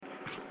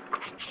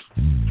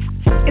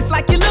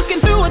you're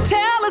looking through a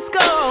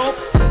telescope.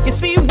 You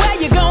see where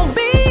you're gonna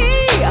be.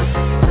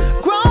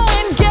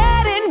 Growing,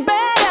 getting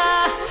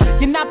better.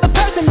 You're not the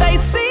person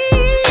they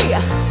see.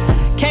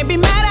 Can't be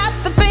mad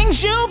at the things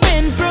you've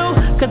been through,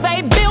 'cause they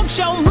built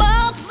your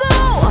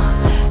muscle.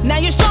 Now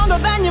you're stronger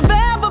than you've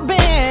ever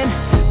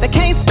been. They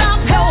can't stop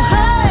your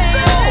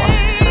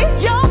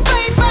hustle. Your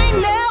faith ain't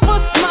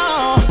never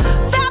small.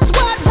 That's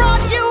what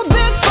brought you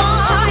this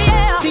far.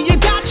 Yeah. See, you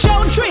got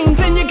your dreams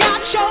and you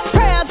got your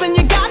prayers and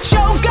you got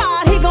your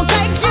God. He gon'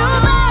 take you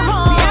there.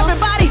 See,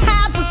 everybody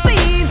has a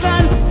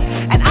season,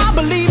 and I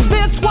believe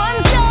this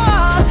one's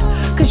yours.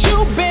 'Cause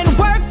you've been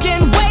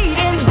working,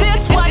 waiting.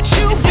 This what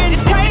you've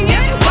been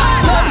praying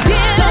for. So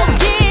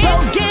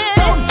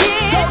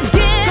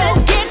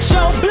get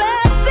your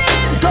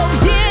blessings. Go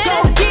get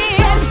it. It's your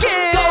time.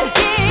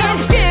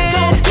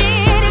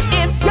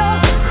 It's your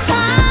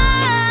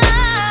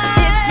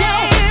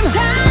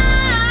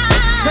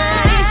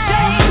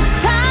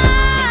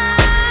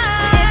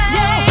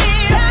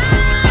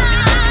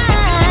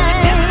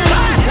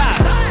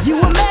time. You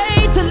were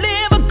made to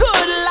live a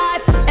good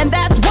life, and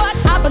that's what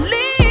I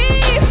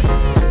believe.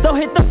 So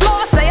hit the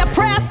floor, say a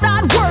prayer,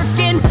 start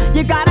working.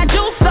 You gotta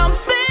do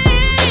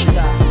something.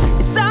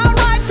 It's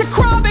alright to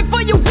crawl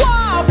before you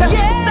walk. It's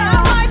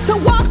alright to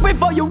walk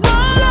before you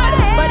run.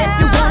 But if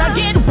you wanna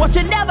get what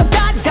you never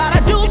got,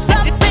 gotta do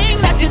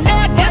something that you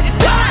never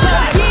got.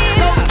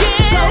 Go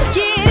get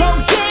your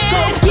blessing.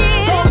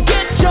 Go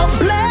get your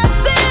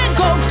blessing. It's your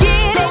time.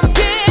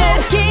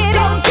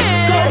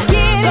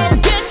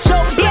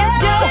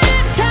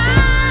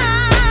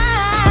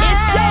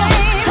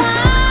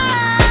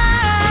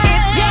 It's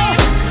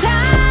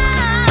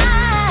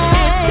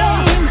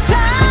your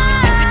time.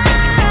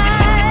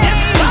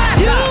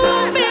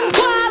 You've been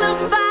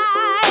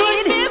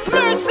qualified. His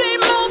mercy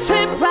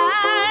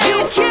multiplied. You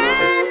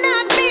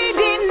cannot be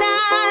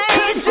denied.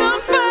 'Cause you're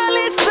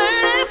fully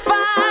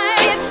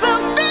certified. It's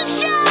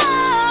official.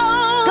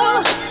 Go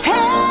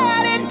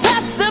ahead and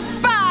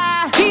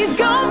testify. He's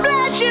gon'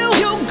 bless you.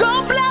 You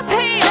gon' bless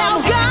him.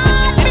 Now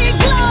God be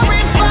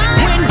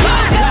glorified. When you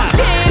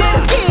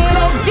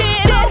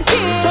go get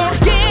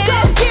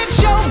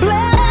your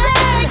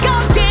blessing. Go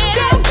get your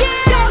blessing.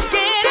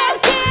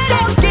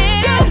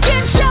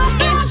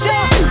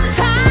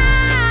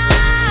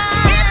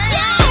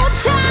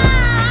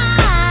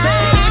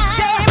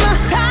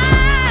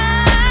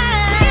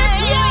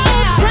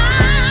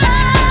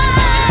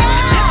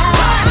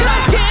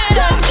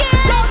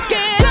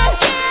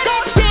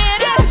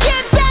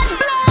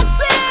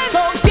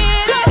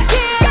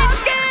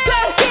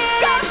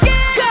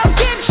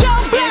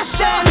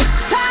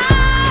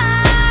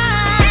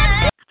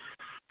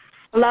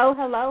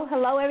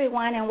 Hello,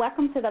 everyone, and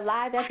welcome to the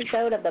live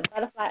episode of the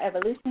Butterfly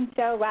Evolution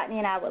Show. Rodney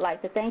and I would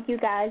like to thank you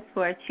guys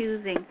for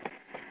choosing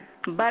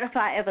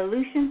Butterfly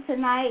Evolution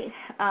tonight.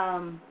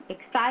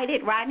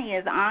 Excited. Rodney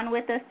is on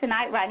with us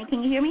tonight. Rodney,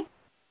 can you hear me?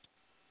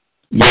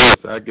 Yes,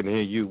 I can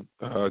hear you.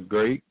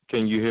 Great.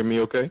 Can you hear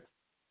me okay?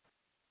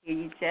 Hear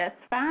you just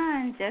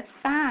fine.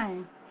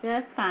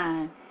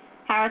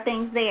 How are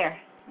things there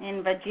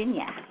in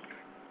Virginia?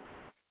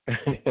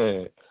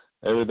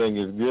 Everything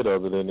is good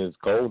other than it's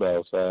cold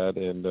outside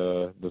and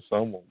the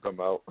sun won't come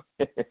out.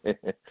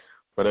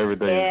 But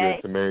everything is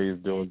good. Tamari's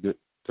doing good.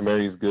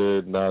 Tamari's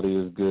good. Nadia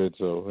is good.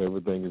 So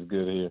everything is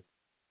good here.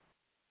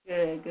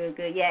 Good.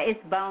 Yeah, it's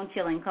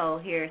bone-chilling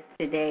cold here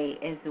today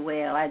as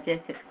well. I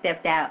just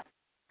stepped out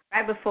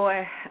right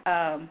before,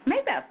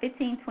 maybe about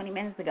 15, 20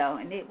 minutes ago,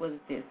 and it was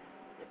just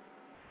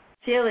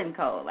chilling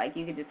cold. Like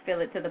you could just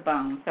feel it to the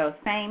bone. So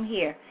same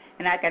here.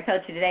 And like I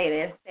told you today,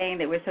 they're saying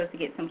that we're supposed to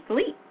get some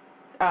sleep.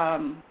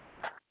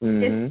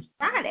 This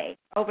Friday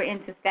over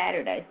into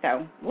Saturday,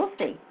 so we'll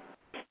see.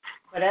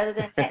 But other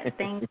than that,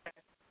 things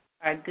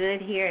are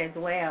good here as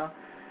well.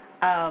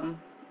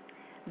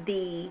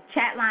 The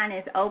chat line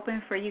is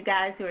open for you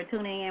guys who are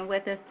tuning in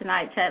with us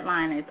tonight. Chat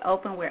line is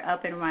open. We're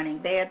up and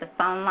running there. The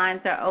phone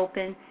lines are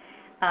open.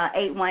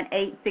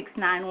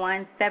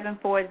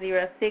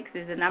 818-691-7406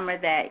 is the number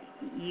that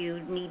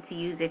you need to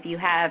use if you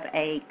have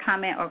a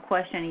comment or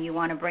question and you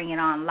want to bring it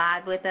on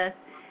live with us.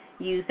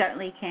 You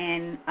certainly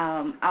can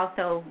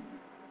also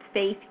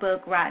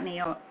Facebook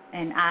Rodney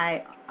and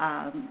I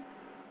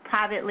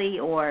privately,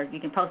 or you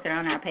can post it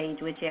on our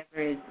page, whichever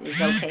is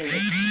okay with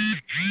you.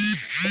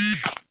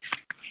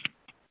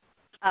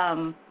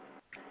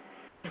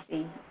 Let's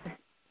see.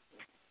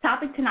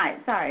 Topic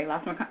tonight. Sorry,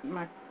 lost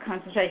my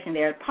concentration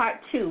there. Part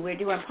 2. We're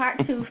doing Part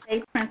 2,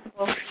 Faith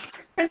Principles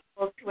to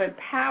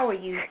empower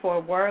you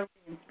for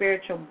worldly and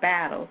spiritual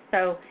battles.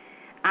 So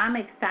I'm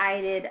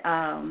excited.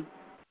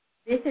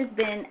 This has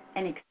been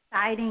an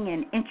exciting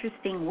and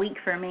interesting week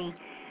for me.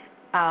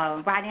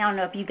 Rodney, I don't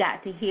know if you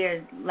got to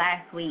hear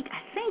last week. I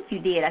think you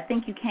did. I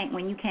think you came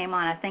when you came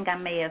on. I think I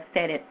may have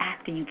said it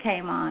after you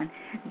came on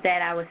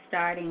that I was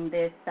starting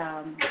this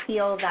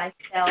Heal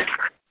Thyself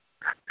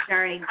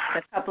journey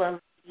with a couple of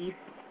ladies,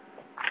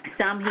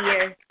 some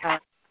here,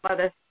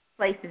 other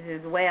places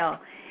as well.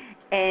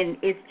 And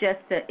it's just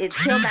it's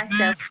Heal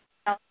Thyself,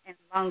 Health and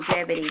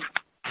Longevity.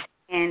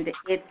 And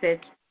it's a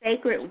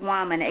Sacred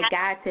Woman, A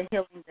Guide to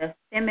Healing the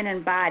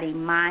Feminine Body,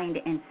 Mind,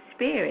 and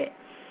Spirit.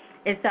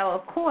 And so,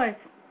 of course,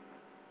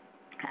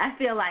 I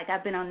feel like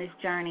I've been on this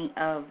journey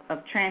of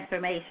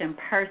transformation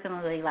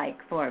personally, like,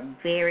 for a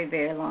very,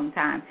 very long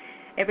time.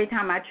 Every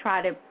time I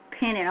try to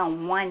pin it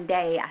on one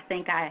day, I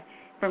think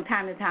from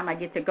time to time, I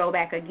get to go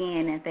back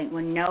again and think,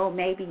 well, no,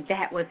 maybe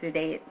that was the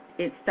day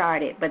it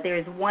started. But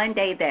there's one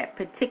day that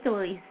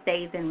particularly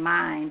stays in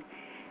mind,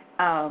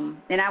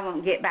 and I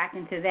won't get back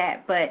into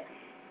that. But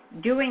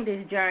during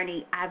this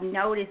journey, I've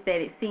noticed that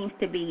it seems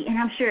to be, and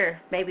I'm sure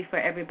maybe for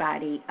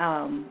everybody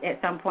at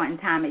some point in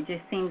time, it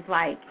just seems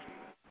like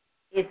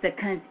it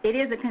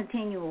is a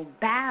continual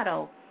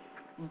battle,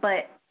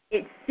 but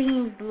it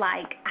seems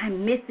like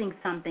I'm missing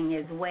something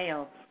as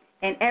well.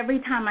 And every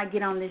time I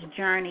get on this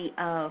journey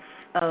of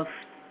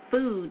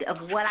food, of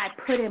what I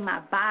put in my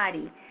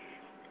body,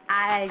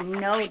 I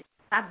know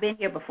I've been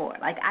here before.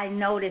 Like, I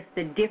notice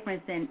the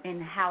difference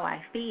in how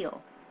I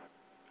feel.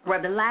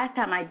 Well, the last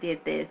time I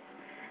did this,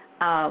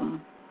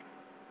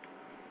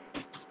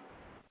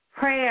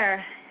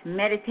 prayer,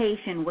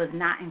 meditation was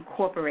not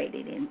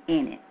incorporated in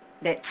it.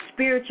 That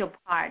spiritual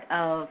part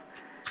of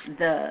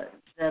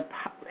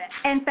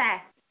and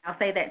fasting, I'll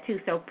say that too.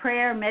 So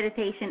prayer,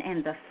 meditation,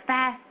 and the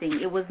fasting,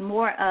 it was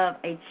more of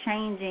a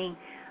changing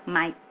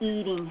my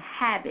eating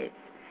habits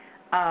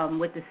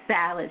with the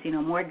salads,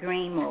 more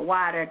green, more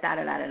water,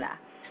 da-da-da-da-da.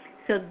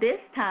 So this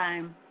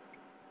time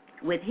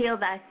with Heal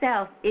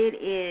Thyself,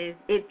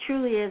 it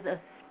truly is a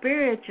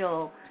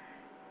spiritual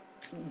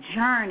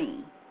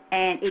journey,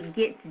 and it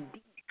gets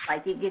deep.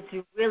 Like, it gets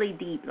really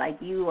deep. Like,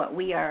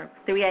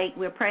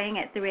 we're praying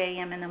at 3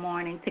 a.m. in the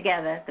morning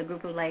together, the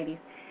group of ladies.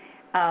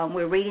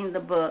 We're reading the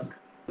book.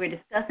 We're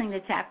discussing the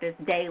chapters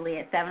daily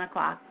at 7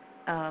 o'clock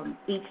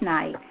each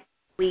night.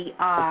 We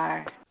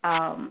are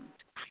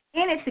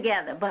in it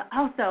together, but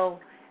also,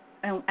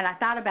 and I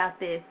thought about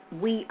this,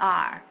 we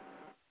are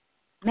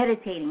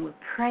meditating, we're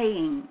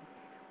praying,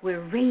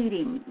 we're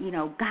reading,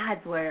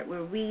 God's Word.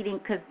 We're reading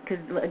because,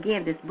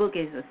 again, this book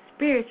is a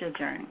spiritual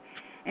journey.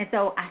 And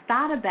so I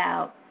thought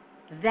about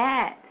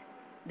that,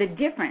 the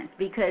difference,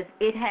 because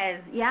it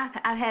has,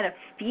 I've had a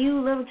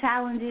few little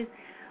challenges,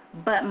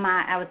 but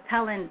I was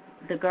telling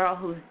the girl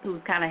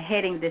who's kind of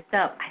heading this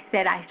up, I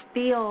said I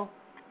feel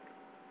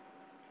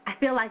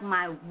like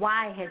my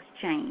why has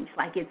changed,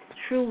 like it's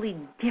truly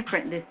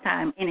different this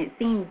time, and it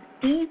seems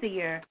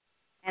easier,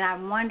 and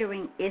I'm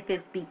wondering if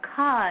it's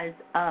because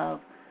of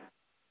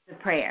the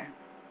prayer,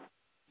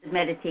 the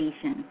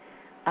meditation,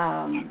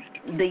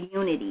 the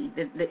unity,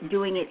 the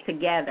doing it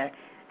together.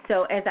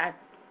 So as I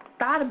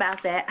thought about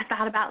that, I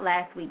thought about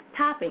last week's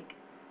topic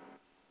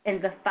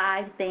and the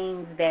 5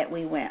 things that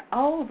we went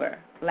over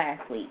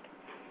last week.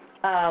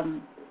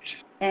 And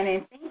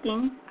in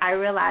thinking, I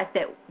realized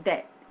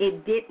that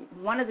it did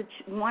one of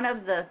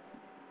the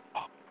I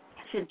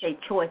shouldn't say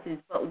choices,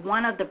 but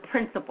one of the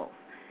principles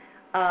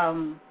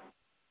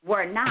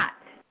were not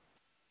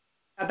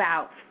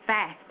about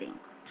fasting.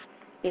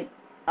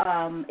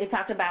 It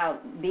talked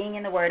about being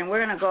in the Word, and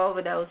we're going to go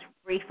over those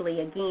briefly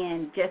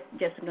again, just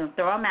going to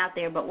throw them out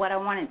there. But what I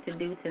wanted to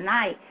do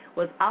tonight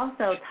was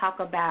also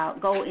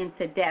go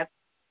into depth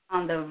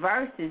on the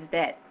verses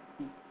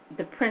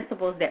the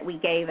principles that we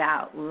gave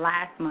out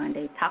last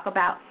Monday. Talk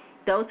about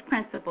those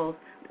principles,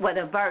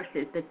 the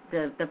verses,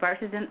 the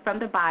verses from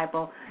the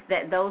Bible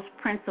that those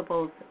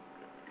principles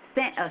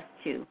sent us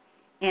to.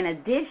 In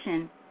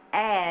addition,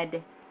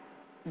 add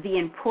the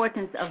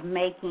importance of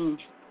making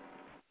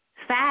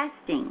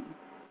fasting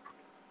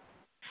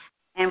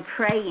and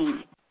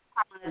praying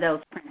one of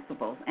those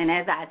principles. And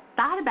as I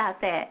thought about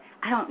that,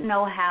 I don't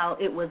know how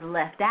it was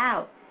left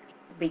out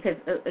because,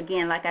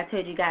 again, like I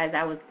told you guys,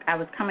 I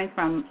was coming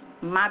from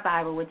my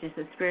Bible, which is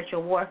the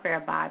Spiritual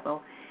Warfare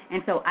Bible,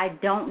 and so I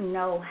don't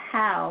know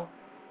how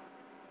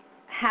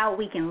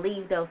we can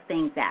leave those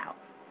things out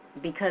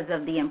because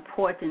of the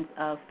importance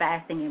of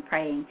fasting and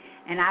praying.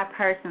 And I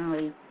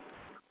personally,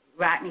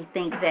 Rodney,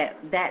 think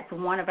that's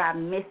one of our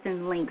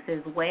missing links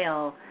as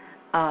well,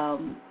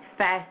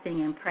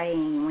 fasting and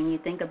praying. When you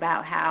think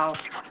about how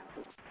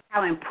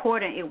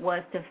important it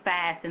was to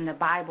fast in the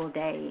Bible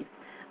days,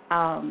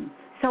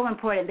 so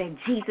important that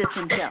Jesus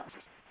himself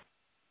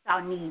saw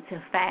need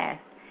to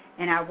fast.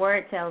 And our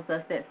word tells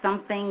us that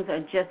some things are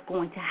just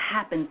going to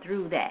happen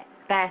through that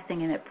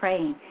fasting and that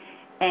praying.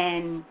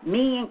 And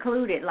me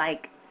included,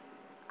 like,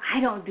 I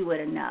don't do it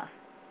enough.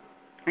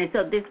 And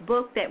so this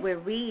book that we're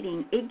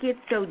reading, it gets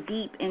so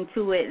deep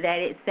into it that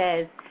it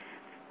says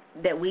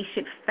that we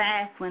should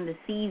fast when the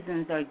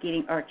seasons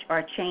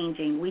are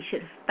changing. We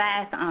should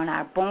fast on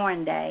our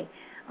born day,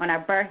 on our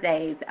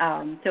birthdays.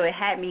 So it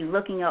had me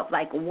looking up,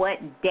 like, what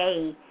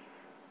day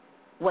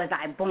was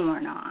I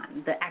born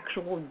on, the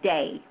actual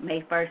day,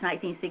 May 1st,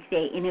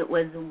 1968, and it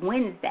was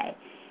Wednesday.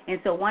 And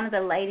so one of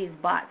the ladies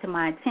brought to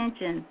my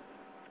attention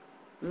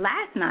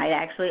last night,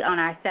 actually, on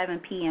our 7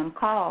 p.m.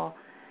 call,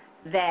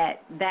 that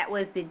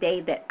was the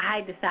day that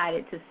I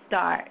decided to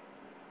start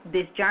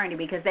this journey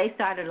because they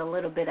started a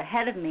little bit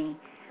ahead of me.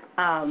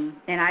 And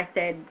I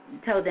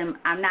told them,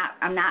 I'm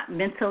not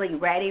mentally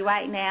ready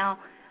right now.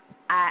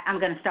 I'm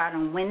going to start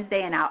on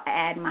Wednesday, and I'll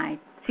add my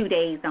 2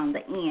 days on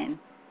the end.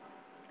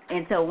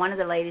 And so one of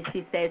the ladies,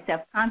 she said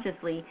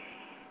self-consciously,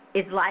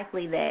 it's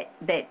likely that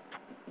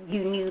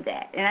you knew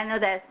that. And I know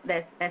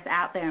that's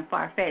out there and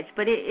far-fetched,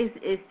 but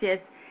it's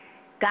just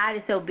God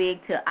is so big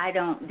I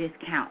don't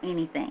discount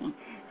anything.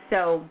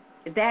 So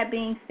that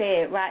being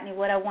said, Rodney,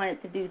 what I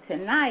wanted to do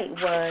tonight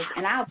was,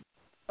 and I'll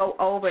go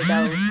over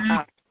those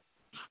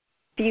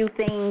few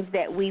things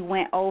that we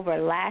went over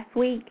last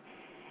week,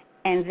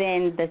 and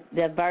then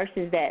the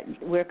verses that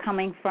we're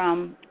coming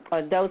from,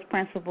 or those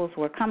principles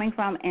we're coming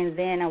from, and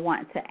then I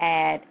want to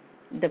add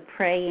the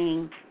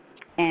praying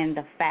and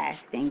the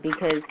fasting,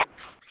 because,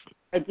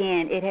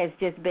 again, it has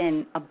just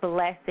been a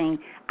blessing.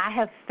 I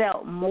have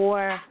felt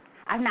more.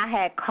 I've not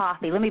had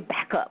coffee. Let me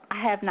back up.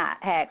 I have not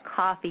had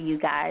coffee, you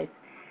guys,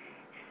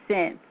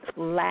 since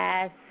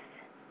not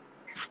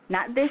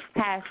this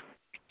past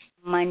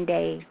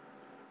Monday,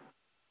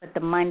 but the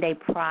Monday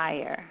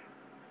prior.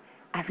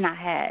 I've not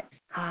had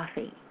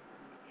coffee,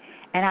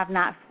 and I've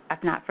not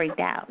freaked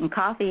out. And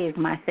coffee is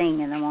my thing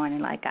in the morning.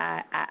 Like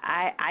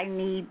I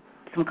need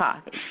some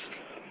coffee,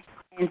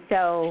 and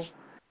so,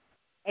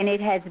 and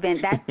it has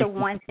been. That's the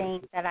one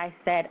thing that I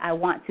said I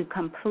want to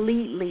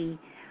completely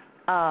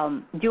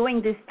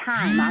during this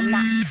time. I'm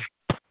not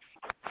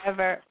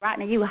ever.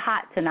 Rodney, you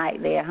hot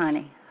tonight there,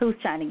 honey. Who's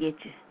trying to get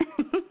you?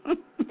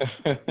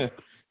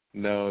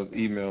 No, it's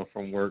email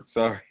from work.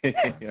 Sorry. I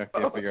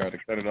can't figure out how to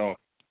cut it off.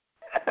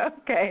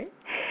 Okay.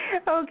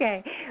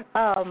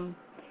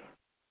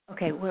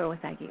 Okay, where was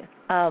I here?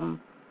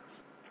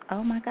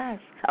 Oh, my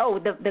gosh. Oh,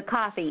 the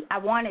coffee. I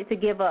wanted to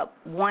give up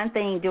one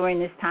thing during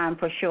this time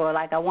for sure.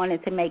 Like, I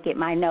wanted to make it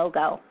my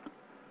no-go.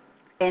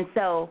 And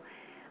so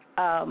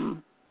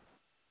I'm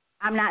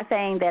not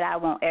saying that I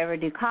won't ever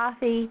do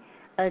coffee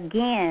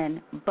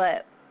again,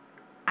 but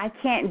I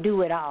can't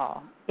do it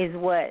all, is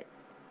what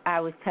I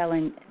was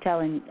telling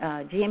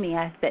Jimmy.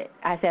 I said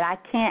I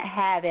can't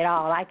have it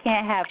all. I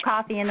can't have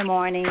coffee in the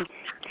morning,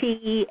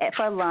 tea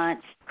for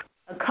lunch,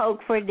 a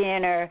Coke for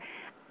dinner.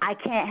 I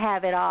can't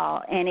have it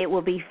all, and it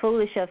will be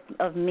foolish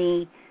of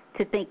me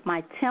to think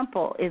my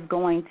temple is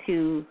going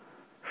to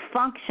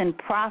function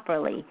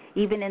properly,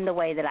 even in the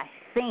way that I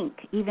think,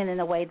 even in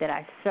the way that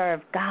I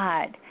serve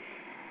God,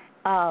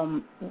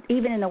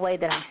 even in the way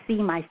that I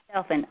see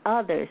myself and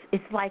others.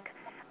 It's like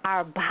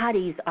our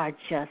bodies are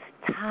just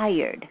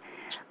tired.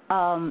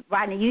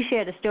 Rodney, you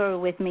shared a story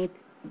with me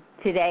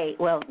today,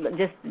 well,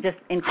 just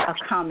in a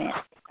comment,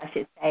 I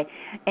should say,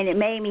 and it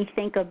made me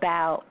think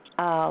about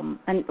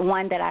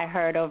one that I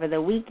heard over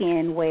the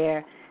weekend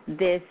where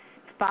this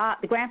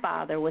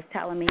grandfather was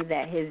telling me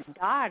that his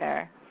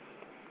daughter,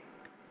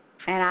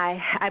 and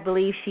I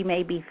believe she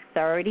may be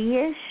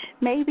 30-ish,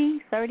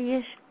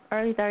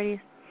 early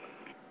 30s.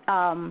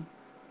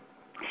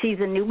 She's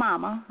a new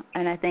mama,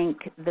 and I think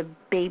the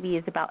baby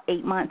is about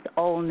 8 months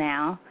old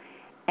now,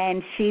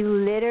 and she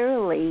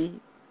literally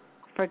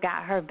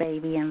forgot her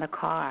baby in the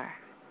car.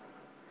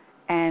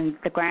 And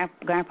the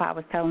grandpa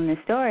was telling the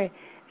story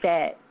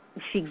that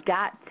she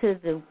got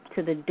to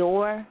the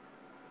door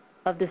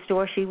of the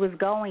store she was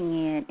going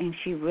in, and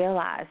she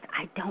realized,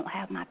 I don't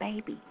have my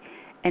baby.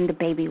 And the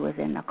baby was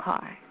in the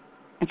car.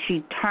 And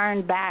she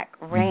turned back,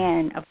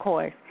 ran, of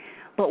course.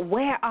 But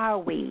where are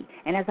we?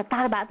 And as I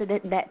thought about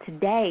that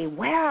today,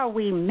 where are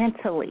we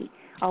mentally?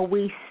 Are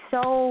we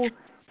so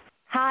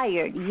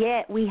tired,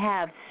 yet we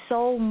have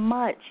so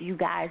much, you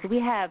guys. We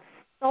have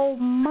so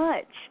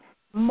much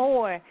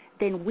more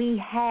than we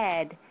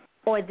had,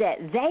 or that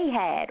they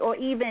had, or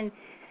even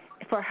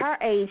for her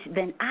age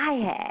than I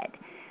had.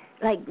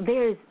 Like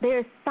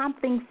there's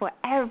something for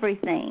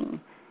everything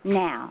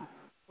now.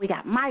 We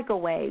got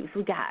microwaves.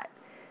 We got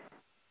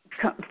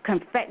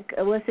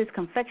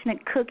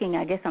confectionate cooking.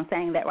 I guess I'm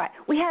saying that right.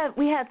 We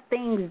have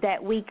things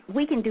that we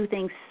can do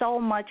things so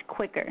much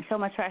quicker, so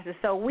much faster.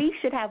 So we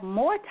should have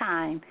more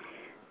time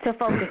to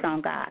focus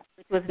on God,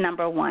 which was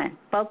number one.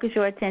 Focus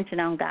your attention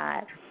on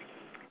God.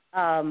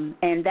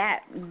 And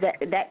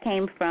that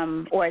came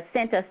from, or it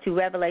sent us to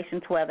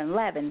Revelation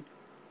 12:11.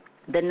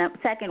 The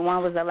second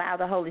one was allow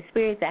the Holy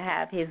Spirit to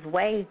have his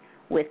way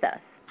with us,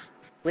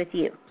 with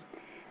you.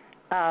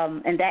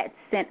 And that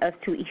sent us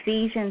to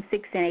Ephesians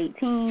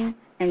 6:18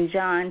 and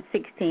John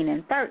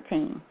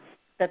 16:13.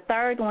 The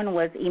third one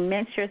was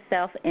immerse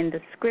yourself in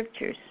the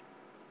Scriptures.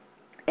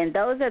 And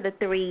those are the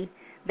three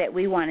that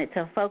we wanted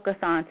to focus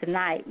on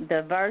tonight.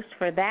 The verse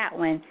for that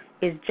one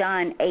is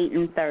John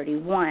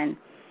 8:31.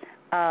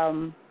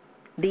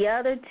 The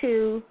other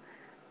two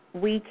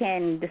we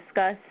can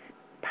discuss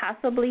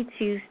possibly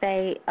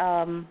Tuesday.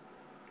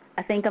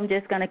 I think I'm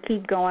just going to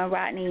keep going,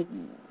 Rodney.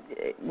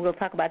 We'll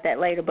talk about that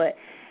later, but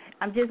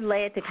I'm just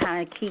led to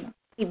kind of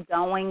keep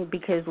going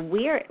because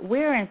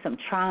we're in some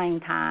trying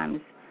times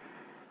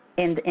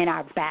in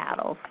our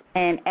battles.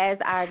 And as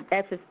our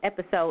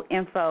episode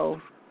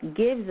info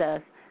gives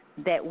us,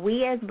 that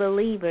we as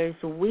believers,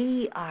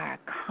 we are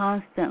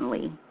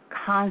constantly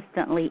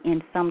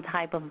in some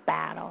type of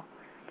battle.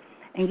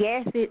 And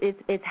yes,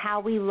 it's how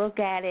we look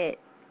at it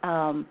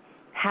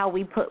how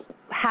we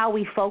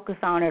focus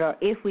on it, or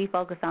if we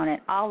focus on it,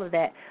 all of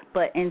that.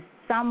 But in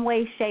some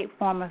way, shape,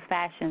 form, or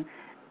fashion,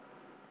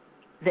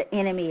 the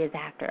enemy is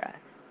after us.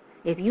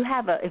 If you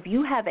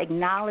have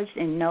acknowledged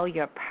and know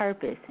your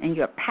purpose, and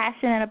you're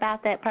passionate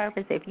about that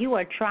purpose, if you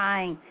are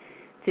trying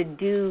to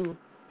do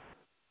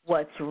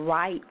what's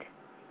right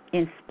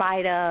in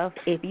spite of,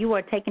 if you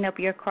are taking up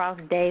your cross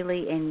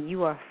daily and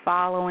you are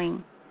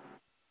following,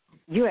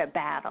 you're at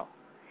battle.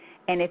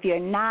 And if you're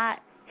not,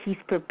 he's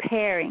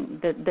preparing.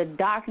 The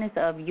darkness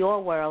of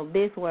your world,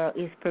 this world,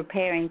 is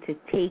preparing to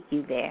take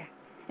you there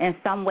in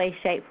some way,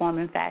 shape, form,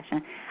 and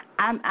fashion.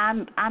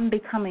 I'm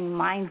becoming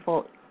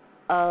mindful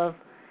of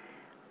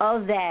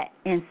that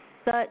in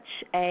such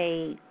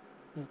a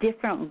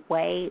different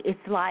way. It's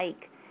like,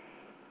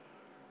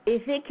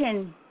 if it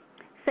can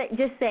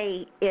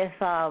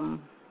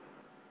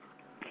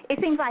it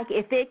seems like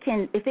if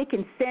it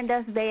can send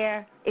us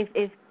there,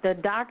 if the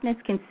darkness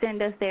can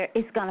send us there,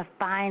 it's going to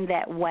find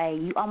that way.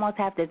 You almost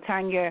have to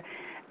turn your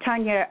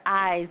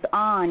eyes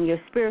on, your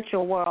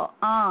spiritual world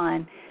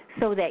on,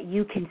 so that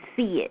you can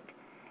see it,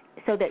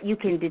 so that you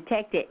can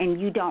detect it,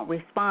 and you don't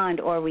respond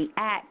or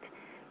react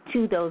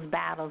to those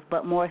battles,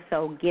 but more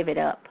so give it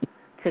up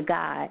to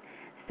God.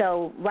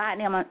 So,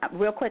 Rodney,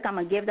 real quick, I'm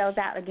going to give those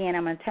out again.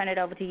 I'm going to turn it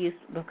over to you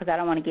because I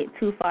don't want to get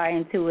too far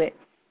into it.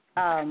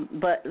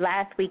 But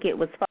last week it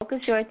was focus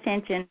your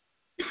attention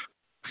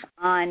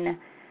on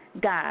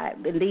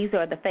God. These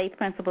are the faith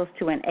principles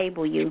to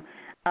enable you.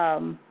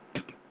 And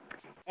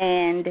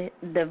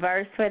the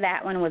verse for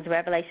that one was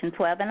Revelation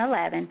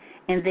 12:11.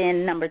 And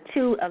then number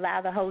 2,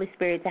 allow the Holy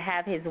Spirit to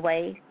have his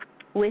way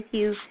with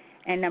you.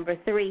 And number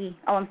 3,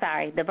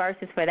 the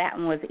verses for that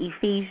one was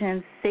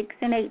Ephesians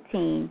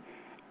 6:18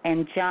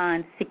 and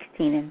John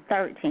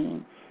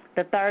 16:13.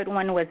 The third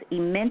one was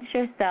immerse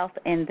yourself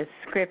in the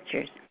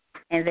scriptures.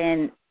 And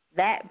then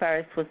that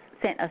verse was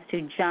sent us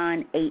to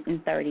John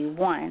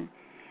 8:31.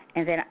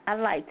 And then I'd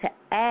like to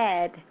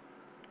add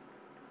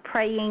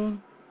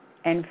praying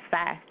and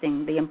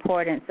fasting, the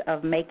importance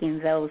of making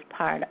those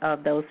part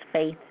of those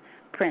faith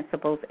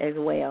principles as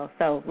well.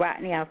 So,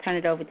 Rodney, I'll turn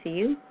it over to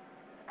you.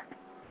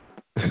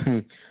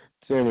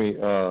 Tammy,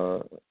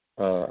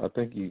 I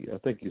think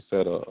you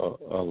said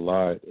a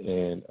lot,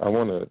 and I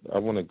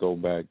want to go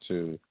back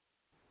to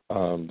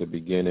the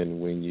beginning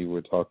when you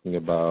were talking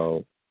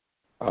about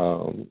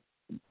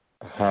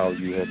how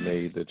you had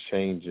made the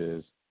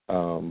changes,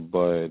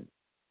 but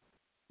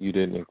you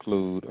didn't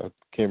include, I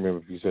can't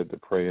remember if you said the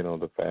praying or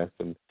the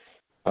fasting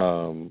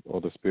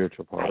or the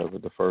spiritual part of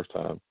it the first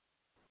time.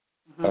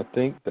 Mm-hmm. I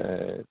think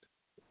that,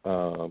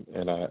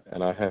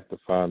 and I have to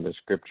find the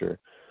scripture,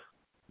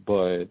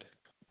 but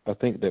I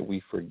think that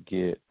we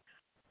forget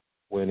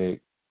when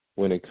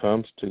it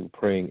comes to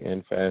praying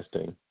and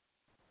fasting,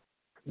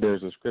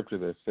 there's a scripture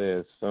that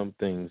says some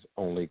things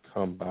only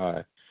come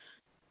by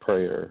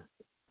prayer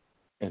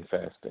and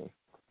fasting.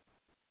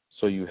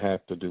 So you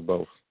have to do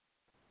both.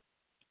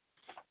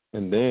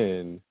 And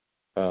then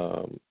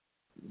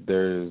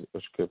there's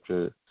a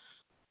scripture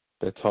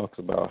that talks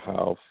about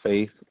how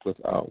faith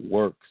without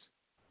works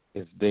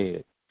is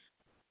dead.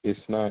 It's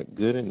not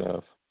good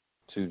enough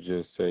to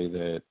just say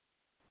that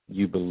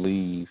you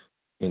believe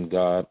in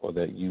God, or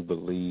that you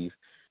believe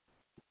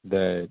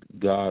that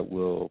God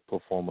will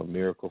perform a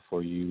miracle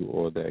for you,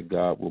 or that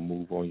God will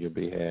move on your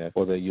behalf,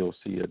 or that you'll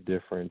see a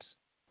difference.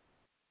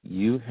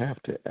 You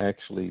have to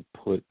actually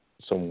put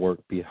some work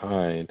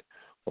behind,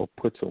 or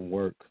put some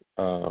work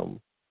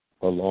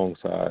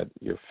alongside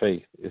your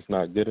faith. It's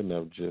not good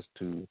enough just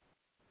to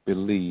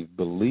believe.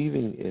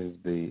 Believing is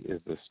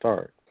the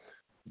start,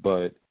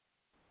 but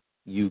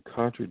you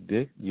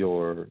contradict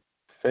your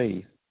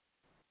faith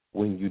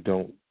when you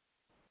don't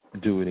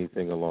do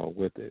anything along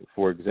with it.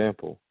 For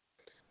example,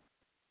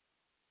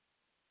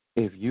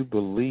 if you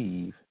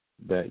believe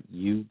that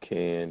you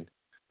can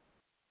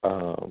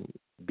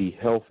be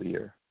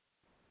healthier,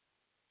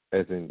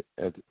 as in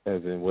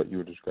what you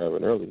were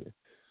describing earlier,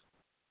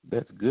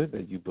 that's good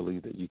that you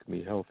believe that you can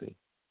be healthy.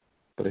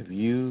 But if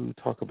you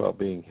talk about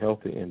being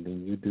healthy and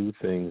then you do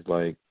things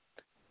like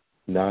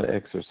not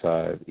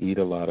exercise, eat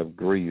a lot of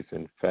grease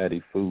and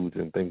fatty foods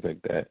and things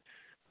like that,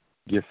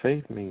 your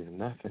faith means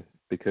nothing,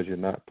 because you're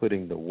not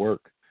putting the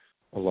work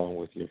along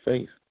with your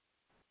faith.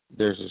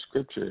 There's a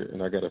scripture,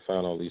 and I got to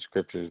find all these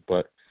scriptures,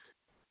 but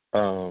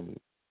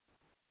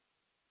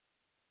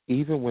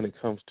even when it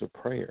comes to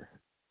prayer,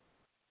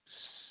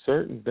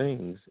 certain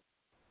things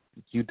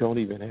you don't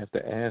even have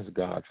to ask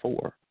God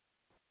for,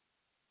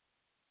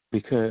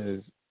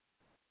 because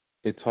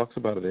it talks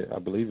about it, I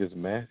believe it's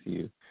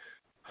Matthew,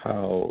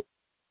 how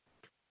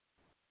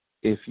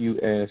if you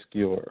ask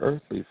your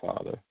earthly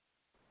father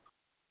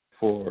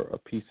for a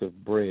piece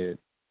of bread,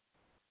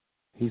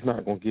 he's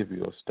not going to give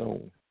you a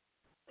stone.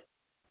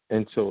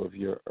 And so if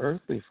your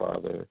earthly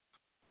father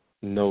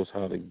knows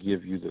how to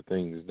give you the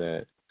things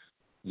that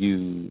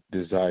you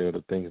desire,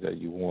 the things that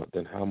you want,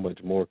 then how much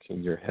more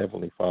can your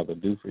heavenly Father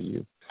do for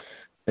you?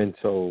 And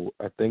so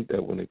I think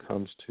that when it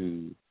comes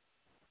to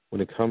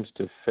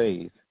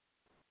faith,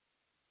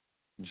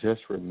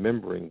 just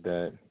remembering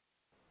that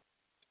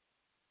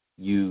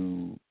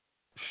you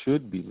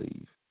should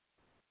believe,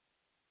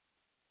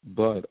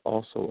 but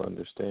also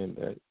understand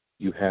that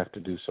you have to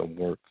do some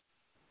work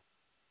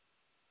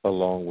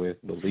along with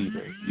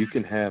believing. You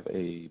can have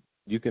a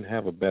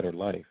better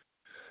life.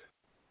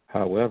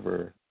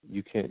 However,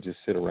 you can't just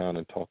sit around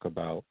and talk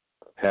about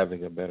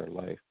having a better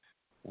life.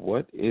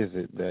 What is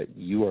it that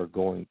you are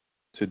going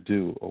to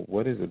do, or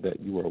what is it that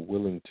you are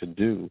willing to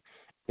do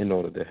in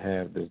order to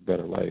have this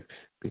better life?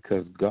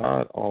 Because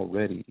God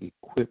already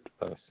equipped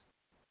us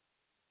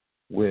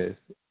with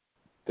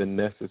the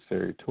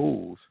necessary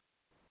tools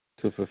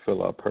to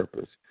fulfill our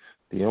purpose.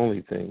 The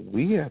only thing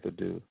we have to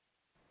do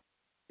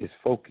is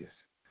focus,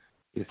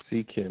 is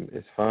seek Him,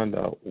 is find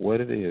out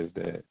what it is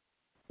that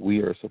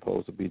we are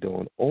supposed to be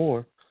doing,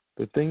 or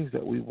the things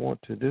that we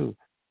want to do.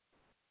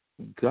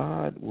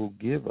 God will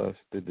give us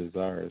the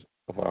desires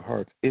of our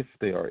hearts if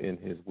they are in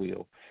His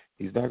will.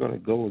 He's not going to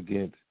go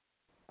against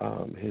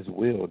His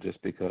will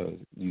just because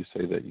you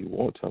say that you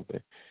want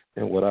something.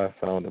 And what I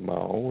found in my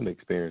own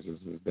experiences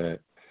is that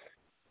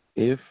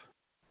if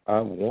I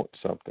want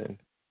something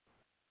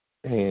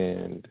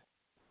and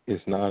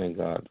it's not in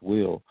God's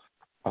will,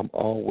 I'm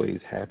always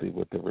happy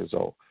with the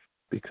result,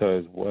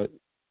 because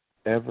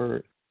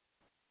whatever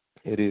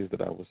it is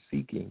that I was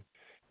seeking,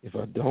 if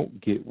I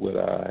don't get what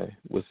I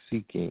was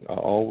seeking, I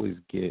always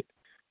get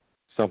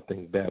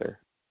something better.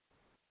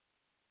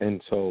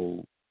 And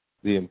so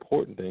the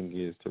important thing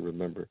is to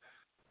remember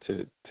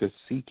to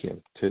seek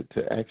Him, to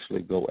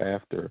actually go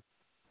after,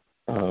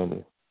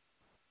 to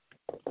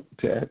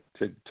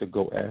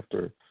go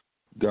after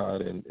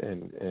God, and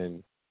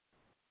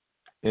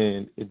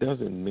it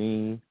doesn't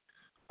mean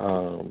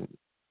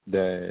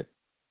that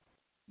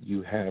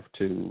you have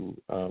to,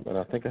 and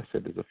I think I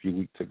said this a few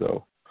weeks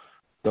ago,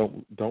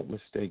 don't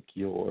mistake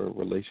your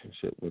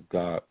relationship with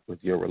God with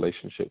your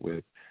relationship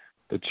with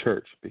the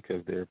church,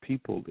 because there are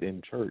people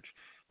in church,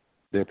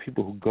 there are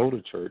people who go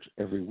to church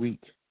every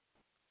week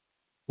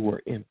who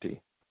are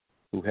empty,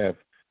 who have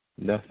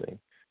nothing.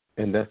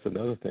 And that's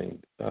another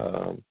thing.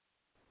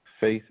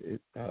 Faith,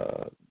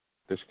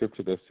 the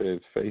scripture that says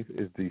faith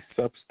is the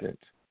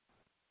substance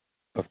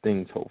of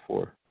things hoped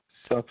for.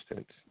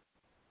 Substance.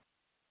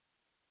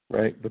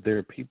 Right? But there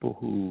are people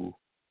who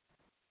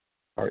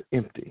are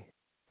empty,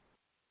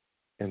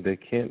 and they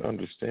can't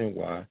understand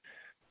why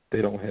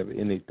they don't have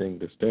anything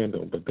to stand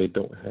on, but they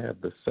don't have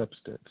the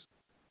substance.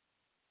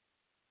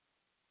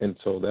 And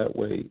so that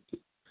way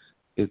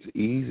it's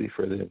easy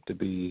for them to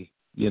be,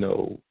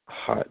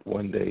 hot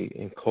one day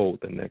and cold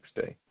the next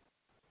day.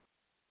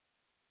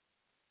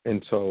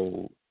 And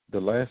so the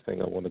last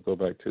thing I want to go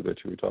back to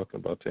that you were talking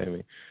about,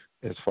 Tammy,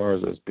 as far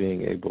as us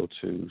being able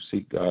to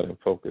seek God and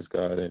focus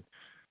God, and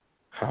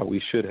how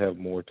we should have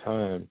more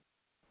time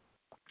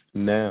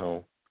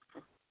now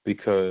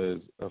because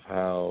of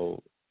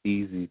how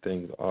easy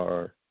things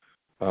are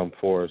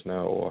for us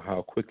now, or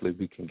how quickly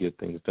we can get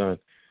things done.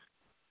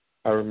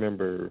 I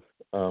remember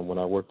when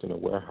I worked in a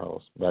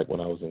warehouse back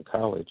when I was in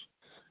college,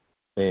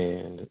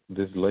 and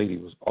this lady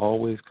was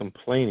always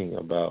complaining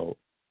about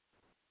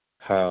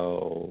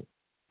how,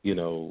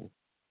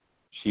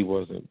 she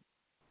wasn't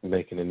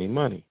making any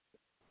money,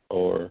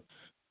 or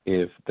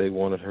if they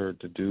wanted her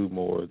to do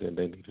more, then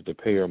they needed to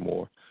pay her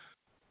more.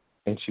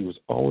 And she was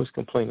always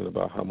complaining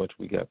about how much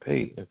we got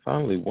paid. And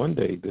finally, one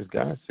day, this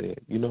guy said,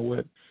 you know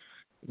what?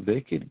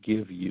 They could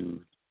give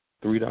you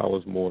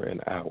 $3 more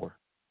an hour,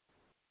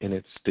 and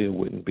it still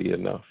wouldn't be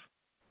enough.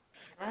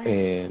 Right.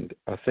 And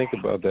I think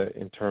about that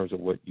in terms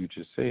of what you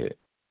just said.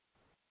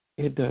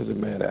 It doesn't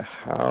matter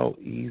how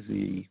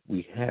easy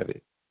we have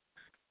it.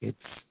 It's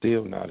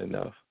still not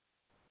enough,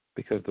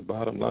 because the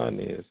bottom line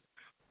is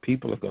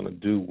people are going to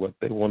do what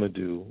they want to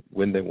do,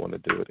 when they want to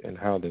do it, and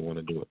how they want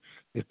to do it.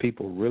 If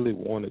people really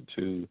wanted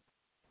to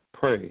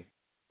pray,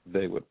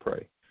 they would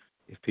pray.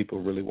 If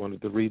people really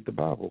wanted to read the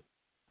Bible,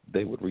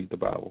 they would read the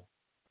Bible.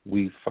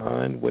 We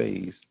find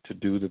ways to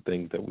do the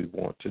things that we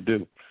want to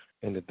do.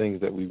 And the things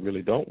that we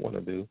really don't want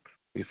to do,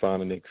 we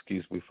find an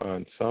excuse. We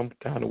find some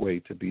kind of way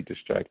to be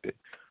distracted.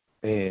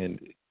 And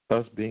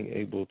us being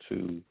able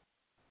to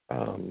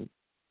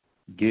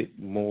get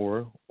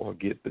more, or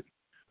get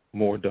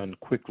more done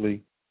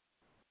quickly,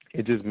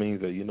 it just means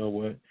that, you know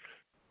what,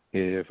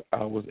 if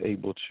I was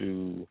able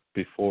to,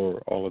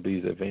 before all of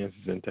these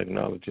advances in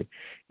technology,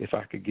 if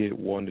I could get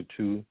 1 to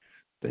 2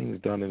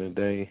 things done in a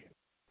day,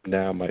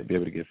 now I might be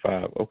able to get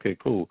 5. Okay,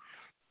 cool.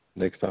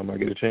 Next time I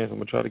get a chance, I'm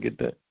going to try to get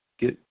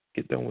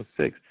done with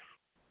 6.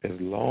 As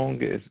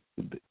long as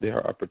there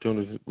are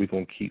opportunities, we're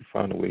going to keep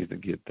finding ways to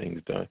get things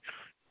done.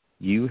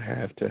 You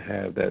have to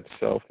have that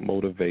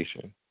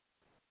self-motivation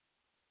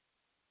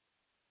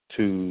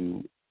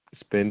to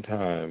spend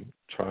time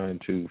trying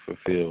to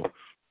fulfill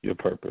your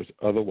purpose.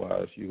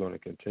 Otherwise, you're going to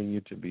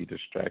continue to be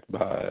distracted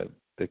by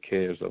the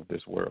cares of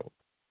this world.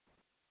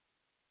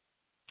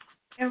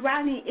 And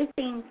Rodney, it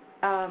seems,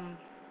 I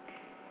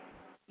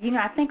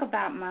think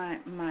about my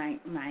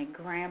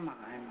grandma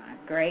and my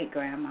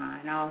great-grandma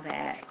and all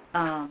that.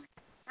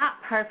 Not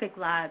perfect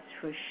lives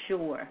for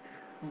sure,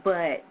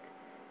 but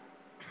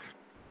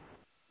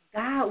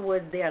God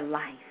was their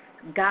life.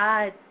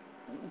 God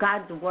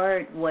God's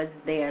word was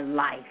their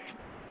life,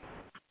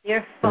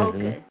 their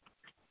focus,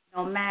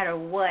 no matter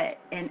what.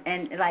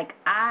 And like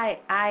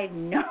I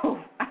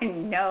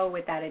know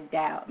without a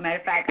doubt. Matter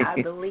of fact,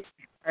 I believe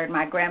I heard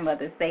my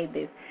grandmother say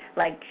this.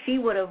 Like she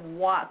would have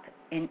walked,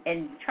 and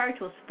church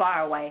was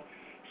far away.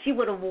 She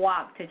would have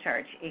walked to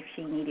church if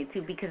she needed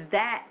to, because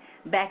that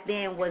back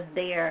then was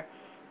their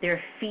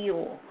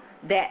fuel.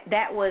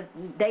 That was,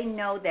 they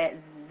know that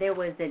there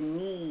was a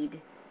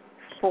need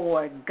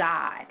for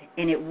God,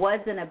 and it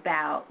wasn't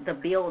about the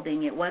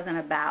building, it wasn't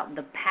about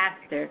the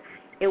pastor.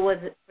 It was,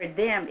 for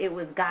them, it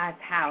was God's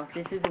house.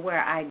 This is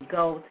where I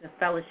go to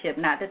fellowship.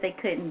 Not that they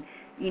couldn't,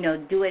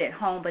 do it at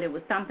home, but it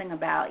was something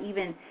about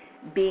even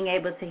being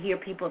able to hear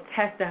people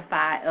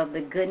testify of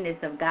the goodness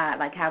of God,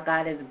 like how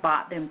God has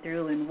brought them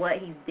through and what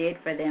He did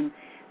for them.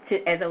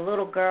 As a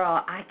little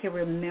girl, I can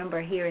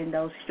remember hearing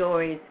those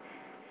stories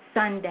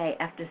Sunday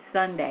after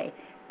Sunday.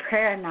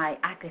 Prayer night,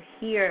 I could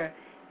hear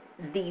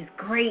these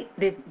great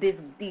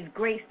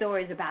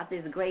stories about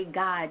this great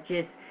God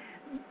just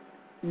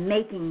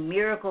making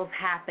miracles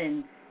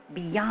happen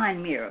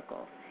beyond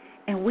miracles.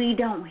 And we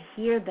don't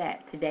hear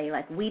that today.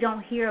 Like, we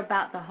don't hear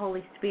about the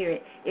Holy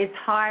Spirit. It's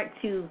hard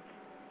to,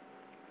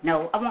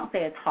 no, I won't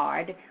say it's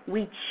hard.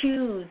 We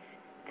choose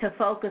to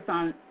focus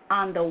on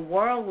the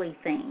worldly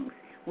things,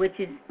 which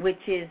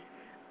is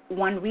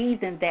one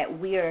reason that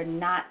we are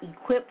not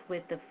equipped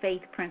with the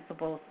faith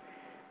principles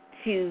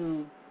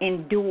to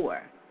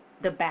endure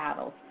the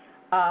battles.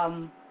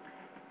 One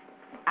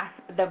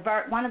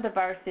of the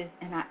verses,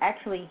 and I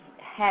actually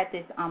had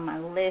this on my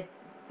list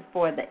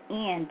for the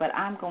end, but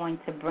I'm going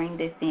to bring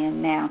this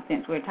in now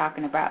since we're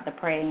talking about the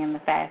praying and the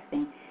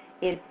fasting.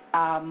 It's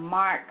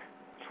Mark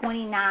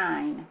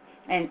 29,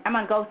 and I'm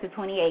going to go to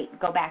 28,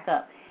 go back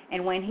up.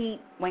 And when he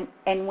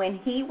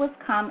was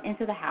come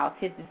into the house,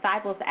 his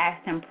disciples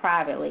asked him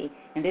privately,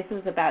 and this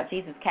was about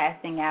Jesus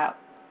casting out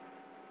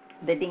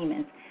the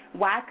demons,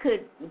 why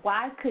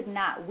could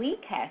not we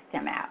cast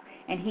him out?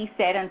 And he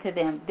said unto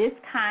them, this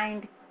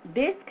kind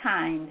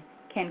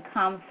can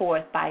come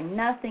forth by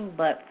nothing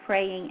but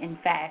praying and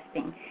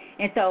fasting.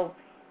 And so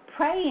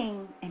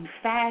praying and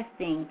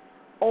fasting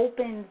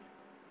opens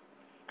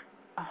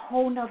a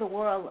whole nother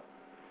world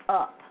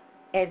up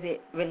as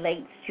it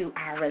relates to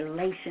our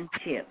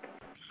relationship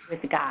with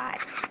God.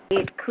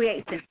 It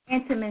creates an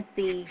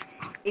intimacy.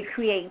 It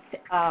creates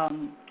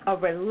a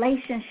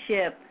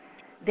relationship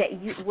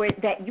that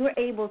you're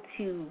able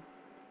to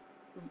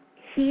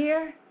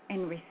hear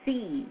and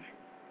receive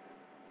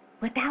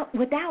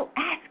without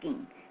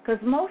asking.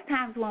 Because most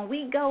times when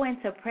we go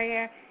into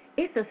prayer,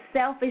 it's a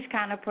selfish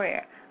kind of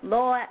prayer.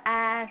 Lord,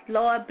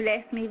 Lord,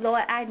 bless me.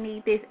 Lord, I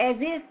need this. As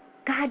if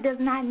God does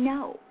not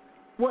know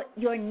what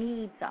your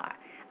needs are.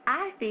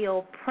 I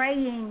feel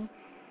praying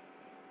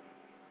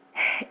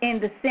in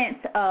the sense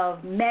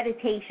of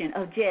meditation,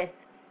 of just,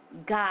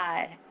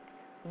 God,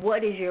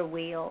 what is your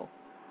will?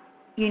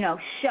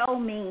 Show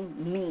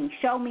me.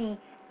 Show me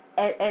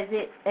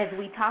as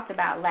we talked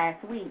about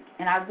last week.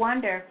 And I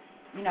wonder,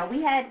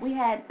 we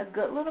had a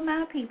good little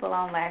amount of people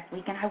on last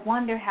week, and I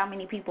wonder how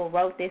many people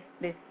wrote this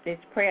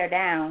prayer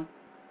down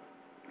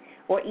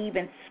or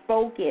even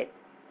spoke it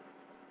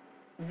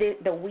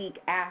the week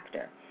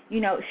after.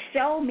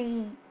 Show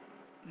me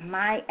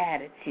my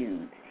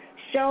attitudes.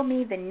 Show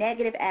me the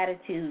negative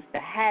attitudes, the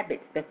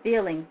habits, the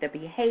feelings, the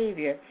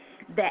behavior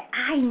that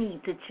I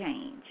need to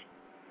change.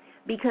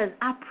 Because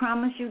I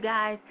promise you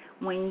guys,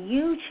 when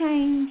you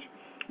change,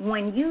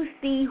 when you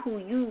see who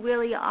you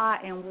really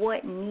are and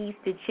what needs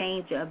to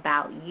change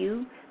about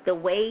you, the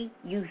way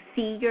you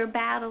see your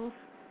battles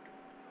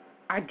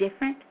are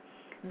different.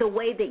 The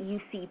way that you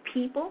see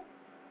people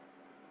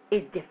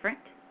is different.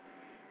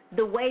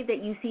 The way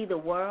that you see the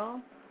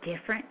world,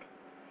 different.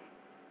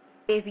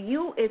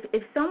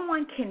 If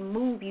someone can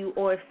move you,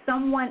 or if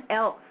someone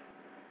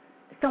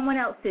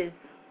else's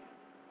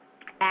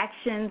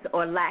actions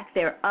or lack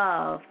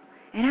thereof,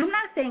 and I'm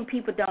not saying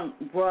people don't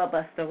rub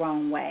us the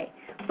wrong way,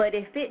 but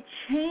if it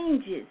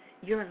changes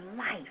your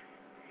life,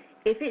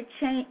 if it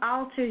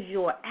alters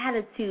your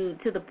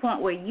attitude to the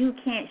point where you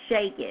can't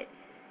shake it,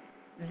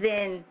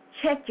 then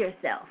check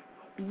yourself.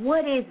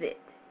 What is it?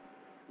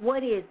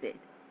 What is it?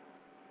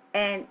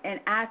 And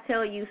I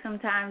tell you,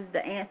 sometimes the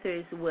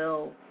answers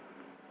will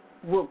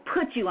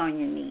put you on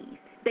your knees.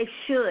 They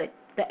should.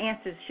 The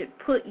answers should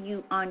put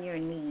you on your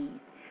knees,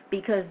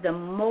 because the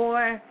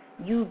more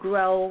you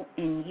grow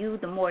in you,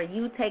 the more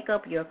you take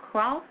up your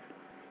cross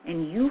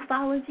and you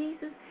follow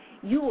Jesus,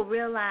 you will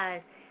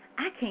realize,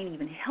 I can't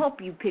even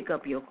help you pick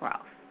up your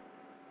cross,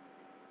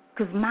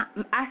 because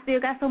I still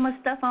got so much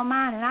stuff on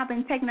mine, and I've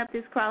been taking up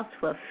this cross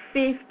for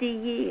 50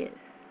 years.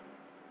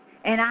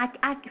 And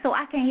so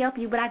I can't help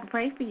you, but I can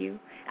pray for you.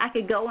 I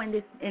could go in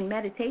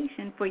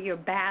meditation for your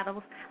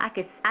battles. I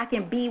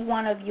can be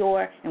one of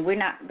your, and we're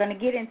not going to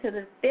get into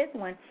the fifth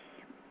one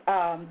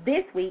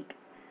this week,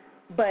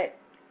 but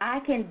I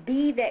can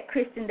be that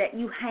Christian that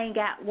you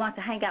want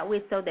to hang out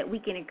with, so that we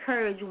can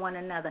encourage one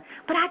another.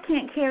 But I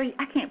can't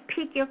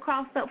pick your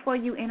cross up for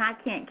you, and I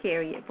can't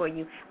carry it for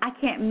you. I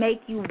can't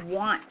make you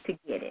want to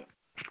get it.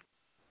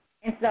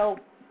 And so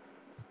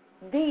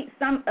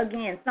some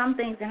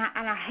things, and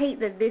I hate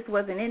that this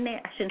wasn't in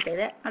there. I shouldn't say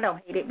that. I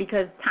don't hate it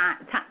because time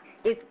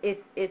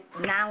it's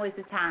now is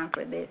the time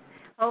for this.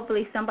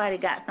 Hopefully somebody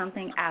got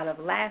something out of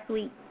last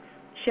week's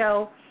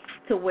show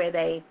to where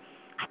they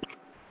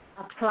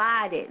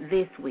applied it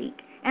this week.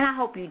 And I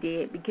hope you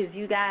did, because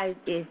you guys,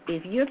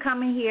 if you're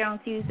coming here on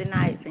Tuesday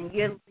nights and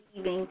you're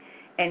leaving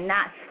and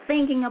not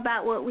thinking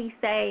about what we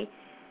say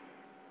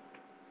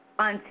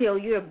until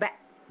you're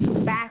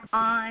back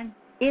on,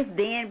 it's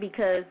then,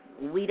 because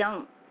we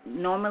don't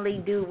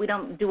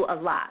do a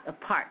lot of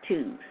part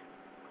twos.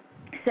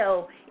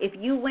 So if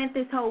you went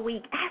this whole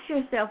week, ask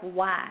yourself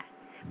why.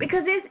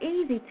 Because it's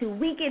easy to.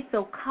 We get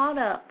so caught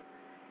up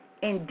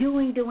in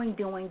doing, going,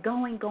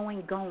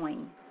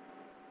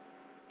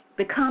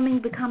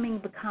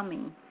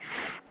 becoming.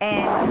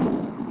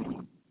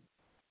 And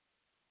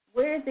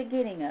where is it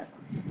getting us?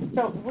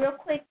 So real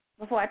quick,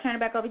 before I turn it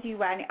back over to you,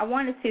 Rodney, I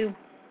wanted to,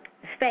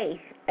 faith,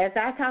 as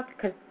I talked,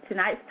 because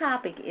tonight's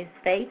topic is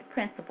faith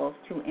principles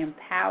to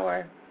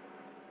empower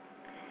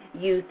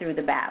you through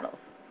the battles,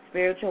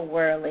 spiritual,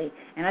 worldly,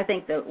 and I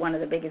think that one of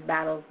the biggest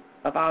battles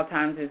of all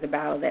times is the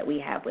battle that we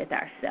have with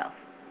ourselves,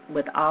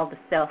 with all the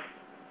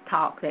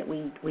self-talk that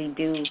we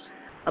do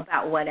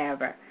about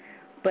whatever.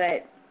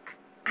 But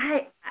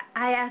I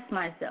ask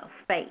myself,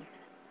 faith,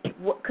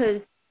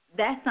 because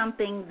that's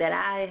something that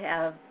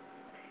I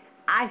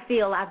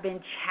feel I've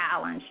been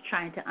challenged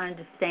trying to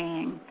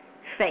understand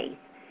faith,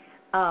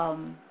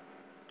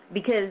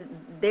 because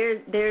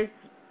there's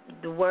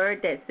the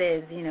word that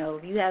says,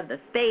 if you have the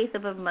faith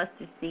of a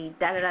mustard seed,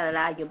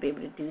 you'll be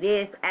able to do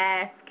this.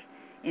 Ask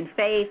in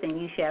faith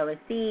and you shall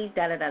receive,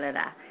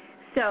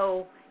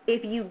 So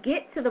if you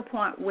get to the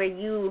point where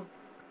you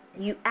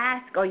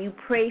ask or you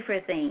pray for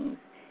things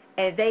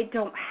and they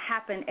don't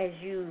happen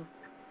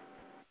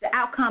the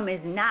outcome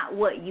is not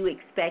what you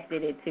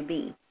expected it to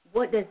be,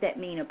 what does that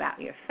mean about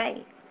your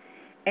faith?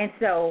 And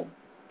so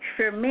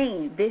for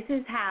me, this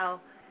is how,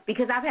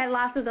 because I've had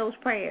lots of those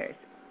prayers,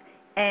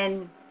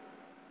 and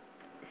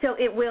so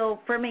it will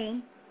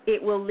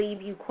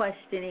leave you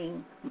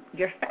questioning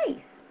your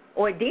faith,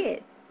 or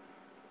did.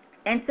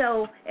 And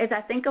so as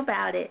I think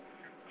about it,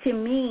 to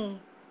me,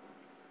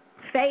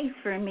 faith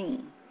for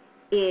me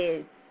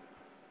is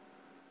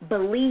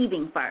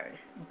believing first,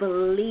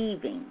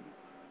 believing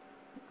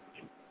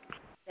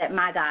that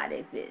my God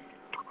exists,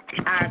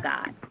 our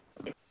God,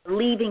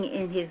 believing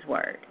in his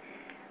word.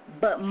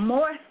 But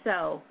more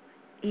so,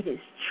 it is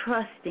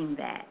trusting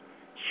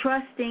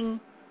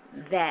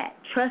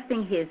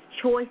his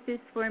choices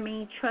for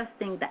me,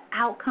 trusting the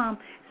outcome.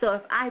 So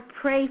if I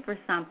pray for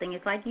something,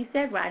 it's like you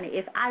said, Rodney,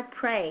 if I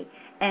pray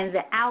and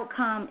the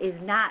outcome is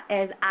not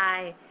as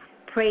I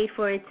prayed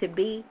for it to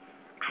be,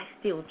 I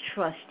still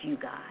trust you,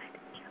 God.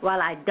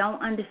 While I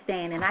don't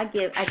understand, and I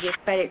give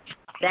credit to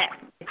that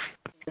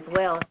as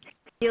well,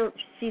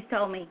 she's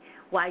told me,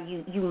 why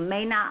you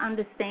may not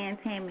understand,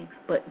 Tammy,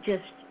 but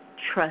just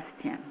trust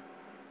him.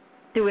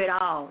 Through it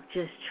all,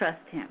 just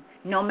trust him,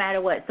 no matter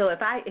what. So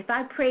if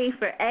I pray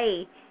for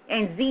A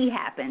and Z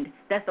happened,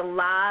 that's a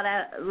lot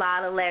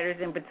of letters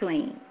in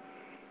between.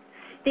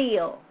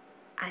 Still,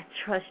 I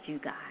trust you,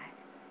 God.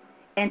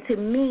 And to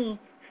me,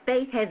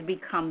 faith has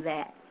become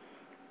that.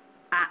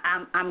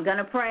 I'm going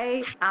to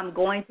pray, I'm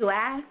going to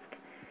ask,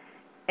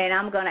 and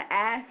I'm going to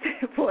ask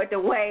for it the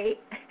way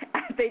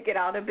I think it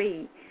ought to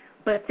be.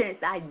 But since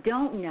I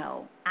don't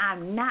know,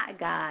 I'm not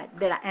God,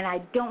 and I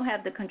don't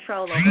have the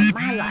control over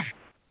my life,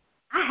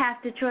 I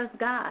have to trust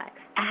God.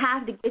 I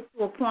have to get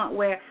to a point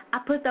where I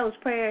put those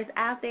prayers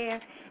out there,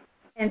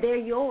 and they're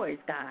yours,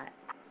 God.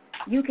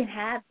 You can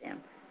have them.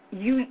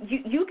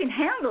 You can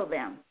handle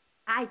them.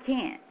 I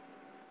can't.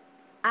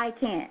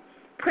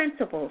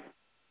 Principles.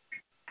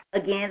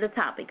 Again, the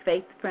topic,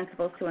 faith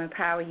principles to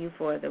empower you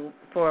for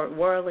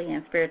worldly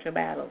and spiritual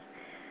battles.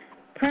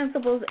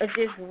 Principles are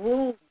just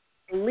rules,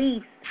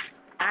 beliefs,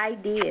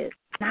 ideas,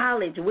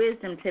 knowledge,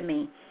 wisdom to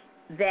me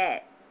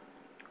that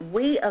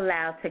we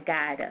allow to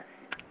guide us,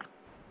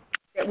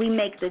 that we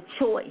make the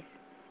choice.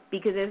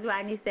 Because as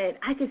Rodney said,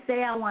 I can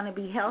say I want to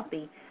be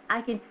healthy.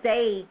 I can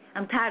say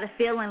I'm tired of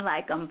feeling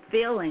like I'm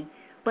feeling.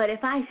 But if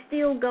I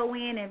still go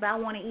in and if I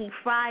want to eat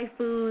fried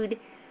food,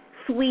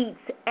 sweets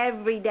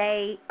every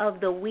day of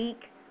the week,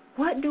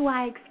 what do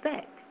I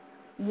expect?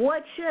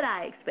 What should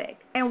I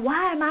expect? And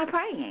why am I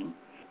praying?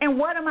 And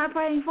what am I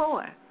praying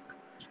for?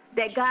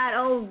 That God,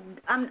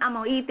 I'm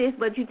going to eat this,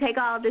 but you take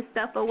all this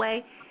stuff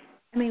away.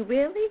 I mean,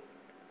 really?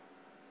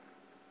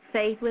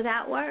 Faith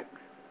without works?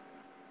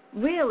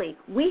 Really?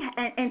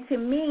 And to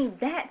me,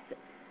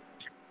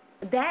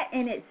 that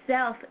in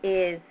itself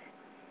is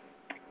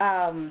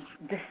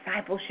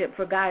discipleship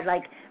for God,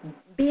 like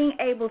being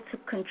able to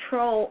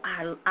control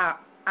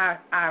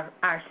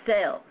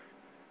ourselves,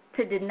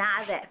 to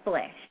deny that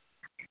flesh.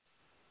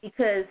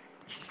 Because,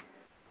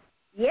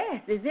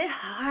 yes, is it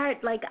hard?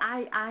 Like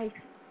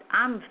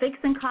I'm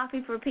fixing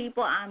coffee for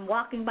people. I'm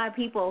walking by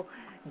people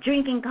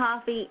drinking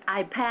coffee.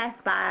 I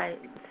passed by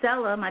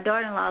Stella, my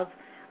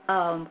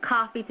daughter-in-law's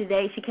coffee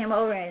today. She came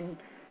over and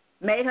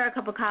made her a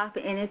cup of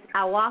coffee, and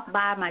I walked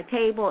by my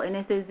table, and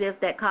it's as if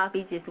that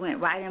coffee just went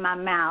right in my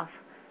mouth.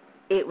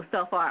 It was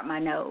so far up my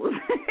nose,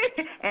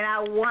 and I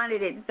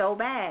wanted it so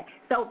bad.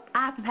 So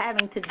I'm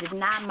having to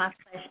deny my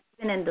flesh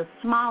even in the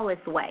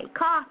smallest way.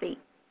 Coffee.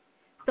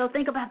 So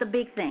think about the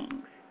big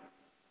things,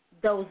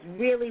 those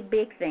really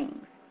big things.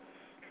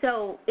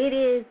 So it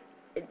is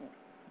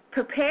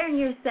preparing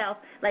yourself.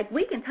 Like,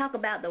 we can talk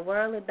about the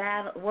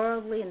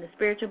worldly and the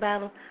spiritual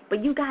battle,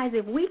 but you guys,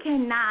 if we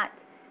cannot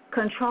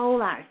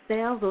control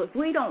ourselves, or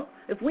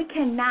if we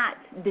cannot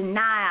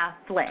deny our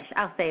flesh,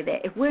 I'll say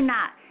that, if we're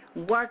not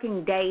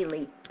working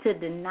daily to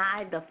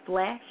deny the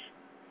flesh,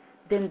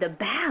 then the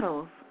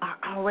battles are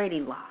already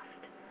lost.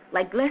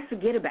 Like, let's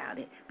forget about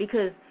it,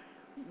 because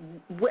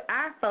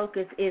our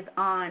focus is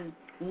on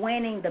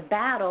winning the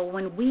battle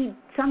when we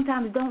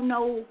sometimes don't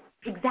know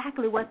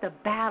exactly what the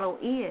battle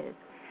is.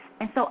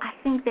 And so I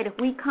think that if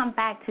we come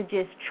back to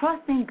just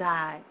trusting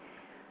God,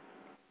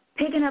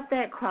 picking up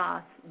that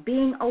cross,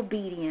 being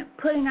obedient,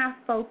 putting our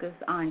focus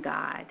on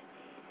God,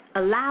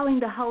 allowing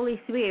the Holy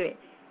Spirit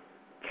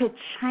to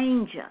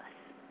change us,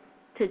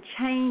 to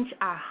change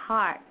our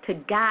heart, to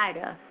guide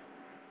us.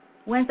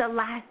 When's the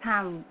last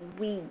time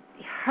we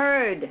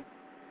heard?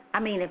 I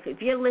mean, if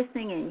you're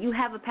listening and you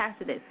have a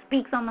pastor that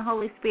speaks on the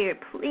Holy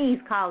Spirit, please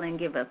call and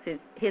give us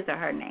his or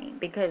her name,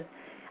 because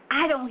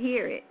I don't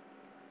hear it.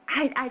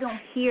 I don't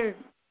hear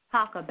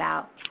talk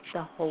about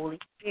the Holy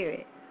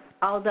Spirit,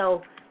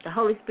 although the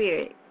Holy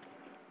Spirit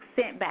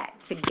sent back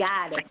to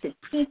guide us, to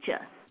teach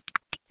us.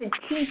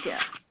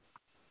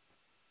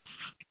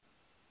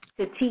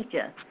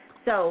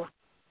 So,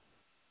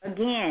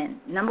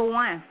 again, number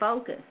one,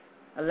 focus.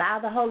 Allow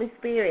the Holy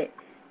Spirit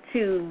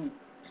to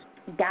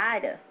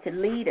guide us, to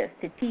lead us,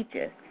 to teach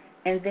us,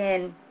 and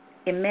then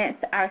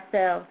immerse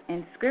ourselves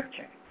in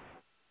Scripture.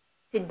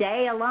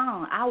 Today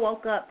alone, I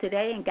woke up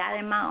today and got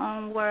in my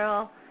own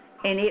world,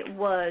 and it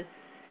was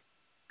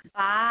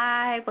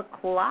 5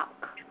 o'clock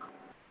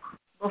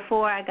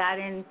before I got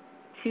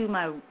into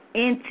my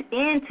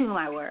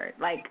word.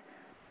 Like,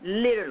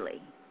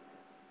 literally.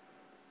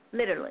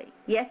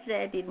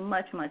 Yesterday I did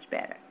much, much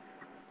better.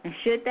 And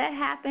should that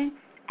happen?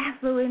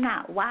 Absolutely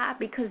not. Why?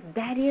 Because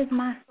that is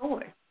my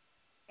source.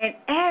 And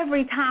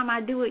every time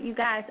I do it, you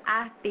guys,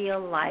 I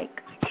feel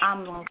like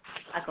I'm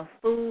like a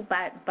fool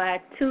by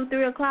 2,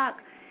 3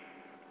 o'clock.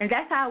 And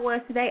that's how it was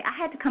today. I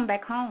had to come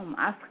back home.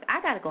 I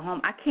got to go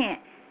home. I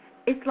can't.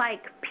 It's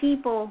like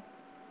people,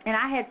 and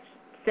I had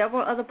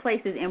several other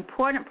places,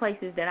 important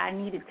places that I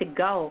needed to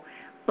go,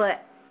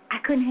 but I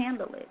couldn't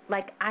handle it.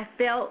 Like, I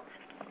felt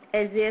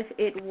as if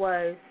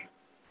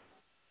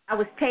I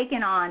was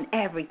taking on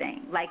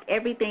everything. Like,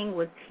 everything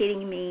was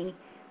hitting me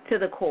to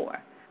the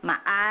core. My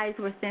eyes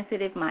were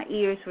sensitive. My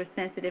ears were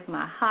sensitive.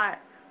 My heart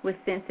was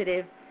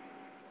sensitive.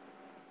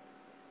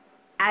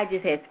 I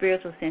just had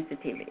spiritual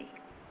sensitivity.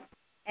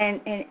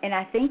 And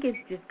I think it's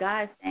just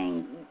God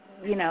saying,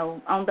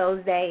 on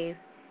those days,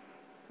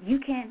 you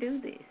can't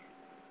do this.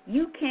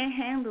 You can't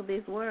handle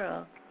this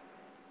world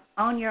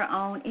on your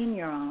own, in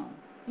your own.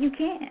 You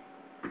can't.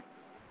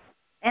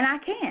 And I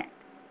can't.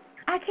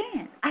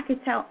 I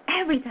could tell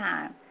every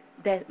time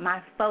that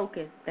my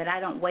focus, that I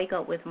don't wake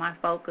up with my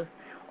focus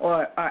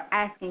or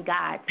asking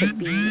God to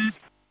be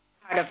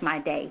part of my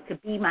day, to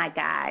be my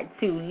guide,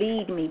 to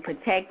lead me,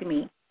 protect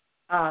me,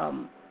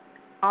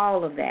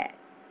 all of that.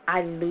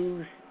 I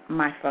lose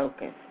my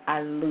focus.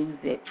 I lose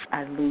it.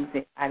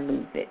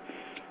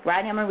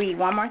 Right, I'm going to read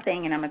one more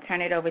thing, and I'm going to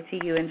turn it over to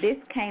you. And this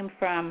came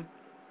from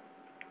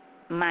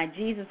my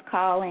Jesus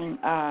Calling,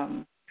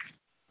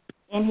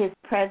 in His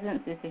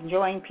presence. It's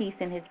enjoying peace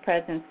in His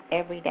presence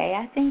every day,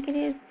 I think it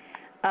is.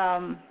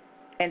 And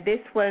this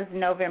was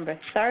November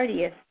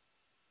 30th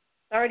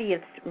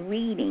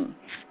reading,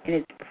 and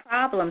it's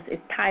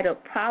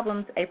titled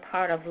Problems, a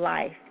Part of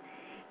Life.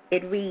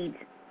 It reads,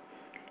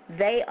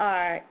 they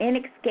are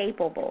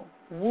inescapable,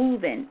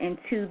 woven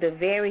into the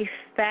very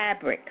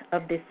fabric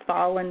of this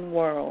fallen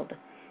world.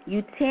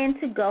 You tend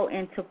to go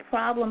into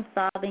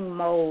problem-solving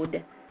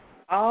mode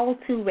all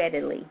too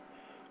readily,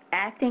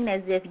 acting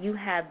as if you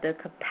have the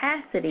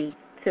capacity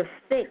to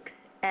fix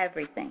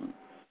everything.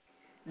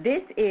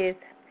 This is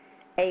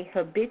a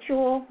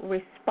habitual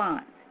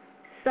response,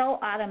 so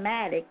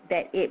automatic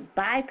that it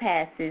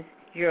bypasses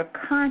your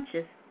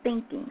conscious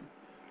thinking.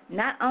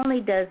 Not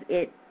only does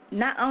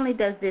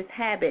this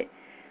habit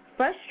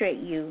frustrate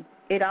you,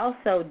 it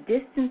also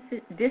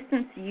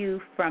distances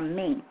you from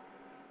me.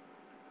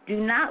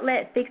 Do not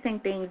let fixing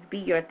things be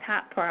your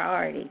top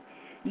priority.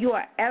 You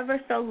are ever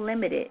so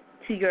limited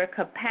to your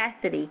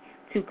capacity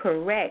to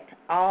correct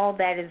all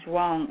that is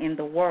wrong in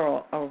the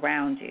world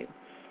around you.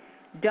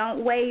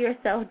 Don't weigh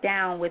yourself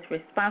down with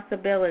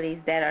responsibilities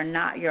that are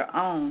not your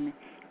own.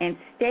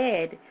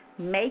 Instead,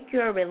 make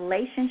your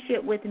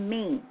relationship with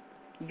me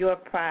your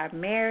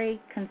primary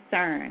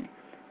concern.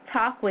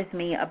 Talk with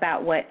me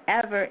about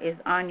whatever is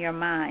on your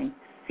mind,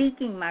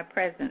 seeking my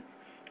presence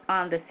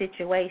on the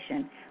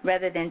situation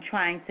rather than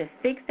trying to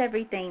fix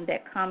everything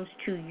that comes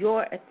to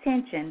your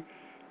attention.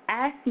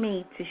 Ask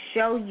me to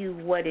show you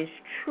what is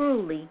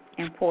truly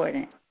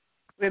important.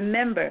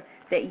 Remember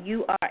that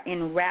you are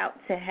en route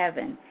to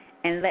heaven,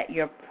 and let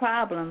your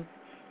problems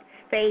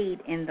fade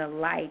in the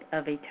light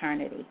of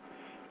eternity.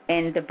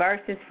 And the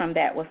verses from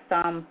that was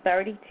Psalm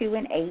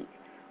 32:8,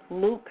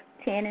 Luke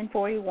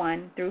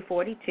 10:41 through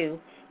 42,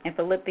 and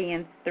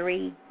Philippians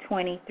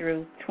 3:20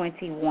 through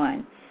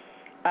 21.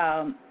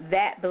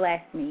 That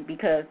blessed me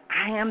because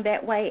I am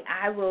that way.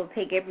 I will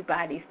take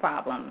everybody's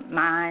problem,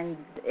 mine,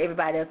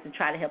 everybody else, to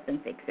try to help them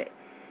fix it.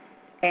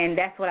 And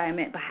that's what I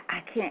meant by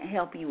I can't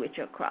help you with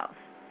your cross.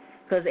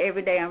 Because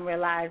every day I'm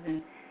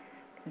realizing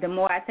the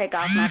more I take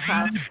off my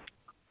cross,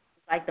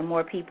 like the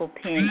more people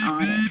pin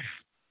on it.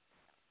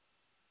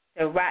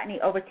 So, Rodney,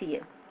 over to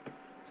you.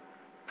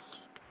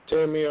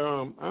 Tammy,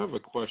 I have a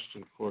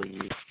question for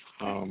you.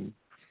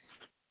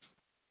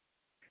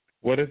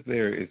 What if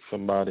there is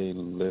somebody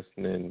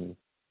listening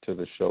to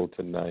the show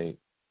tonight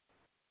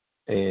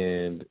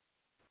and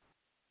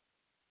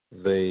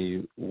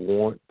they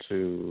want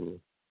to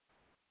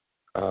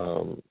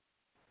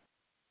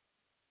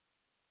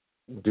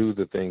do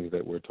the things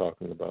that we're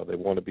talking about? They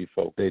want to be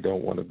focused. They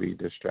don't want to be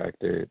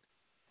distracted.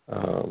 They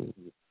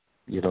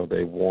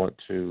want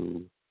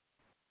to.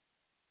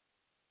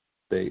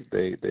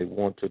 They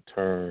want to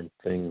turn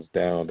things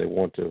down. They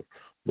want to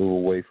move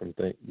away from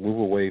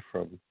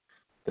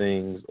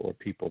things or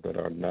people that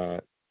are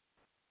not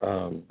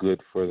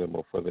good for them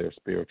or for their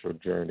spiritual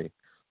journey,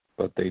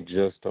 but they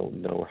just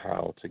don't know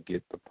how to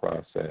get the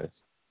process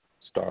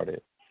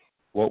started.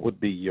 What would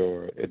be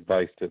your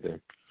advice to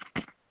them?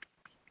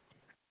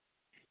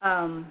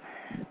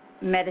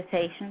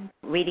 Meditation,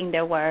 reading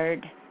their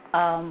word.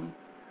 And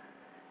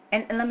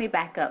let me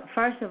back up.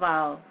 First of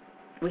all,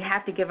 we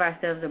have to give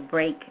ourselves a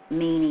break,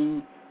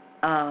 meaning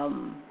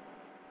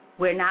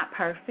we're not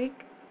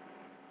perfect.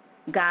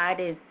 God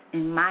is,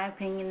 in my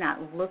opinion,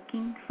 not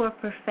looking for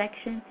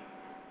perfection,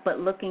 but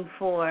looking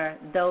for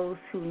those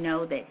who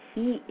know that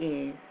He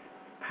is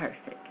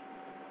perfect.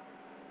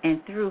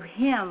 And through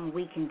Him,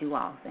 we can do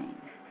all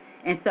things.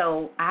 And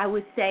so I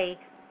would say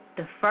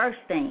the first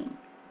thing,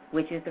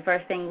 which is the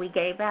first thing we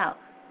gave out,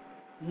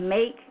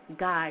 make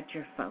God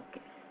your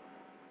focus.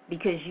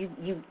 Because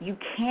you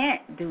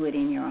can't do it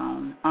on your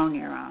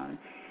own.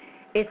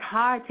 It's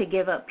hard to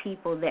give up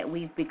people that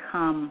we've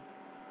become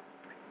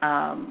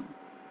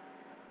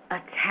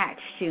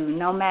attached to,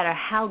 no matter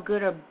how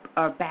good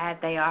or bad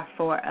they are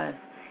for us.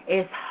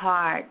 It's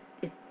hard.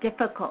 It's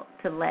difficult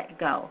to let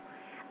go.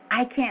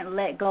 I can't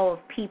let go of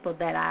people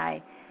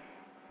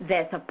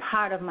that's a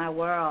part of my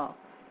world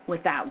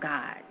without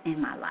God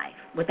in my life,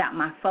 without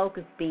my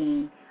focus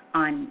being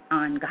on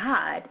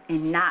God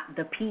and not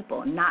the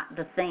people, not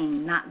the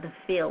thing, not the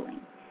feeling.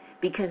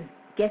 Because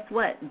guess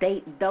what?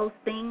 Those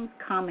things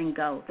come and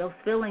go. Those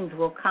feelings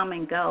will come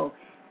and go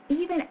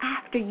even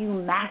after you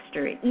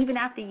master it, even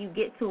after you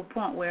get to a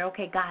point where,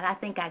 okay, God, I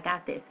think I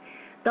got this.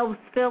 Those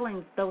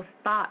feelings, those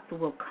thoughts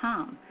will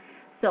come.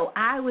 So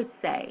I would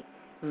say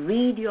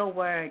read your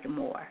word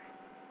more.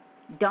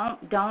 Don't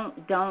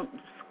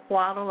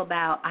squaddle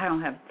about I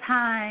don't have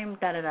time,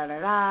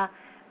 da-da-da-da-da,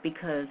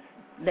 because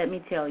let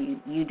me tell you,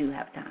 you do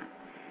have time.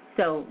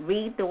 So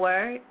read the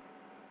word,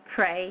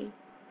 pray,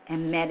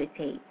 and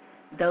meditate.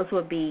 Those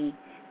would be,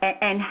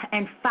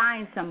 and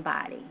find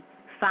somebody.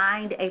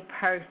 Find a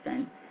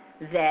person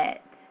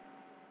that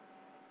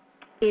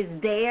is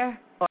there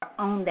or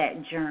on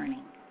that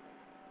journey.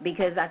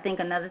 Because I think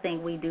another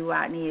thing we do,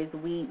 Rodney, is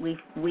we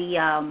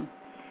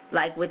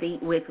like with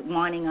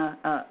wanting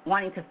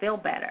to feel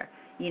better.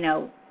 You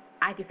know,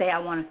 I could say I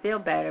want to feel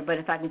better, but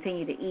if I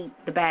continue to eat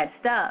the bad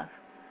stuff,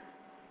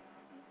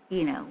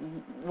 you know,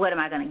 what am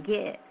I going to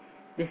get?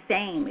 The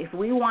same. If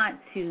we want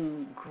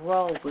to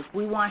grow, if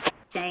we want to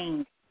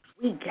change,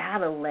 we got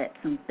to let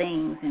some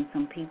things and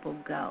some people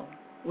go.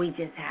 We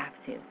just have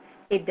to.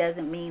 It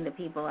doesn't mean that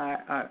people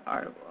are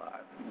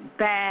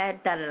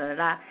bad,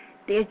 da-da-da-da.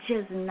 They're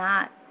just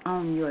not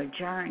on your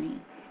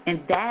journey. And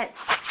that's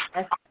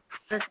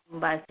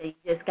somebody say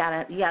you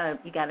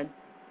gotta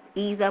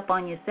ease up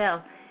on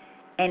yourself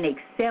and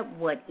accept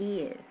what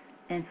is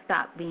and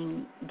stop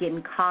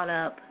getting caught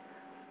up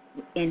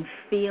in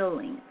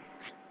feelings,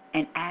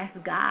 and ask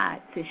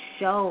God to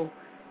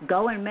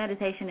go in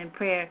meditation and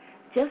prayer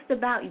just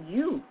about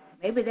you.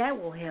 Maybe that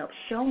will help.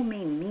 Show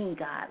me,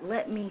 God.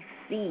 Let me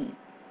see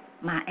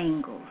my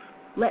angles.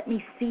 Let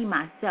me see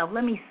myself.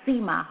 Let me see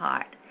my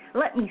heart.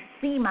 Let me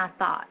see my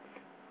thoughts.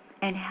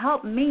 And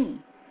help me.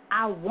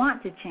 I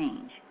want to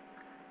change.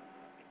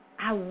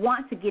 I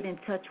want to get in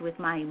touch with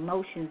my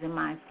emotions and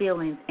my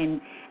feelings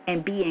and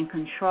be in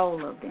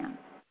control of them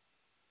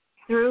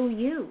through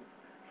you.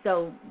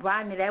 So,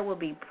 Rodney, that will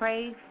be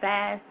pray,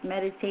 fast,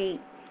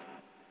 meditate,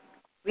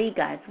 read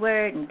God's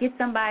word, and get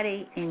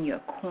somebody in your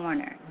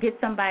corner. Get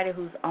somebody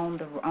who's on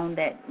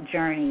that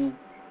journey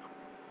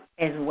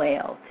as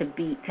well to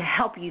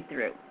help you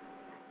through.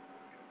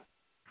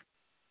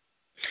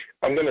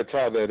 I'm going to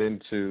tie that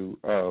into.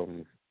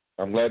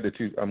 I'm glad that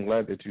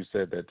you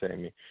said that,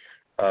 Tammy,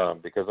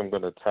 because I'm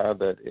going to tie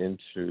that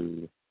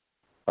into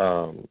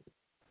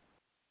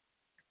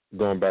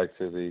going back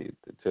to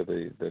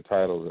the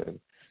title then.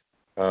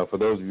 For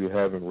those of you who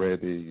haven't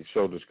read the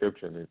show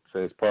description, it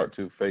says Part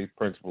 2, Faith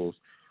Principles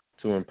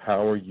to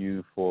Empower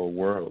You for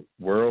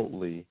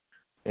Worldly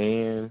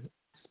and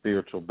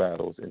Spiritual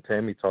Battles. And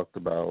Tammy talked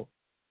about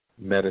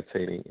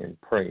meditating and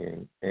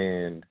praying.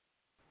 And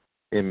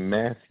in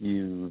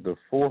Matthew, the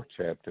 4th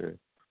chapter,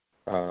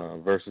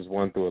 verses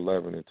 1 through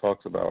 11, it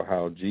talks about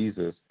how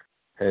Jesus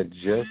had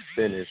just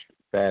finished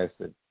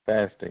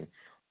fasting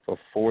for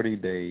 40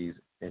 days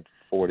and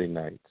 40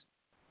 nights.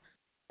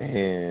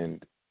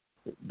 And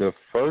the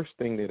first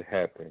thing that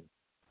happened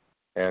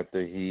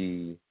after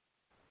he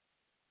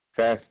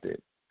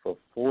fasted for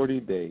 40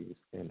 days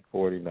and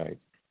 40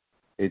 nights,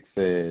 it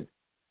said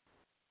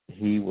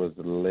he was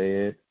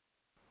led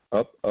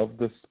up of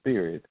the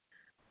Spirit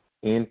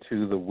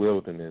into the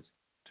wilderness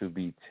to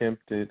be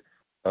tempted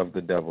of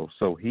the devil.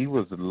 So he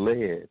was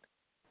led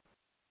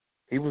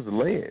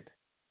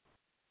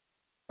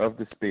of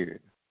the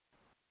Spirit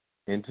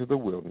into the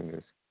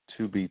wilderness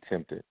to be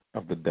tempted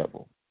of the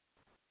devil.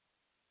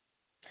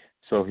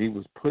 So he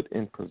was put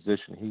in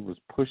position. He was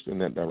pushed in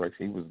that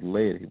direction. He was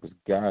led. He was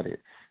guided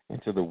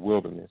into the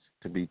wilderness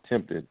to be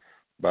tempted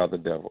by the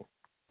devil.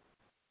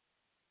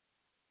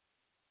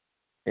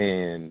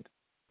 And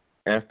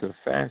after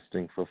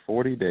fasting for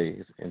 40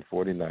 days and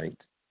 40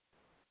 nights,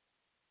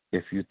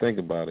 if you think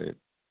about it,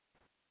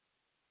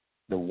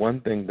 the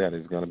one thing that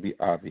is going to be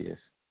obvious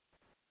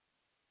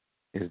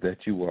is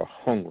that you are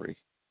hungry.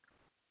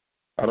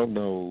 I don't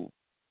know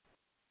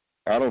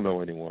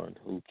anyone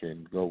who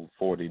can go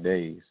 40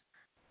 days.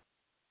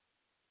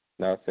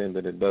 Not saying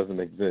that it doesn't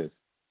exist,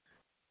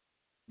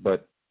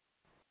 but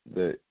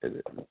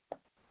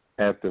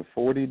after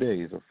 40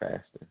 days of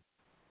fasting,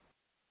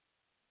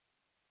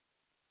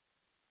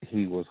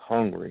 he was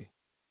hungry,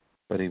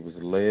 but he was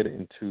led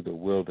into the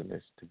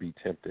wilderness to be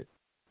tempted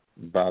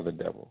by the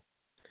devil.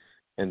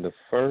 And the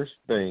first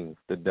thing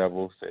the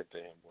devil said to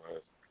him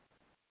was,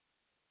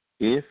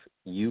 if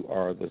you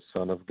are the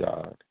Son of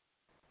God,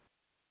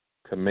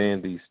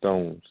 command these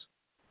stones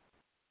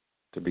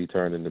to be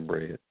turned into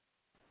bread.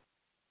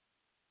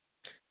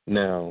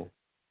 Now,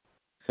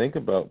 think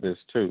about this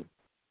too.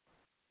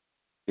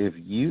 If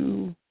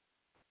you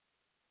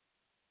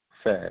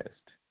fast,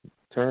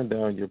 turn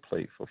down your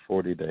plate for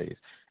 40 days,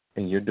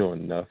 and you're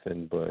doing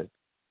nothing but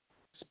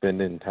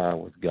spending time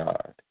with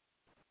God,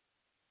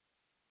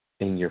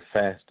 and you're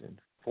fasting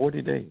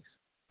 40 days,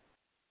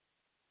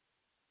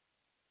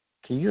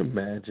 can you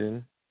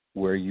imagine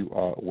where you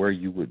are, where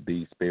you would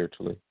be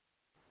spiritually?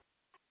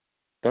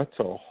 That's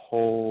a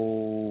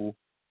whole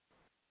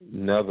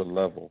another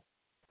level,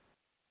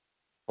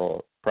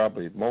 or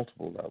probably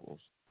multiple levels.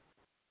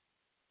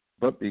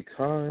 But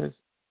because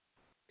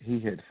he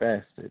had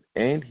fasted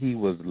and he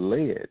was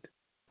led,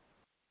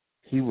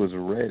 he was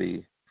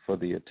ready for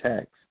the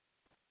attacks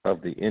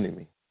of the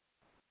enemy.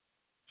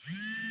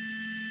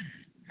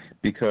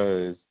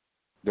 Because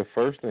the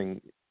first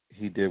thing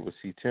he did was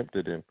he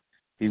tempted him.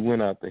 He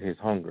went after his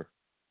hunger,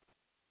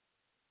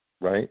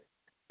 right?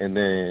 And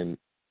then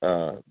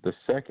the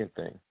second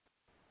thing,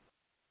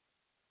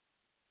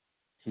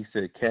 he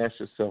said, cast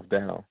yourself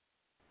down.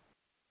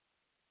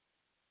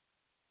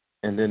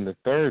 And then the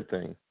third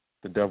thing,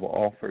 the devil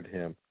offered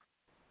him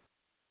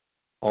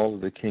all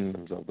of the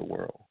kingdoms of the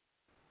world.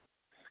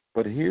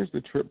 But here's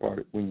the trip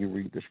part when you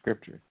read the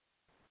scripture.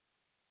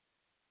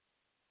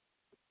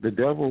 The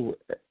devil,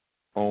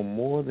 on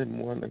more than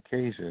one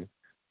occasion,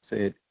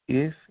 said,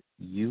 if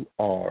you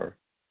are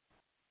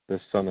the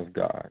Son of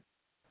God,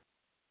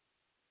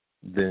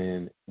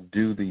 then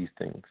do these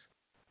things.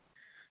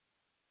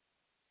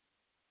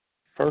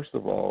 First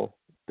of all,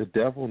 the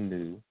devil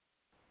knew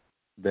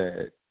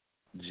that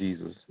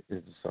Jesus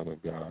is the Son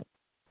of God.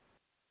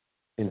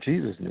 And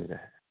Jesus knew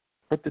that.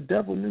 But the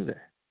devil knew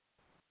that.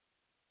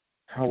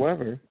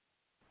 However,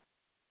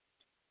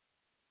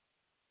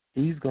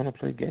 he's going to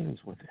play games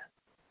with him.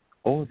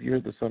 Oh, if you're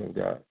the Son of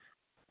God.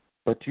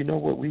 But you know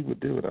what we would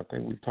do? And I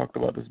think we've talked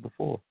about this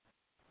before.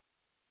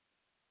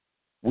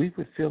 We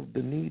would feel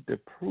the need to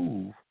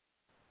prove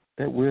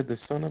that we're the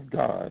Son of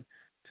God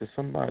to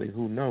somebody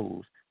who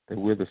knows that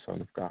we're the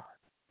Son of God.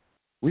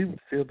 We would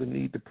feel the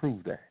need to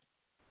prove that.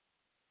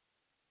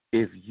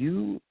 If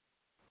you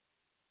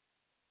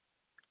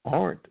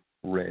aren't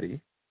ready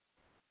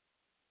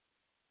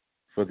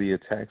for the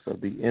attacks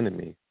of the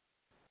enemy,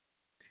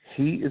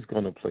 he is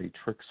going to play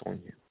tricks on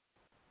you.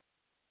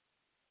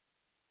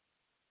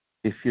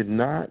 If you're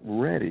not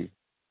ready,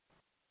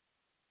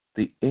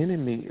 the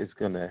enemy is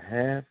going to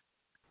have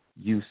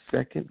you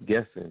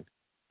second-guessing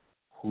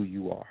who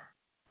you are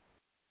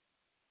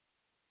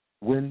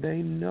when they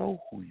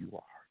know who you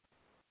are.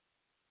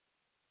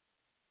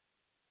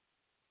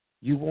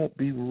 You won't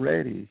be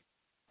ready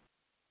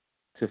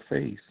to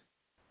face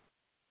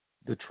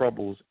the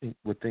troubles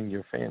within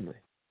your family.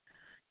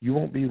 You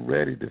won't be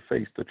ready to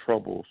face the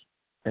troubles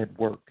at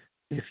work.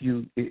 If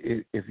you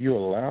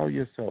allow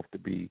yourself to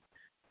be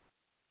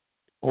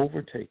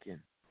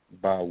overtaken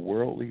by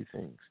worldly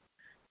things,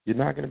 you're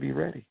not going to be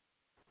ready.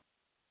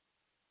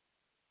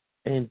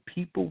 And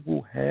people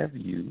will have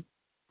you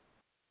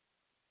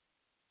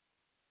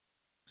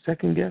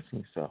second-guessing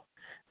yourself.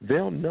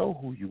 They'll know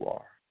who you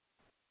are.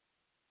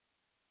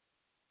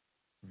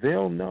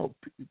 They'll know.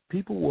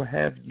 People will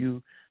have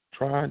you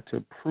trying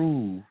to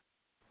prove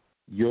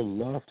your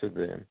love to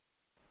them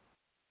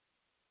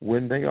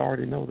when they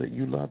already know that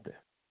you love them.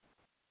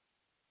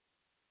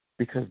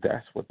 Because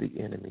that's what the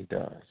enemy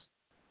does.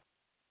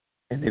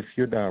 And if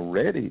you're not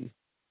ready,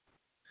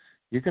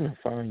 you're going to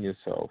find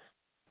yourself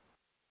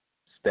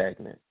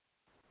stagnant.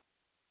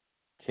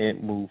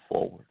 Can't move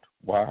forward.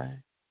 Why?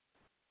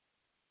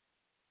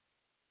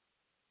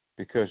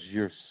 Because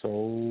you're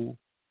so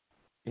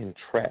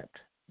entrapped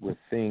with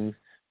things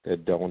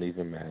that don't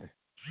even matter.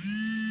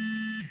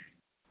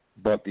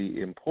 But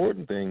the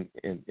important thing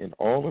in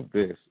all of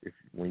this,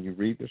 when you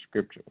read the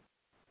scripture,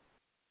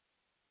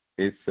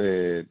 it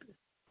said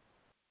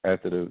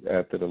after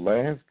the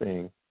last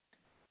thing,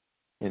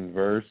 in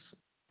verse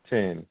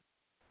 10,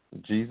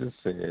 Jesus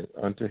said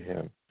unto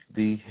him,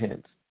 Thee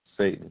hence,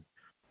 Satan,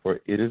 for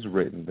it is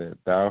written that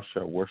thou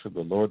shalt worship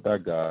the Lord thy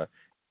God,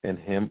 and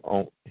him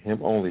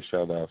only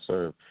shalt thou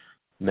serve.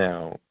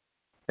 Now,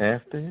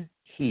 after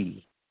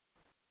he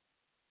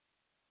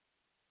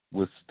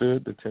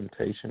withstood the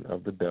temptation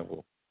of the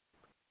devil,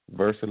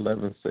 verse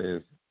 11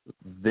 says,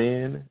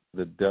 Then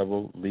the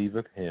devil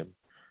leaveth him,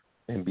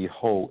 and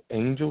behold,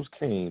 angels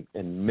came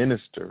and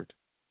ministered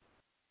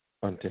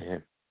unto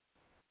him.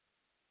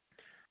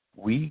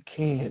 We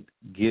can't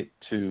get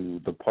to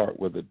the part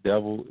where the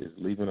devil is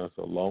leaving us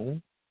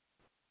alone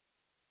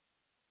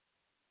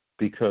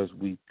because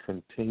we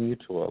continue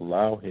to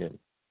allow him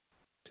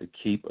to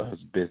keep us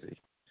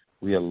busy.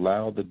 We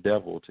allow the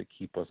devil to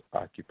keep us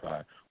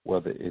occupied,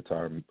 whether it's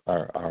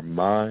our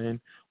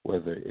mind,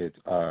 whether it's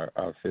our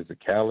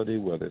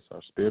physicality, whether it's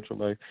our spiritual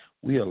life.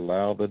 We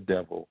allow the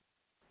devil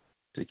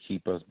to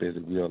keep us busy.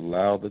 We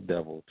allow the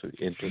devil to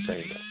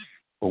entertain us,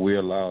 or we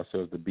allow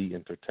ourselves to be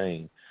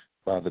entertained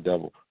by the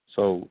devil.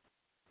 So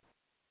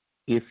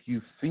if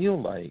you feel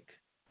like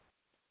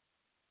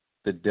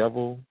the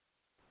devil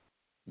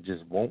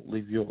just won't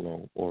leave you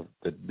alone, or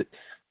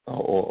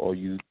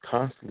you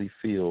constantly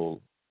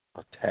feel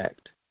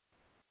attacked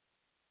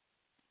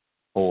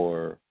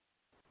or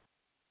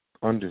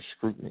under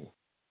scrutiny,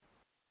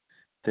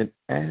 then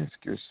ask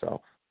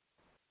yourself,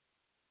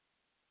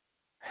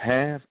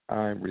 have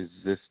I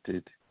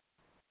resisted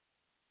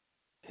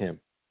him?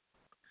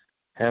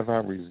 Have I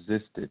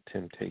resisted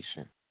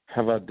temptation?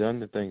 Have I done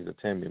the things that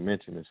Tammy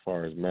mentioned as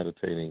far as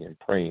meditating and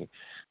praying,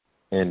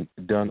 and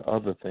done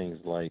other things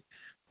like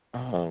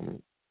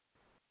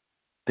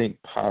think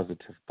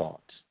positive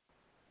thoughts?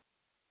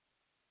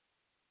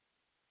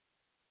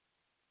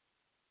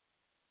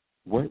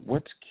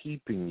 What's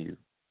keeping you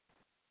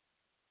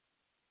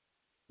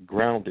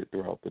grounded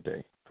throughout the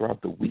day,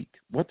 throughout the week?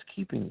 What's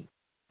keeping you?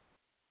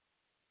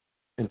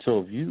 And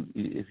so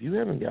if you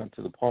haven't gotten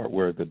to the part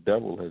where the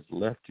devil has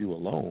left you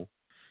alone,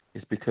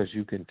 it's because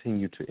you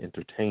continue to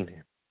entertain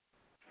him.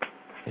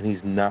 And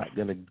he's not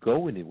going to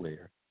go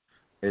anywhere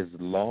as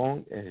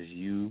long as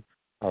you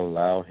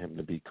allow him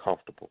to be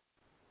comfortable.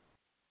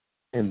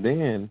 And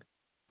then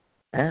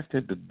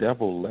after the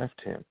devil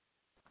left him,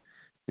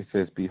 it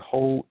says,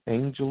 Behold,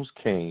 angels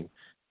came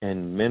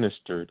and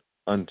ministered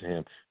unto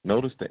him.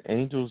 Notice the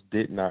angels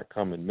did not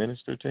come and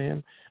minister to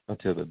him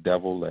until the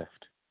devil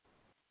left.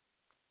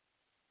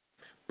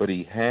 But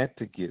he had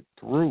to get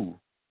through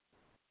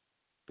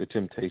the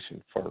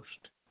temptation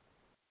first.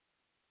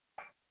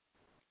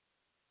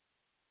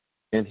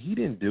 And he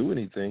didn't do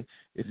anything.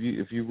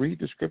 If you read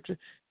the scripture,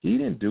 he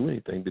didn't do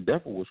anything. The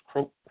devil was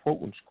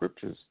quoting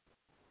scriptures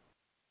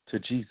to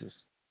Jesus.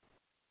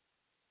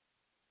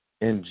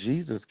 And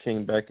Jesus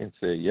came back and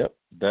said, yep,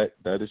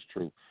 that is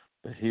true.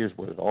 But here's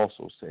what it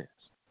also says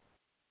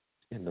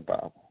in the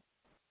Bible.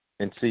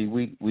 And see,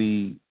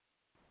 we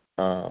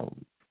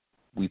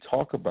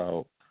talk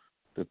about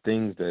the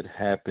things that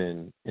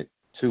happen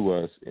to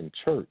us in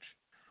church,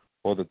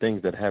 or the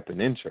things that happen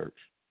in church,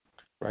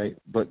 right?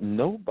 But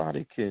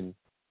nobody can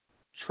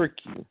trick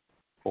you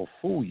or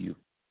fool you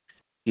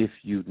if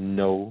you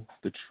know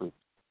the truth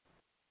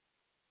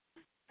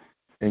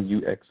and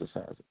you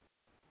exercise it.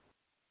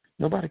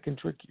 Nobody can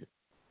trick you.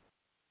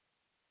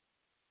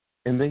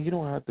 And then you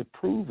don't have to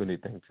prove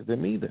anything to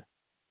them either.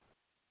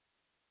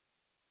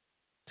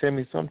 Tell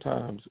me,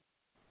 sometimes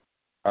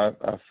I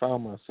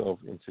found myself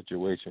in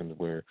situations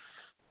where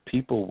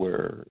people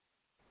were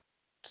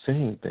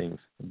saying things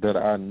that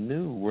I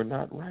knew were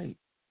not right.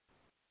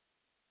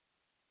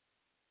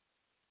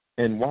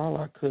 And while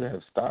I could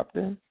have stopped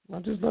them, I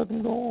just let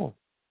them go on.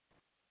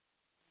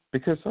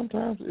 Because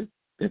sometimes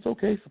it's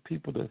okay for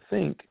people to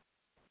think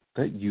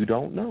that you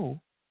don't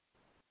know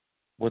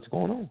what's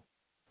going on.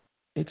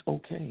 It's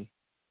okay.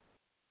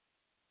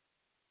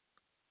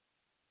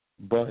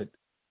 But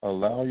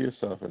allow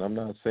yourself, and I'm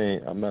not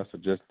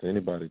suggesting to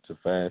anybody to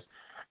fast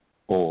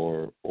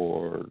or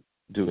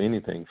do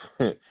anything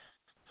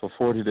for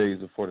 40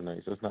 days or 40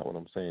 nights. That's not what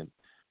I'm saying.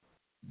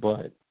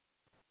 But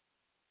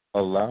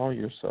allow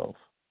yourself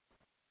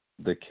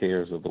the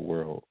cares of the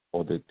world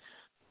or the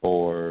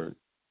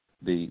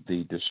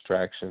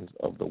distractions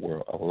of the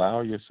world.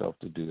 Allow yourself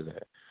to do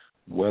that.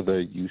 whether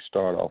you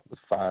start off with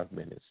 5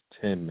 minutes,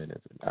 10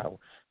 minutes, an hour.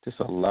 Just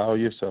allow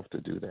yourself to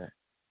do that.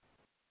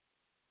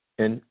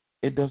 And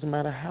it doesn't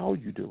matter how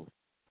you do it,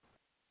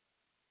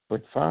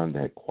 but find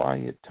that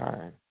quiet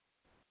time.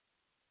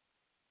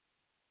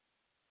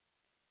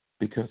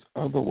 Because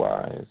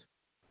otherwise,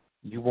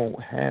 you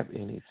won't have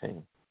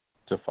anything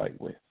to fight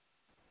with.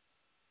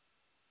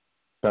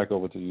 Back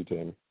over to you,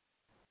 Tammy.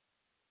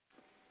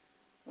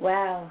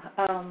 Wow.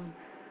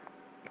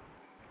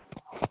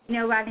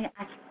 Rodney,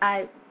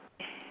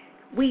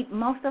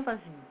 most of us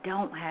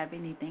don't have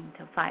anything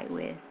to fight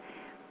with,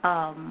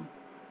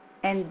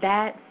 and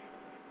I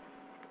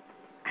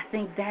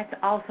think that's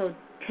also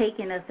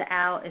taken us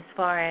out as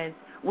far as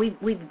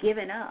we've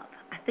given up.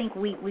 I think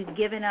we've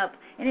given up,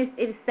 and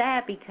it's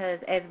sad because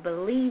as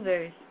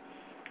believers,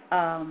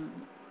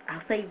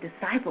 I'll say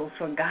disciples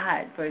for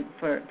God,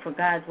 for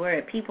God's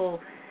word, people,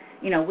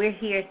 we're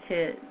here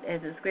to,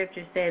 as the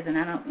scripture says, and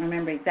I don't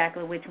remember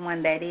exactly which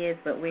one that is,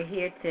 but we're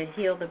here to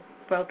heal the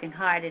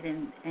brokenhearted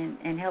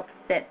and help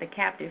set the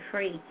captive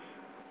free.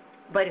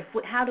 But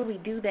how do we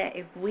do that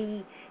if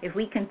we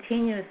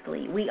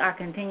are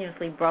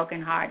continuously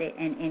brokenhearted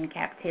and in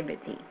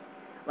captivity,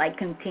 like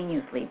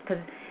continuously?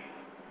 Because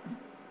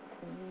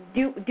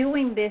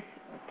doing this,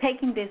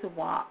 taking this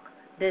walk,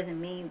 doesn't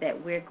mean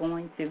that we're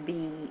going to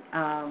be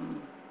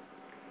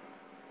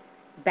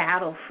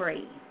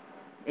battle-free.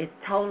 It's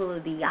totally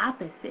the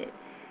opposite.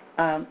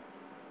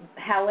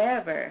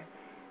 However,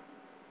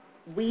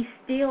 we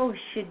still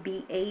should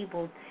be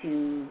able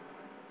to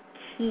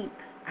keep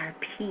our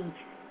peace,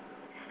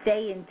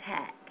 stay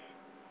intact,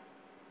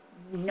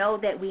 know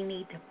that we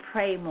need to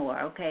pray more,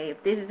 okay?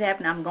 If this is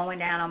happening, I'm going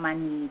down on my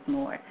knees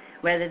more,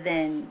 rather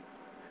than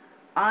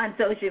on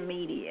social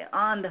media,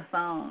 on the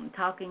phone,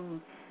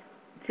 talking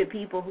to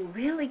people who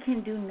really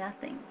can do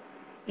nothing.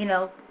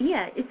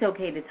 Yeah, it's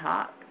okay to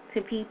talk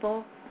to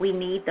people. We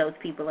need those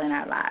people in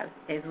our lives,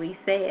 as we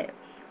said.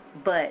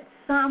 But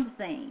some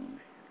things,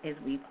 as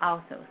we've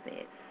also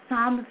said,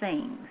 some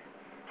things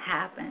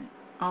happen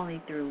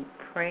only through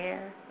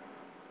prayer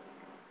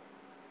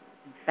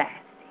and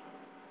fasting.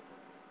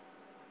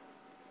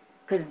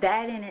 Because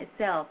that in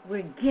itself,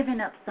 we're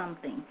giving up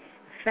something.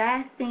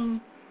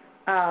 Fasting,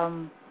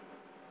 I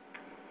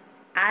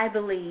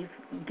believe,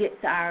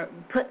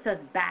 puts us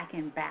back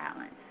in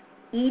balance.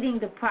 Eating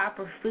the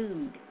proper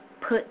food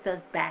puts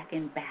us back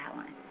in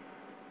balance.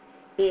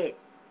 It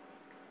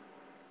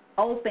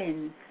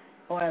opens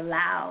or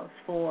allows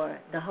for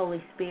the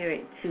Holy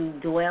Spirit to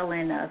dwell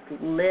in us,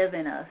 live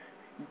in us,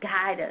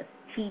 guide us,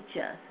 teach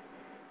us,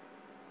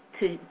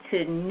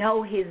 to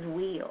know His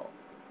will.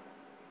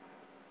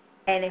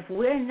 And if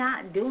we're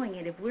not doing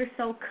it, if we're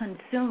so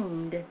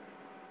consumed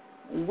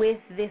with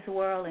this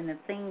world and the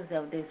things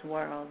of this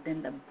world,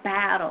 then the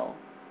battle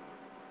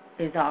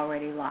is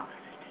already lost.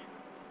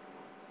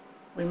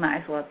 We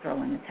might as well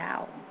throw in the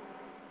towel.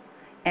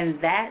 And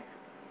that's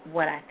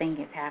what I think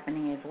is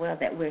happening as well,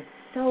 that we're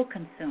so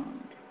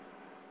consumed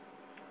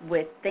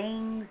with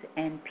things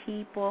and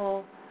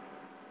people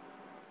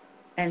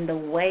and the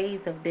ways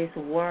of this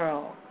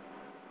world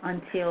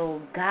until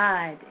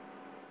God,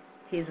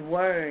 His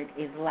word,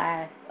 is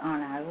last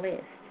on our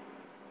list,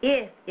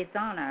 if it's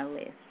on our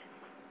list.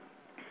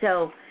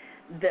 So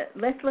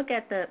let's look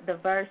at the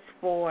verse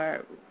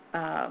for,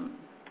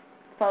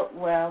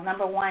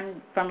 number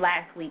one from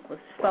last week was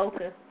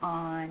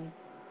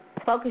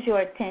focus your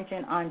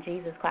attention on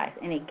Jesus Christ.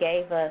 And it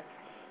gave us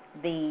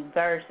the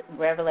verse,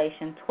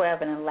 Revelation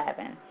 12 and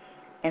 11.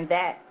 And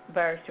that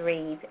verse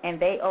reads, and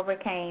they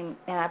overcame,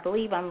 and I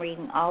believe I'm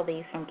reading all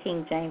these from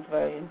King James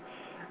Version,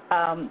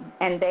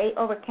 and they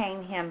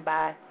overcame him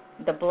by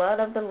the blood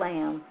of the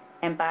Lamb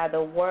and by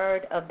the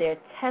word of their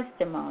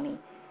testimony,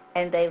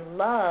 and they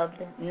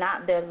loved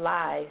not their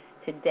lives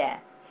to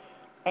death.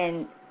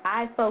 And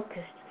I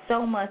focused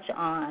so much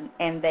on,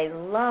 and they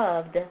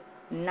loved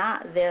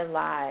not their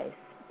lives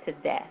to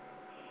death.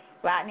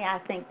 Rodney, I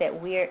think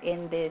that we're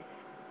in this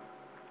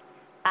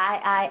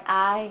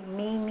I,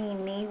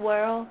 me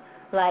world.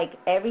 Like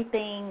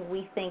everything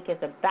we think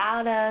is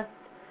about us,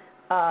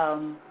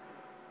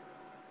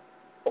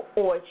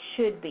 or it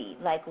should be.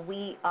 Like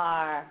we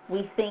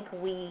think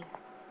we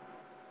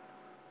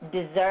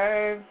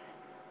deserve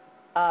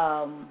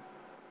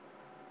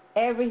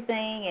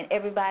everything and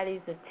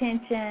everybody's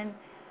attention,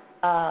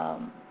 that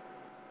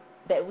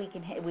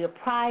we're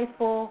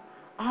prideful,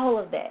 all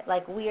of that.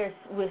 Like we're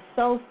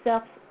so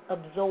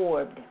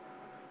self-absorbed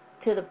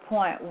to the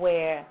point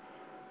where,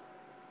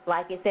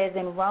 like it says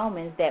in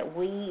Romans, that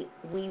we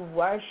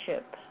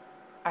worship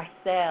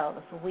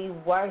ourselves. We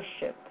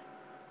worship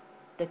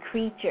the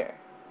creature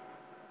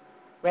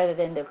rather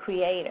than the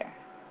Creator.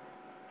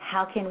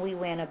 How can we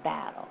win a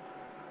battle?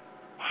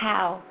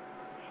 How?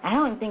 I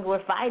don't even think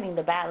we're fighting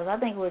the battles. I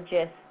think we're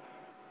just,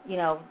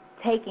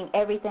 taking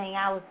everything.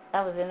 I was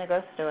in the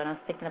grocery store and I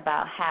was thinking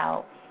about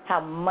how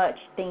much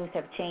things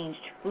have changed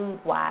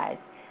food-wise.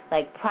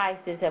 Like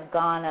prices have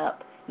gone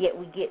up, yet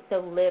we get so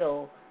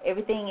little.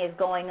 Everything is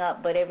going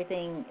up, but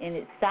everything in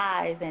its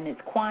size and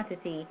its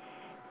quantity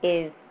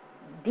is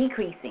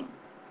decreasing.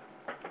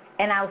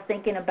 And I was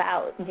thinking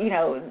about,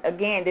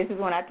 again, this is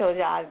when I told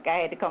y'all I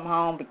had to come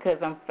home because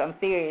I'm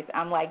serious.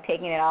 I'm like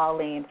taking it all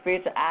in.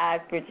 Spiritual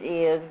eyes, spiritual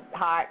ears,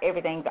 heart,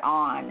 everything's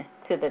on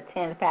to the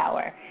 10th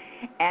power.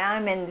 And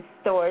I'm in the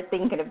store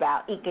thinking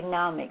about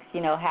economics,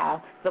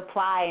 how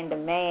supply and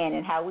demand,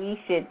 and how we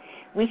should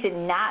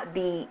not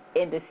be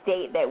in the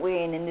state that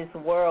we're in this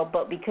world,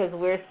 but because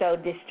we're so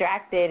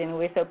distracted and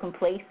we're so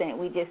complacent,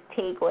 we just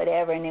take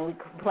whatever and then we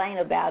complain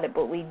about it,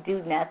 but we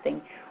do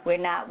nothing. We're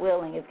not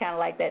willing. It's kind of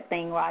like that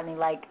thing, Rodney,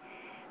 like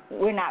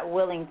we're not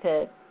willing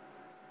to,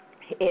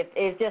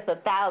 if just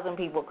 1,000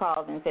 people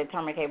called and said,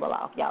 turn my cable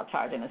off, y'all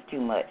charging us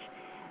too much.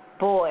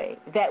 Boy,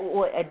 that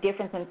would a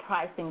difference in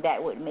pricing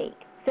that would make.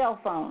 Cell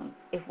phones,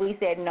 if we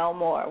said no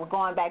more, we're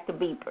going back to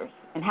beepers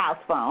and house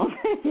phones,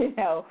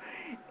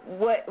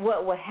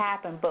 what would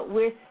happen? But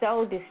we're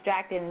so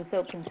distracted and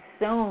so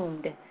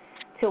consumed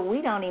till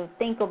we don't even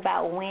think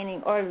about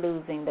winning or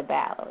losing the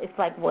battle. It's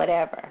like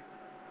whatever.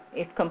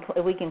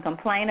 We can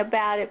complain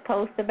about it,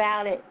 post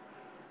about it,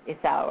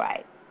 it's all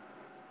right.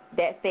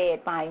 That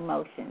fed my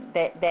emotion.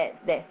 That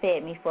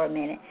fed me for a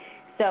minute.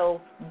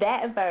 So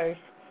that verse,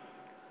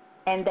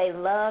 and they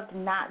loved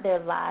not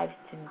their lives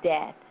to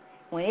death.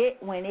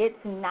 When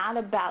it's not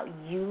about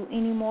you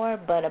anymore,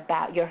 but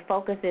about your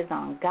focus is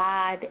on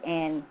God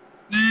and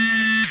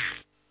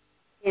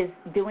is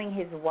doing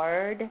His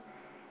word.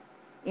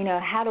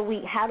 How do we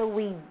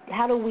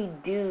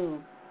do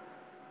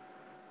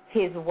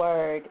His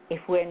word if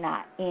we're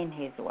not in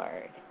His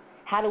word?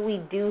 How do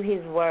we do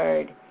His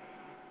word,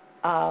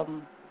 or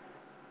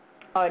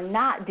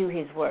not do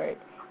His word,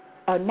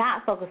 or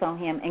not focus on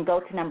Him and go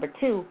to number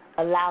 2,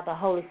 allow the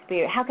Holy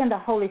Spirit? How can the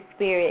Holy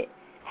Spirit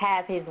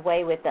have His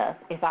way with us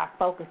if our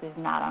focus is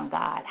not on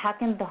God? How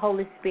can the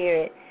Holy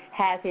Spirit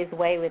have His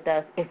way with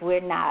us if we're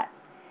not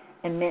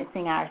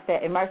immersing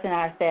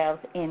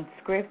ourselves in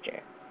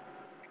Scripture?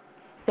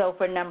 So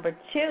for number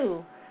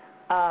 2,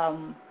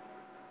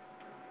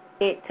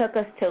 it took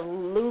us to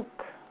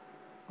Luke.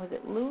 Was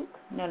it Luke?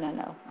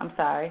 No. I'm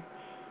sorry.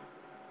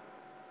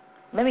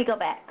 Let me go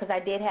back because I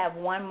did have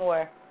one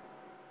more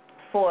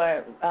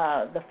for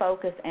the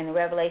focus in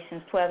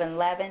Revelations 12 and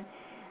 11.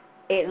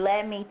 It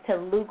led me to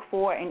Luke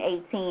 4 and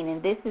 18,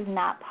 and this is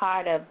not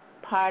part of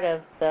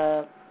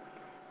the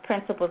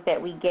principles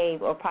that we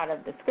gave or part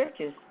of the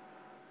scriptures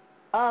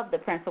of the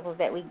principles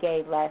that we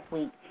gave last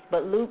week.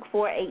 But Luke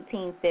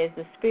 4:18 says,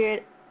 the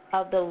Spirit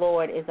of the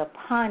Lord is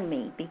upon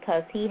me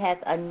because He has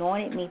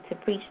anointed me to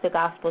preach the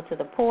gospel to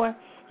the poor.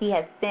 He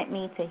has sent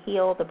me to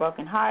heal the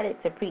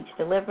brokenhearted, to preach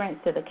deliverance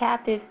to the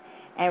captives,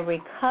 and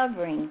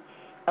recovering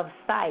of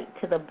sight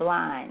to the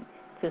blind,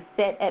 to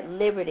set at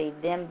liberty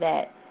them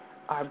that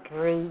are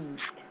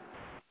bruised.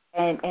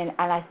 And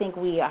I think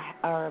we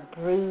are a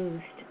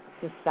bruised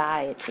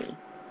society.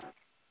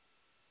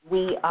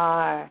 We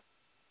are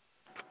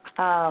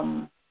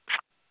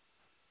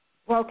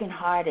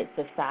broken-hearted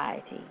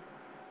society.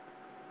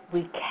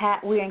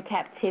 We're in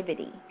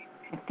captivity.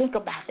 And think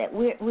about that.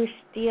 We're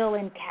still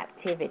in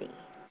captivity.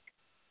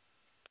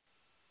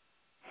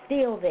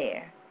 Still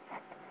there.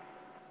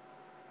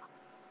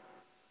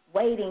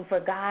 Waiting for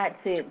God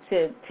to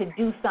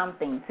do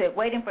something.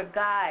 Waiting for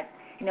God.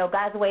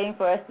 God's waiting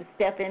for us to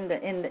step in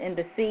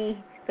the sea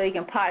so He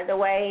can part the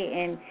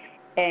way,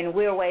 and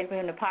we're waiting for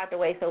Him to part the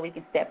way so we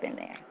can step in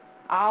there.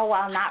 All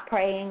while not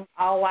praying,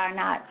 all while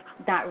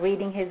not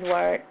reading His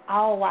word,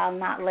 all while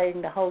not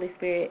letting the Holy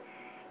Spirit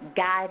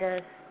guide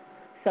us.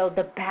 So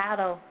the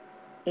battle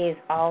is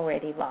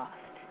already lost.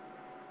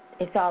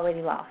 It's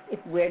already lost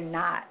if we're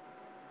not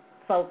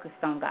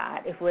focused on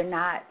God. If we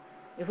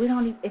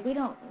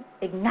don't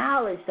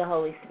acknowledge the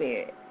Holy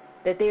Spirit,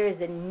 that there is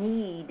a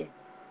need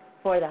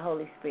for the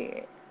Holy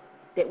Spirit,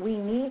 that we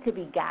need to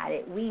be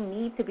guided, we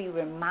need to be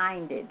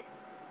reminded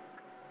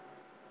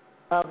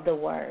of the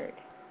Word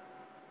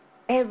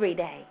every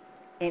day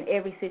in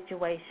every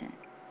situation.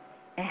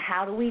 And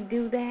how do we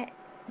do that?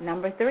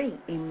 Number 3,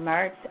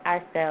 immerse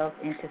ourselves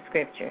into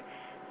Scripture.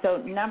 So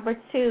number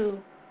 2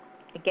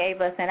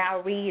 gave us, and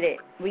I'll read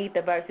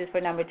the verses for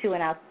number 2,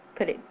 and I'll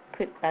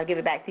give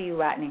it back to you,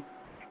 Rodney.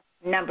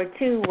 Number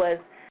 2 was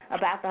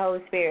about the Holy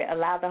Spirit.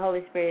 Allow the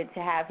Holy Spirit to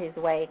have His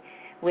way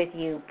with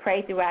you.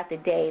 Pray throughout the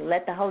day.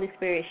 Let the Holy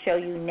Spirit show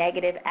you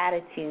negative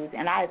attitudes.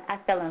 And I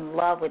fell in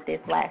love with this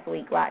last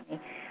week, Rodney.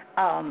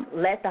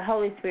 Let the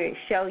Holy Spirit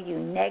show you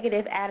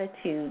negative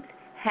attitudes,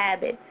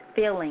 habits,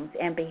 feelings,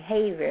 and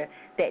behavior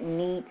that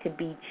need to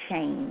be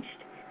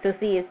changed. So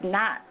see, it's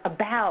not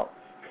about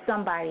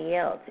somebody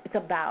else. It's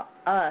about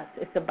us.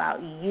 It's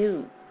about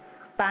you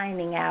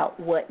finding out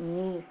what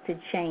needs to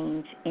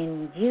change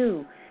in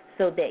you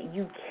so that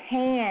you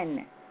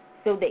can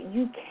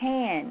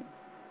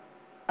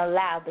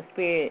allow the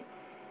Spirit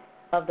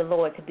of the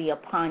Lord to be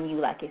upon you,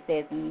 like it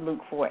says in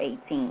Luke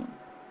 4:18.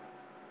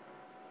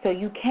 So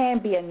you can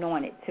be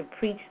anointed to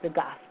preach the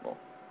gospel.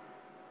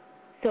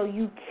 So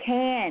you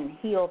can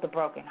heal the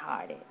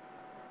brokenhearted,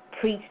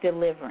 preach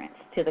deliverance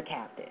to the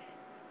captives,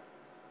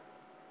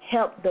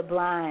 help the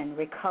blind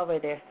recover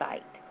their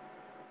sight,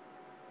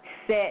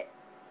 set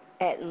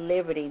at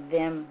liberty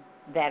them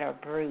that are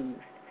bruised.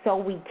 so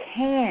we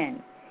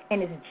can,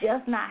 and it's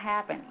just not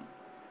happening.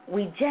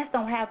 We just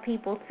don't have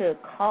people to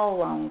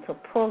call on, to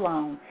pull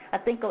on. I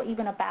think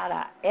even about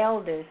our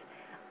elders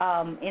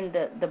in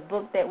the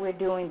book that we're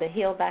doing, The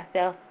Heal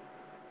Thyself,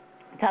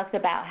 talks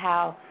about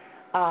how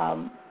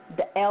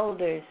the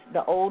elders,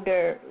 the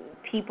older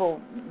people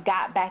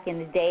got back in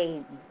the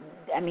day.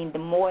 I mean, the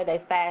more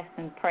they fasted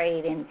and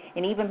prayed, and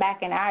even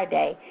back in our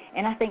day.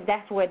 And I think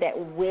that's where that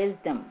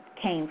wisdom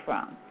came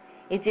from.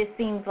 It just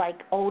seems like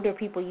older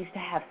people used to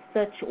have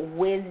such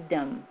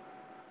wisdom,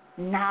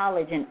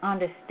 knowledge, and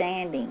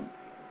understanding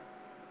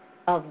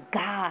of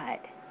God,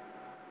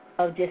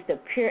 of just the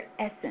pure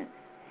essence.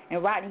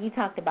 And Rodney, you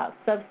talked about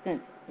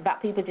substance,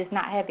 about people just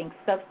not having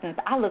substance.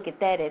 I look at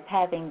that as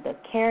having the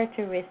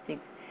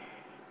characteristics,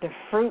 the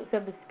fruits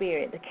of the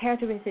Spirit, the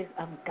characteristics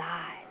of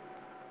God.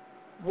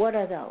 What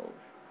are those?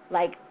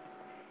 Like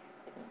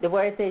the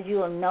word says, you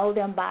will know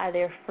them by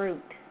their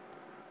fruit.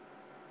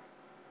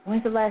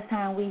 When's the last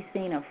time we've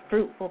seen a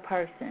fruitful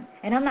person?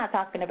 And I'm not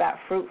talking about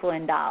fruitful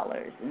in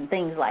dollars and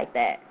things like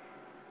that.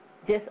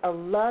 Just a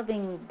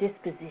loving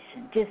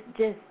disposition, just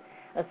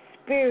a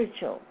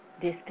spiritual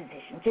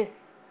disposition, just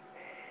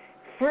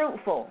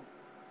fruitful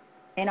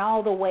in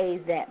all the ways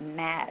that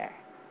matter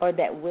or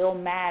that will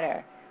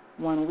matter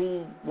when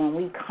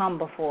we come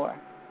before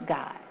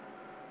God.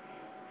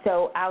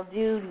 So I'll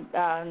do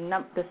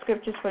the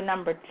scriptures for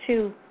number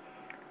 2,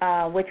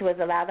 which was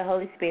allow the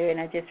Holy Spirit, and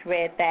I just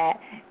read that.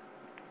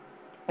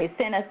 It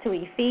sent us to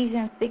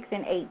Ephesians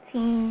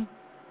 6:18,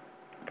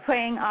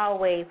 praying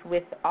always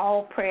with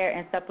all prayer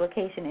and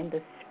supplication in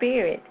the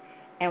Spirit,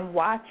 and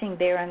watching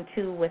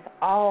thereunto with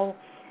all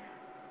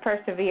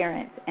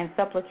perseverance and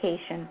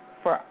supplication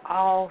for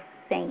all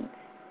saints.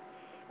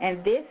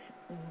 And this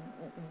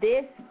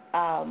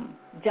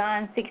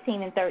John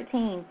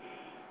 16:13,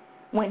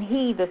 when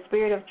he, the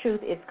Spirit of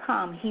truth, is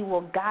come, he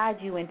will guide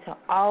you into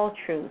all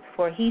truth,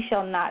 for he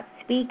shall not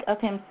speak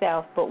of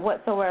himself, but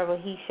whatsoever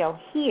he shall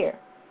hear,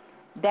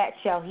 that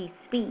shall he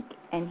speak,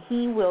 and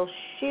he will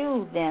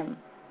shew them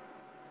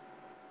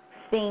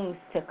things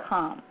to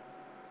come.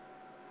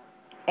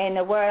 And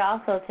the word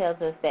also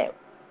tells us that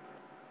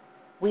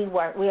we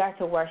are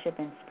to worship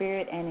in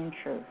spirit and in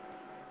truth.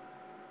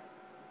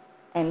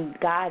 And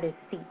God is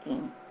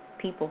seeking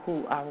people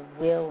who are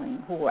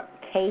willing, who are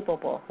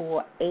capable, who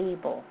are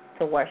able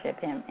to worship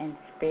him in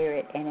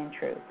spirit and in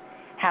truth.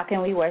 How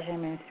can we worship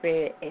him in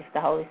spirit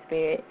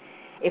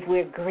if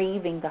we're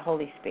grieving the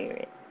Holy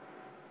Spirit?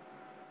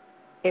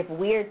 If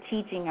we're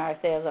teaching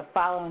ourselves or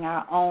following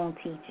our own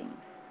teachings.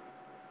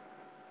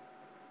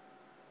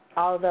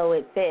 Although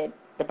it said,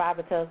 the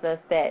Bible tells us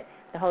that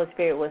the Holy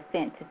Spirit was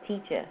sent to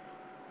teach us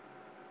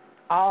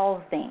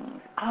all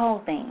things,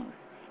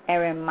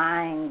 and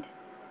remind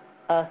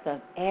us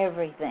of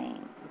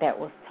everything that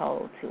was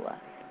told to us.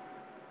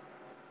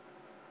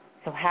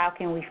 So how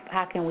can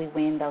we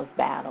win those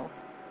battles?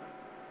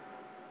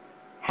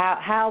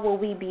 How will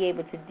we be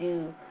able to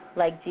do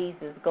like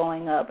Jesus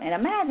going up? And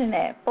imagine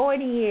that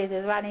 40 years,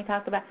 as Rodney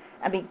talked about.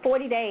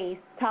 40 days.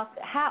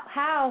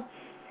 How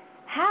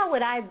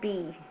would I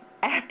be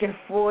after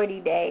 40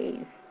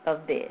 days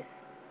of this?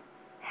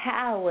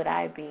 How would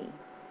I be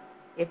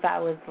if I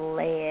was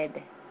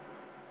led?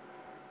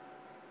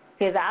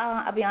 Because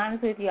I'll be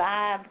honest with you,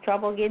 I have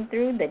trouble getting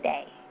through the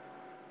day.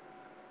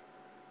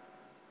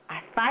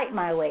 I fight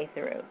my way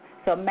through.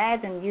 So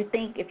imagine, you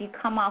think if you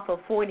come off of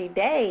 40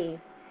 days,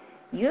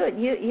 you're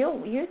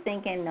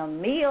thinking a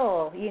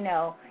meal.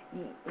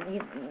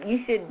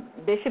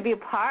 There should be a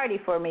party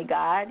for me,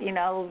 God.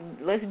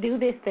 Let's do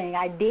this thing.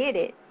 I did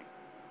it.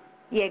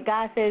 Yet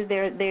God says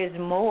there's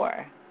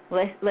more.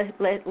 Let's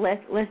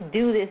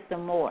do this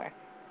some more.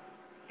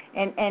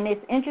 And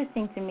it's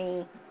interesting to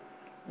me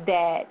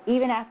that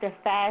even after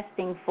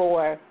fasting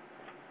for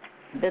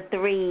the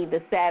 3,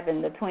 the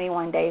 7, the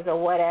 21 days or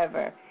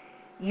whatever,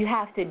 you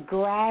have to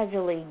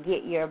gradually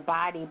get your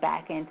body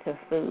back into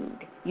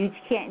food. You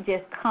can't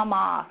just come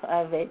off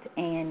of it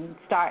and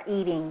start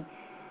eating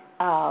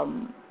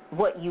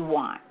what you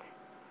want.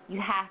 You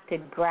have to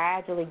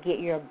gradually get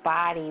your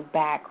body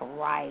back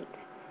right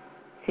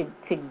to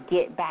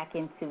get back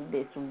into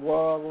this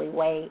worldly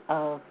way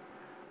of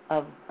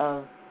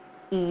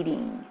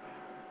eating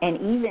and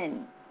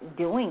even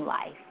doing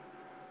life.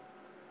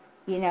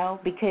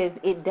 Because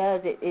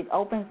it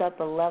opens up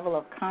a level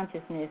of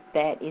consciousness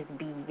that is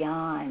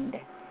beyond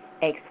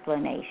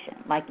explanation.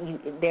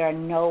 There are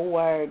no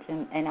words,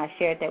 and I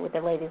shared that with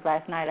the ladies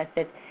last night. I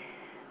said,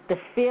 the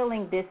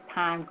feeling this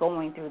time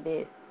going through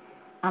this,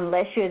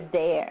 unless you're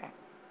there,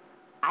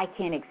 I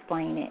can't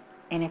explain it.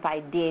 And if I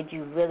did,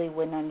 you really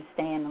wouldn't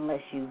understand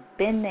unless you've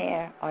been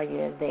there or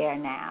you're there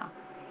now.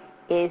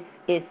 It's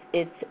a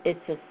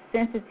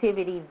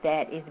sensitivity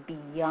that is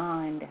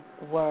beyond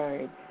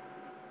words.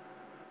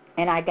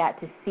 And I got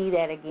to see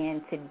that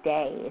again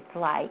today. It's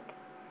like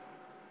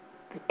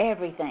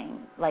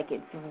everything, like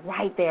it's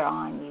right there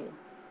on you.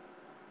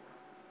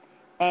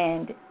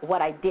 And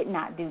what I did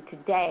not do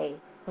today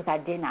was I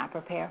did not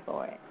prepare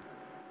for it.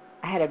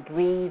 I had a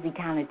breezy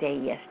kind of day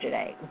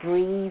yesterday,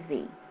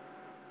 breezy.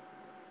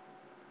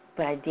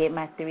 but I did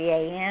my 3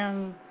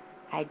 a.m.,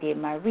 I did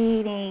my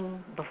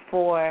reading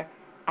before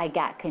I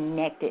got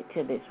connected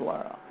to this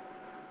world.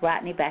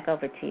 Rodney, back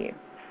over to you.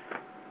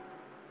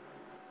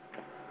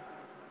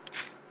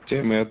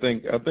 Tammy, I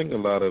think a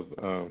lot of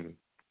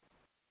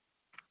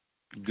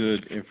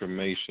good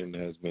information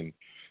has been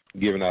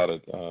given out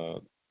of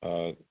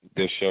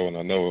this show, and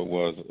I know it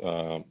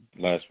was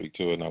last week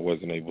too, and I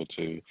wasn't able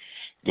to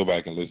go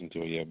back and listen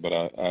to it yet, but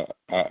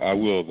I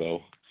will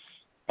though.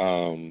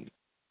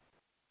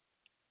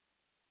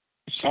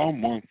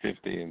 Psalm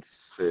 150:6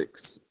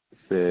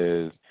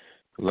 says,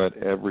 "Let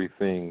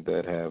everything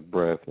that have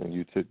breath," and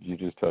you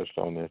just touched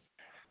on this.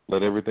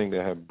 Let everything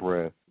that have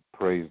breath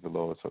praise the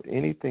Lord. So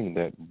anything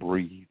that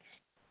breathes,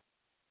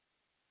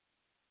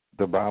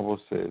 the Bible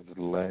says,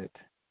 let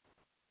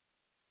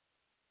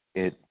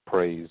it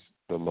praise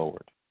the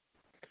Lord.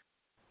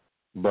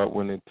 But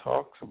when it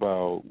talks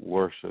about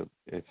worship,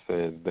 it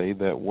says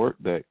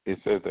it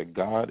says that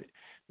God,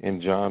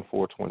 in John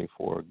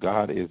 4:24,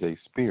 God is a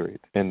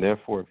spirit, and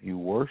therefore if you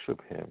worship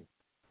him,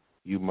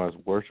 you must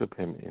worship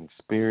him in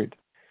spirit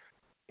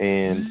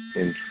and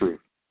in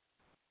truth.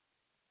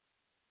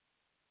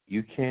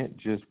 You can't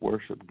just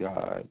worship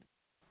God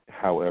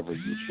however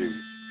you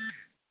choose.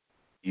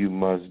 You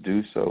must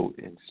do so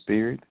in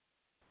spirit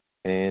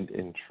and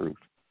in truth.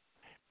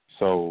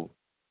 So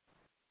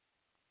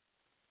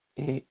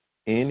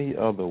any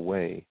other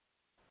way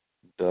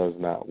does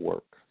not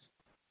work.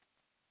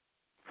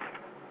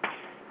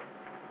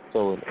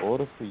 So in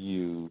order for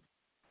you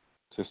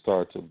to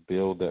start to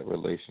build that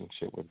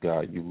relationship with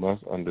God, you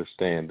must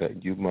understand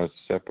that you must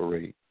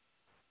separate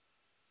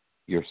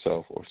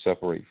yourself or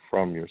separate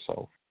from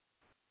yourself.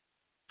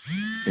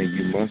 And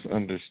you must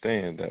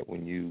understand that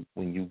when you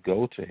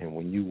go to him,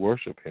 when you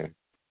worship him,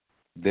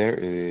 there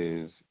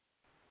is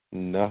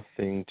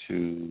nothing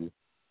to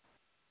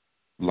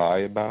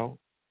lie about,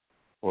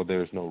 or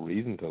there's no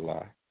reason to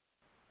lie.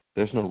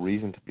 There's no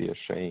reason to be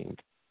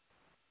ashamed.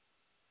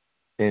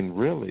 And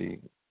really,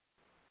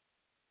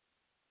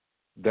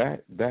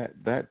 that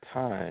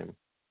time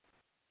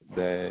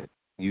that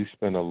you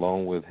spend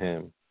alone with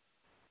him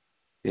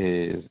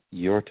is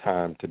your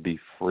time to be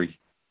free.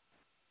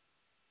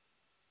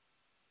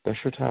 That's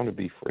your time to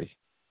be free.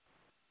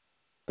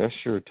 That's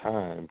your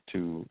time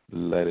to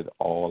let it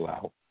all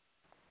out.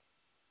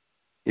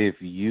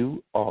 If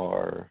you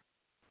are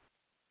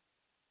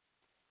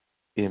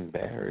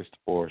embarrassed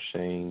or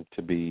ashamed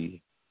to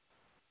be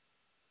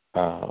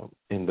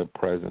in the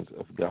presence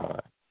of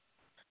God,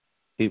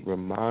 it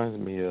reminds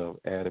me of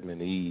Adam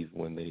and Eve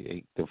when they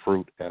ate the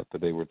fruit after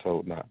they were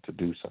told not to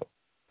do so.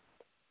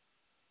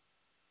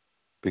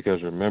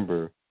 Because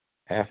remember,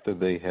 after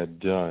they had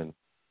done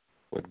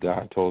what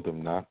God told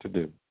them not to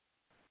do,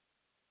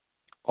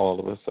 all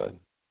of a sudden,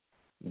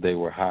 they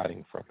were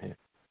hiding from him.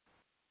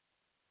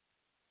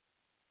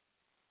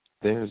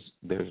 There's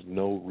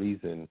no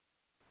reason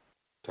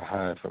to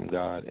hide from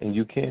God, and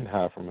you can't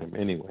hide from him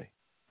anyway.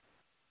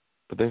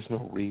 But there's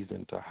no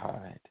reason to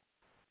hide.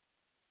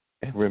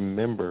 And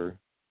remember,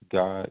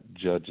 God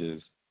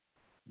judges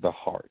the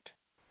heart.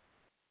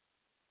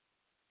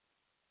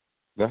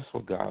 That's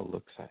what God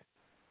looks at.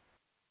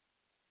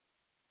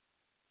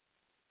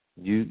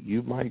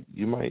 You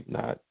might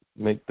not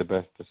make the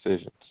best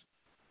decisions,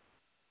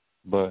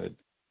 but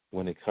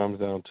when it comes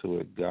down to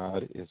it,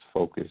 God is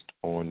focused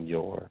on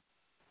your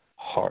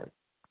heart.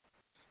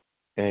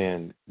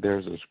 And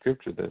there's a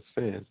scripture that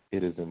says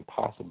it is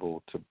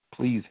impossible to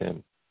please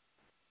him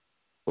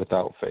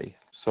without faith.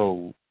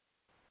 So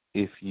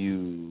if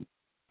you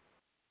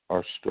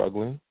are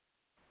struggling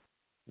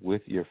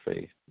with your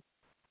faith,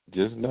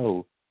 just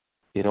know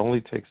it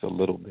only takes a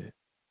little bit.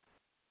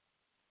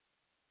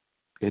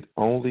 It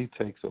only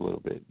takes a little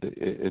bit.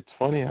 It's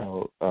funny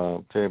how,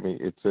 Tammy,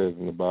 it says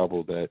in the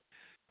Bible that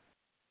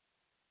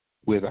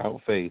without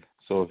faith,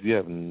 so if you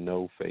have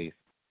no faith,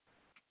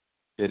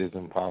 it is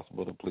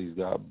impossible to please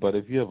God. But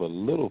if you have a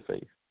little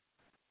faith,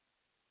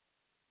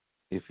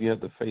 if you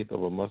have the faith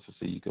of a mustard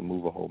seed, you can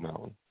move a whole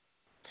mountain.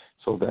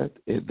 So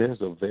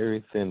there's a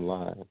very thin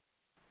line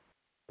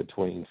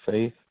between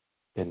faith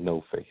and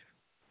no faith.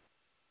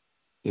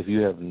 If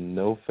you have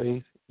no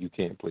faith, you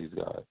can't please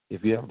God.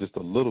 If you have just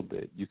a little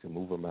bit, you can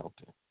move a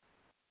mountain.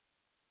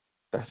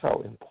 That's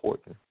how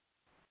important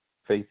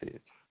faith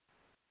is.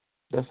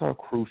 That's how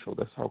crucial,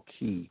 that's how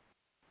key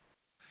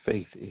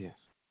faith is.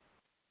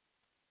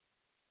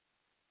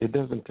 It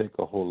doesn't take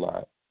a whole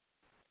lot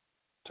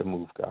to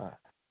move God.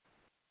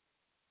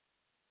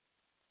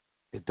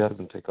 It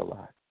doesn't take a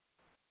lot.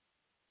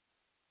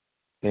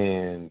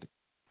 And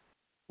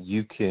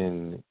you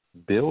can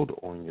build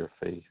on your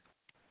faith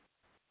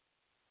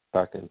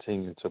by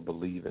continuing to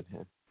believe in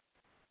him.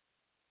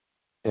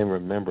 And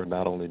remember,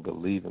 not only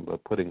believing,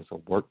 but putting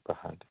some work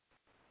behind it.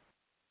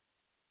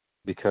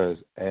 Because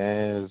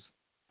as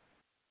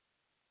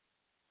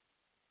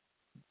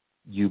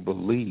you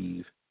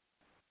believe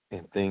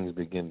and things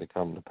begin to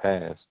come to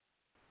pass,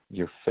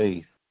 your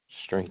faith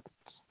strengthens.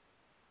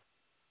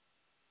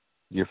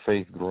 Your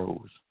faith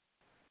grows.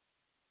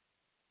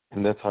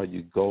 And that's how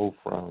you go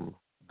from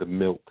the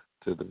milk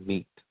to the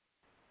meat.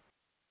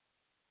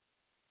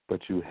 but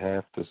you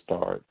have to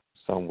start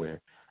somewhere.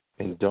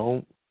 And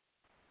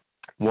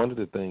one of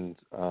the things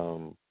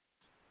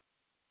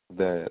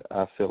that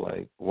I feel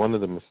like one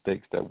of the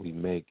mistakes that we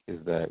make is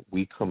that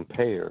we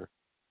compare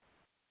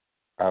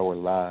our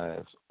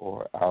lives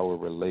or our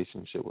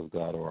relationship with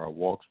God or our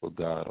walks with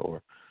God,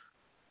 or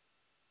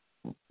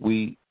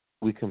we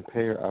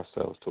compare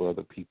ourselves to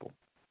other people.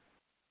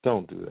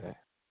 Don't do that.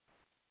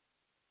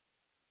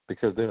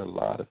 Because there are a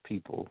lot of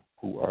people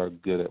who are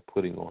good at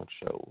putting on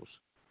shows.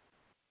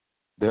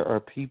 There are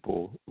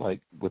people, like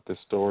with the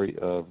story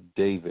of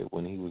David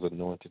when he was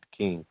anointed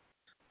king,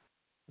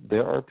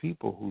 there are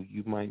people who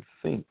you might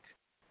think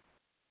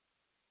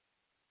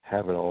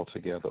have it all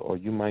together, or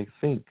you might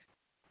think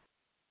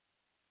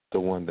the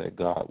one that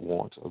God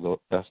wants, or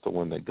that's the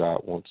one that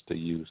God wants to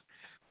use,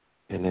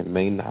 and it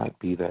may not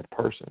be that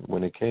person.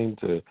 When it came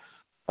to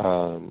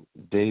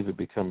David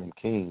becoming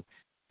king,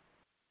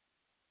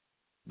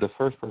 the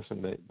first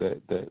person that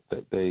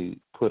they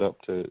put up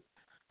to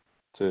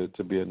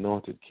be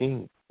anointed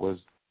king was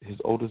his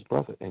oldest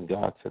brother, and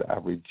God said, I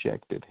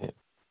rejected him.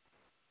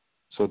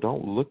 So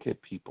don't look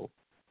at people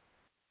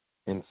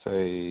and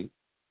say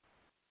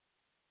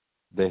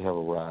they have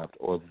arrived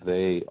or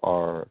they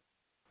are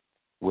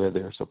where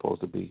they're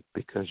supposed to be,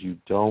 because you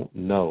don't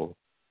know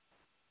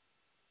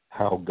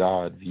how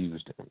God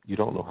views them. You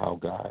don't know how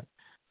God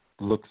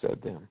looks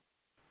at them.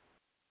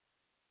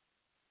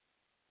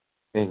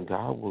 And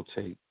God will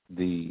take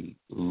the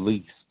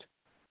least,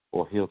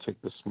 or he'll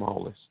take the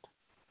smallest,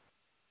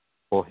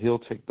 or he'll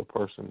take the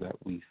person that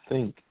we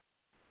think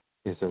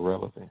is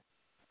irrelevant.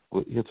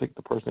 He'll take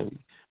the person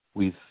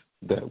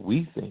that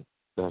we think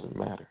doesn't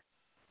matter,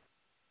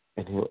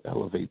 and he'll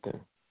elevate them.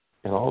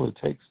 And all it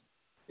takes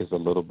is a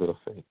little bit of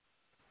faith.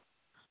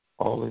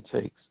 All it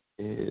takes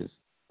is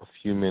a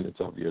few minutes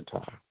of your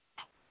time.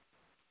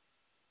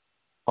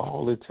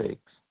 All it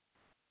takes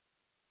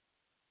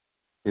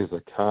is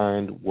a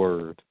kind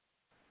word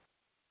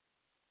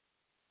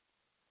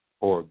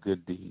or a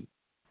good deed.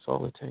 That's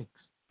all it takes,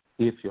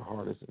 if your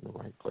heart is in the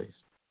right place.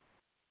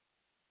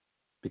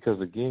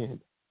 Because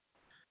again,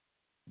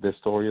 the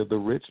story of the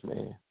rich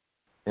man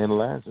and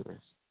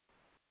Lazarus.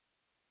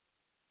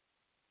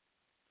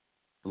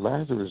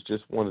 Lazarus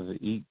just wanted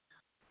to eat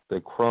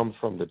the crumbs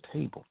from the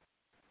table,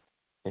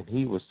 and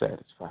he was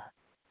satisfied.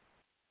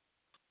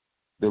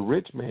 The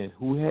rich man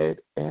who had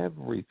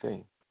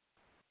everything,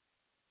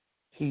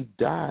 he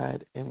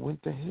died and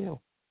went to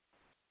hell.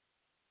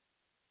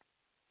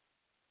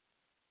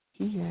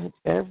 He had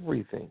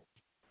everything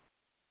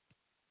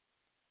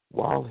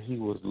while he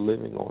was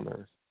living on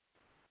earth.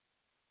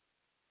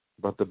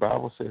 But the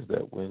Bible says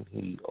that when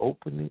he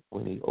opened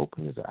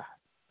his eyes,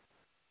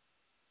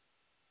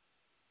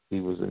 he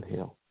was in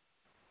hell.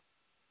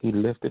 He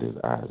lifted his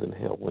eyes in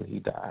hell when he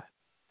died.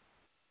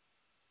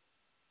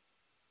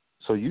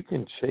 So you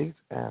can chase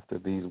after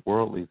these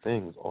worldly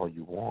things all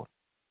you want,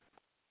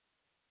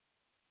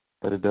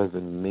 but it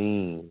doesn't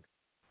mean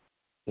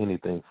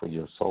anything for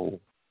your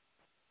soul.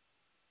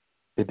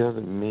 It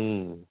doesn't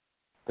mean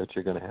that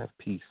you're going to have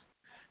peace.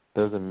 It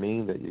doesn't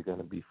mean that you're going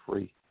to be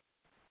free.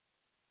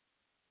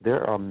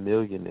 There are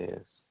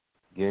millionaires,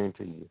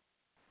 guarantee you,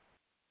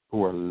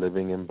 who are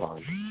living in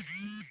bondage.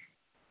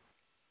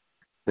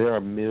 There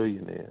are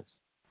millionaires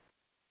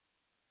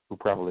who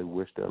probably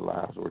wish their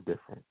lives were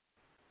different.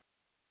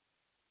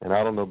 And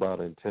I don't know about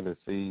in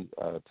Tennessee,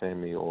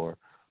 Tammy, or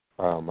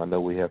I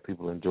know we have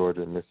people in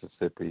Georgia and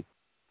Mississippi,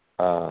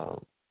 but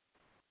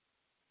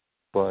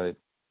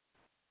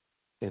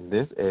in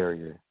this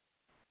area,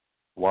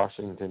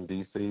 Washington,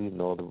 D.C.,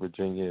 Northern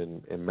Virginia,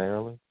 and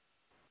Maryland,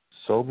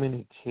 so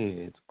many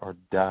kids are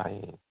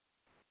dying,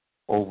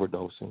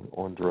 overdosing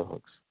on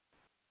drugs.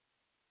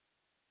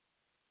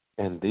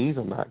 And these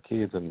are not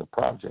kids in the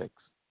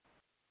projects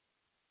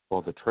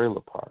or the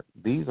trailer park.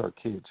 These are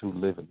kids who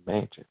live in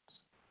mansions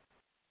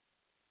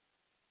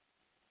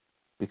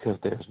because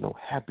there's no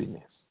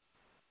happiness.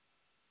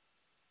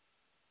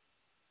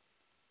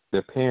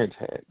 Their parents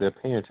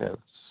have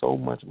so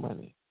much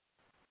money,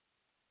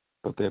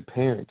 but their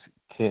parents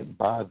can't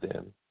buy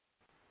them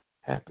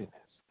happiness.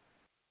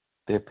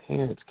 Their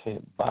parents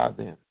can't buy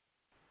them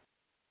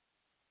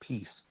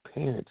peace.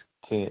 Parents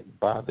can't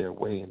buy their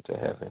way into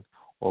heaven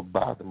or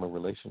buy them a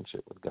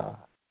relationship with God.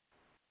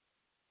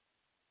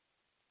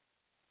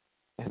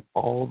 And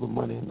all the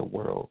money in the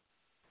world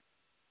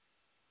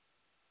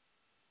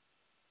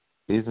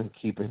isn't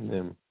keeping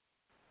them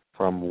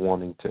from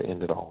wanting to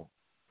end it all.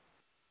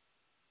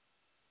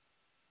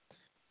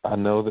 I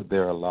know that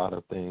there are a lot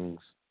of things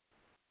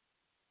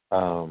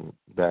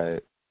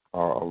that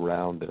are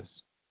around us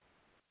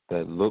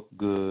that look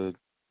good.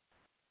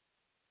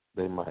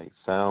 They might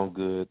sound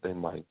good. They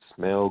might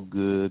smell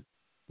good.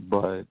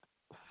 But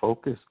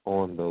focus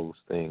on those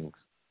things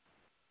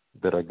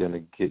that are going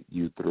to get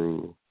you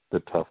through the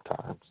tough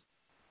times.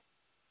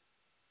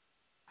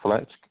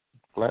 Flat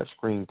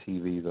screen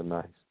TVs are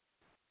nice.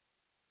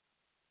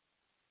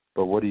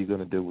 But what are you going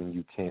to do when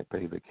you can't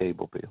pay the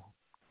cable bill?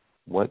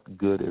 What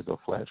good is a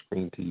flat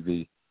screen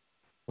TV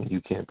when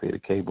you can't pay the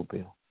cable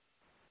bill?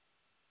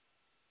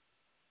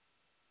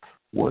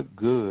 What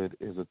good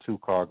is a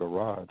 2-car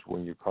garage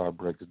when your car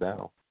breaks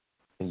down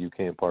and you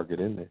can't park it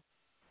in there?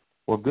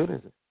 What good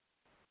is it?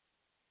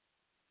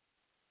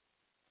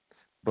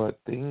 But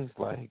things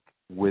like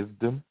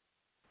wisdom,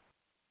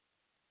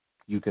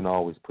 you can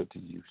always put to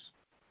use.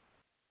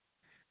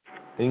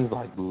 Things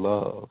like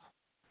love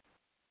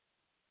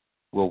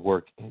will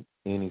work in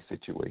any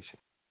situation.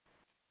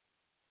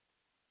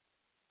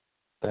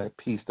 That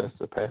peace that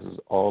surpasses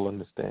all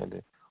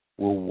understanding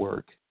will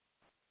work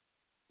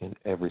in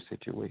every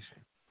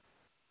situation.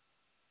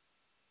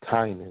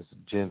 Kindness,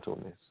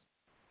 gentleness,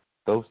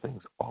 those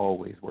things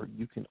always work.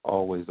 You can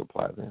always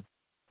apply them.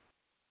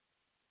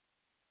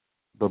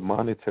 But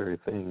monetary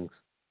things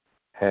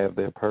have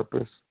their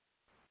purpose,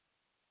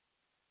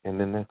 and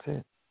then that's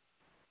it.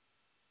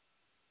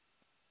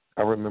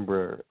 I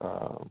remember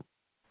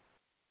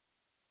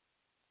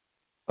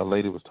a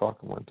lady was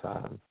talking one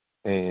time,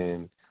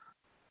 and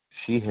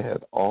she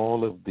had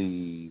all of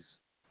these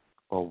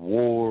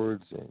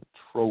awards and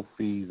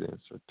trophies and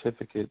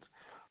certificates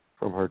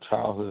from her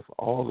childhood for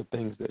all the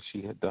things that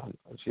she had done.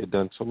 She had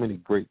done so many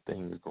great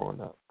things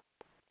growing up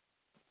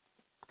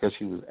because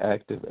she was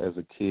active as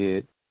a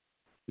kid,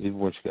 even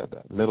when she got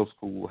that middle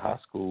school, high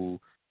school,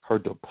 her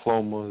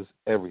diplomas,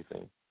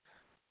 everything.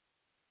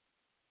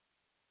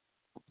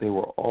 They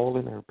were all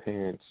in her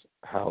parents'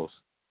 house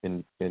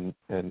in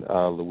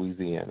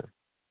Louisiana.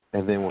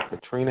 And then when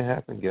Katrina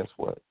happened, guess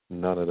what?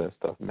 None of that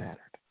stuff mattered.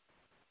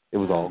 It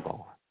was all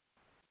gone.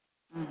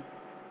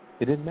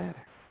 It didn't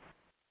matter.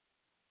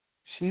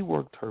 She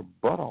worked her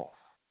butt off.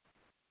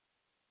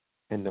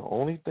 And the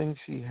only thing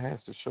she has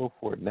to show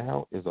for it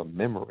now is a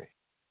memory,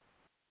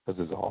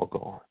 because it's all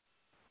gone.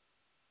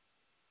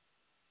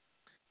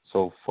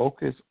 So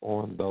focus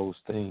on those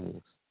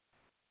things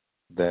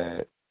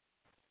that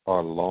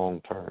are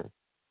long term.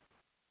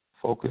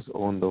 Focus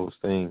on those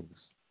things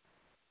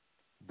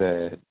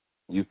that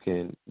you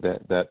can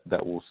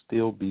that will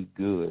still be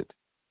good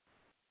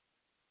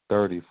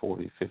 30,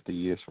 40, 50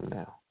 years from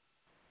now.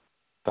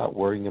 Stop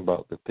worrying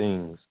about the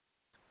things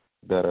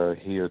that are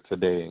here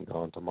today and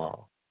gone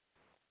tomorrow.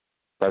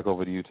 Back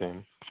over to you,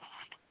 Tammy.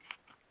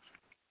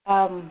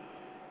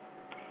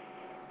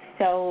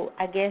 So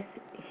I guess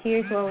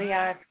here's where we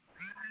are.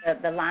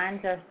 The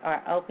lines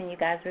are open, you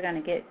guys. We're going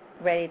to get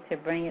ready to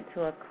bring it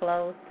to a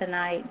close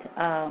tonight.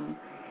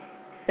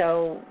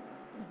 So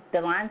the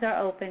lines are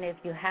open. If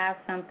you have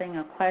something,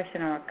 a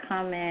question or a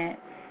comment,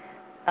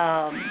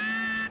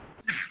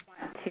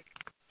 want to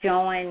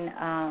join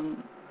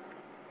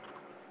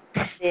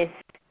this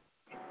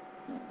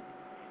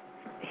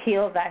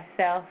Heal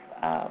Thyself,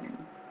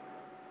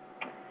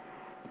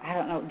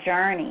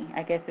 journey,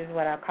 I guess is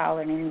what I call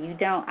it. And you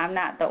don't, I'm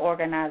not the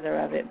organizer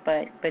of it,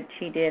 but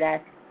she did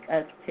ask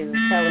us to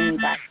tell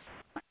anybody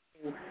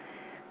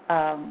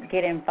to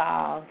get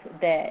involved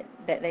that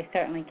they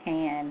certainly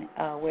can.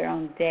 We're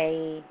on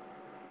day,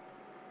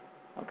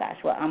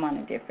 I'm on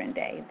a different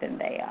day than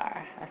they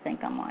are. I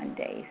think I'm on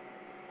day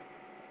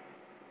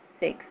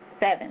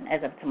 7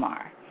 as of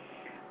tomorrow.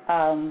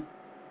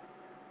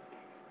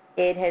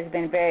 It has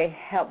been very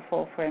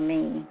helpful for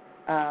me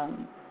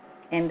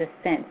in the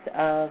sense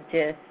of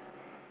just,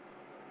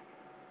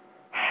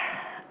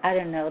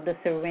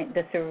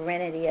 the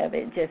serenity of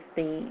it, just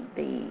the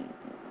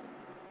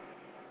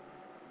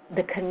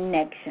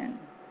connection,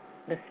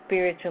 the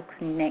spiritual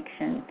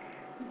connection,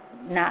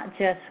 not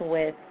just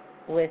with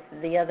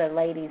the other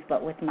ladies,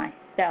 but with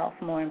myself,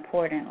 more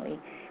importantly,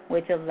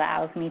 which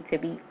allows me to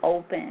be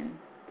open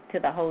to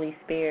the Holy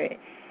Spirit.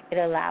 It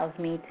allows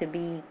me to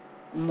be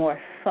more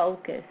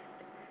focused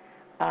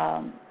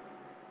on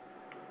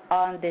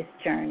this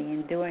journey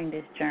and during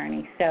this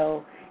journey.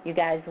 So, you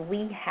guys,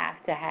 we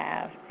have to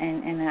have,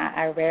 and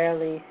I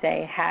rarely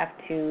say have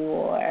to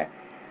or,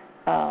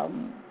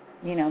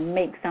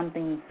 make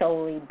something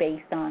solely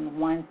based on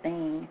one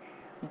thing,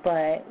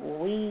 but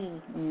we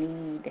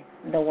need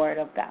the Word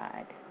of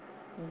God.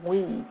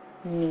 We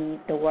need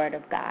the Word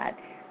of God.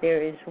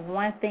 There is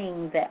one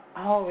thing that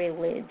all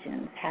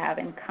religions have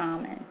in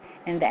common,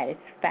 and that is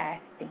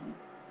fasting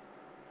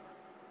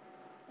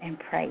and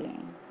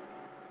praying.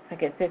 I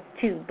guess it's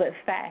 2, but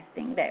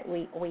fasting, that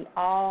we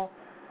all,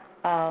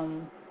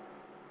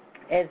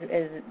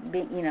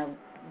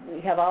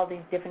 we have all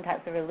these different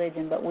types of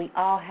religion, but we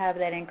all have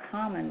that in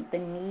common, the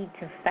need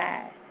to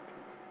fast.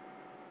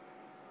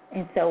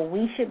 And so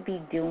we should be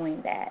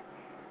doing that.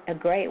 A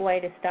great way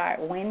to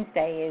start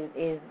Wednesday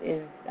is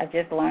I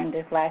just learned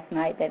this last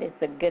night, that it's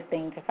a good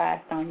thing to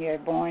fast on your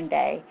born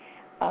day.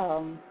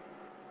 And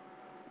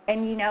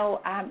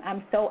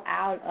I'm so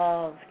out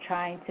of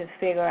trying to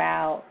figure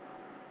out,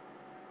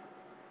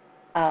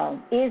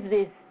 is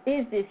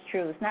this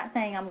true? It's not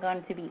saying I'm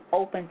going to be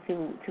open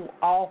to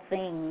all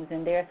things,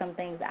 and there are some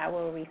things I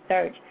will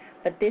research,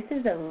 but this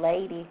is a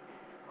lady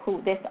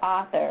this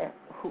author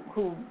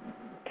who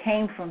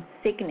came from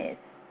sickness,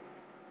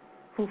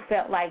 who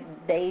felt like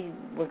they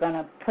were going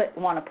to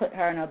want to put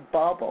her in a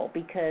bubble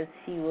because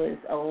she was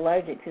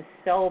allergic to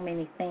so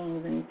many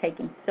things and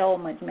taking so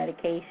much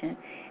medication,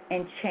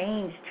 and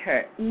changed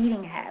her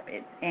eating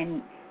habits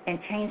and and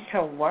changed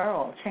her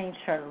world, changed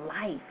her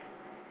life.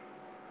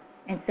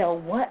 And so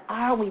what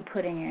are we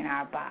putting in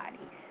our bodies?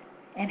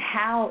 And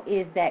how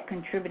is that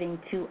contributing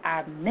to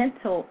our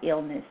mental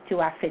illness, to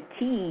our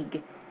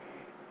fatigue,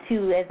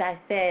 to, as I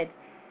said,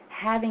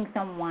 having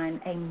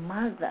someone, a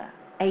mother.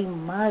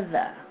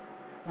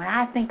 When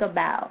I think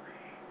about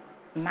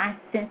my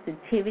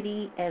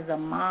sensitivity as a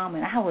mom,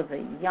 and I was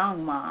a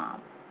young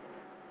mom,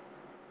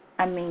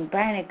 I mean,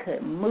 Brandon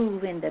could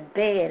move in the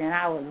bed and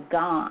I was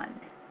gone.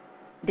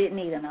 Didn't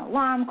need an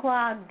alarm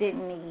clock,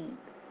 didn't need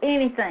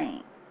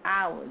anything.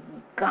 I was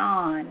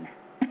gone.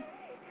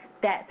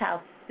 That's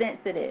how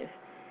sensitive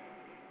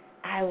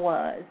I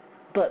was.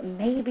 But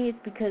maybe it's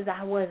because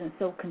I wasn't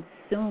so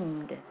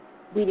consumed.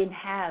 We didn't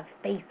have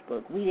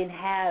Facebook. We didn't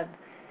have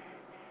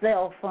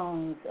cell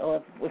phones,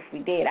 or if we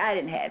did, I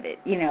didn't have it,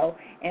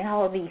 and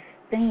all these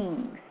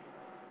things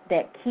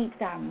that keeps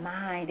our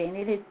mind. And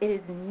it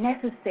is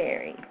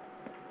necessary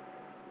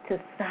to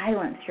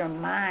silence your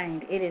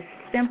mind. It is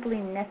simply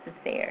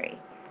necessary.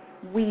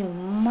 We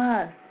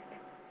must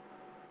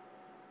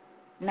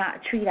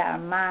not treat our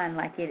mind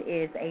like it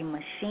is a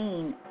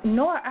machine,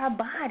 nor our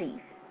bodies,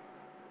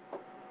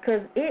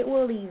 because it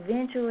will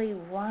eventually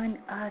run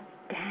us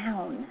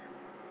down.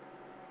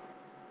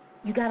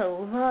 You got to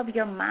love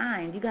your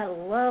mind. You got to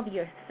love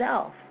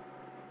yourself.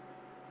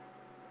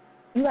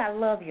 You got to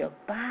love your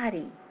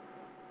body.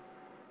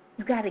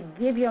 You got to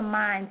give your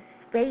mind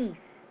space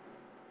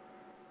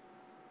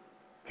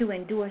to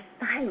endure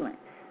silence.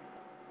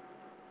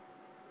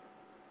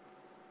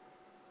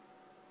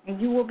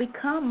 And you will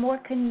become more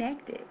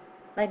connected.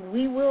 Like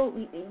you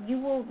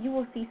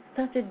will see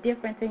such a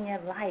difference in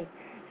your life.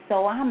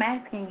 So I'm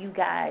asking you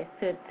guys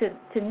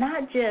to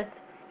not just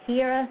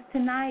hear us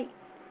tonight,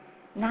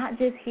 not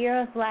just hear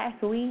us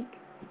last week.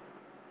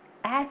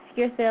 Ask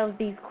yourselves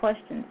these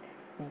questions.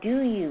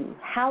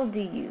 How do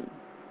you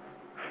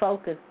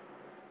focus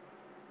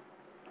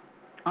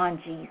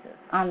on Jesus,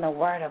 on the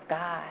Word of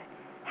God?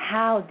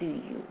 How do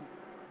you?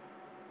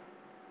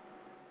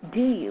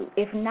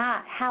 If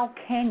not, how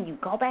can you?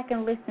 Go back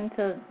and listen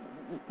to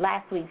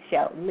last week's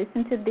show.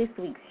 Listen to this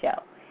week's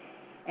show.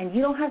 And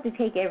you don't have to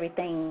take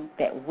everything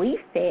that we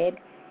said.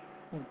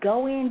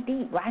 Go in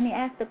deep. Rodney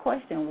asked the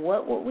question,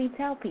 what would we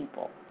tell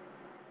people?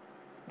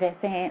 They're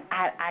saying,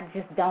 I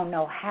just don't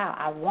know how.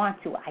 I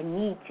want to. I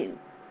need to.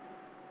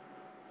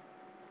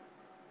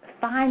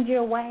 Find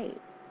your way.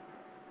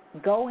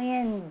 Go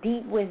in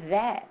deep with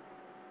that.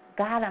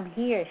 God, I'm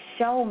here.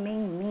 Show me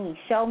me.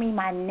 Show me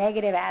my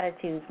negative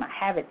attitudes, my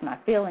habits, my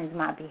feelings,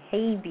 my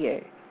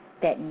behavior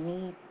that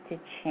needs to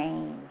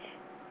change.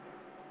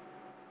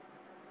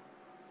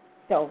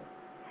 So,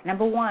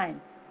 number one,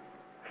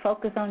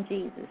 focus on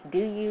Jesus. Do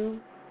you?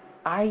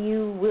 Are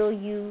you? Will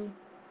you?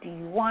 Do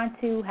you want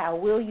to? How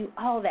will you?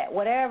 All that.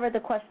 Whatever the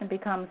question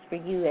becomes for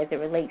you as it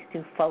relates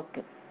to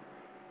focus.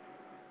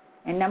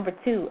 And number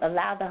two,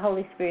 allow the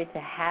Holy Spirit to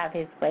have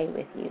His way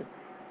with you.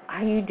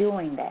 Are you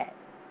doing that?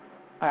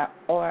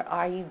 Or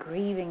are you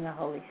grieving the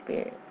Holy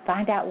Spirit?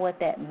 Find out what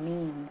that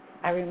means.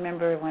 I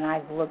remember when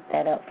I looked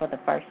that up for the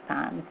first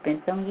time. It's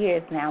been some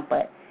years now,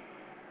 but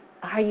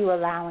are you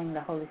allowing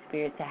the Holy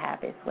Spirit to have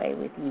His way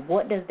with you?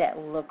 What does that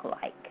look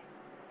like?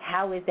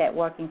 How is that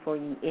working for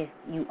you if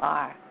you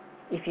are?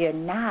 If you're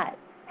not,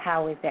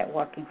 how is that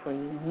working for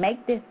you?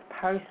 Make this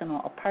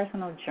personal, a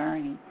personal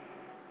journey.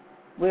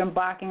 We're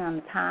embarking on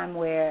a time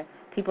where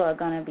people are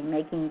going to be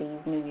making these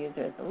New Year's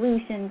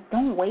resolutions.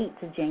 Don't wait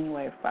till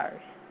January 1st.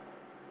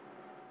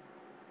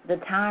 The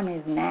time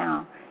is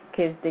now,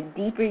 because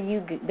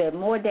the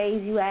more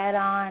days you add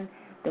on,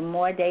 the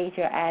more days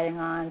you're adding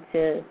on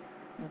to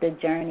the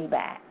journey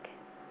back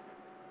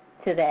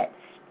to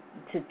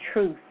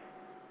truth.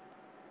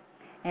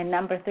 And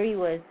number three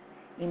was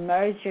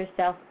immerse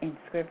yourself in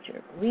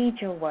Scripture. Read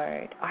your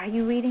Word. Are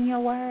you reading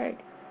your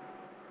Word?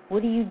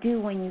 What do you do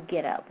when you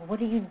get up?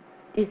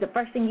 Is the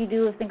first thing you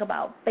do is think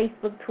about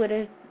Facebook,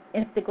 Twitter,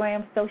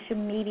 Instagram, social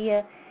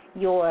media,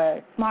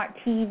 your smart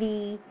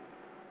TV?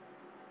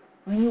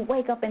 When you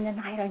wake up in the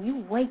night, are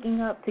you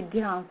waking up to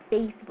get on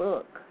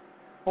Facebook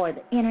or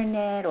the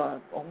internet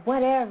or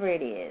whatever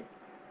it is?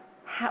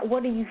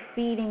 What are you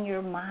feeding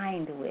your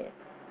mind with?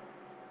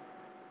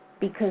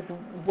 Because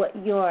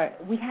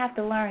we have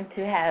to learn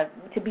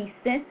to be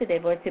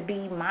sensitive, or to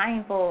be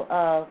mindful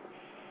of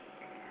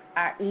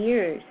our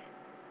ears,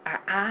 our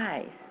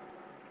eyes,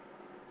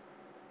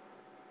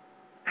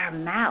 our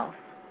mouth.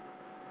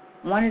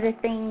 One of the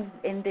things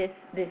in this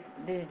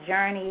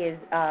journey is,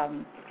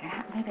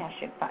 maybe I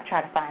should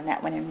try to find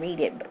that one and read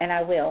it, and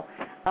I will.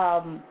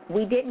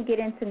 We didn't get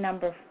into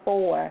number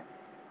 4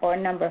 or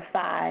number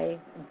 5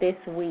 this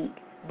week,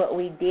 but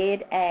we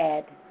did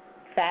add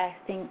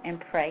fasting and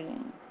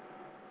praying.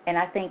 And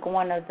I think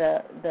one of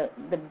the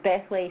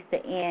best ways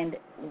to end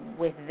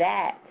with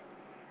that,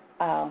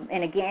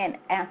 and again,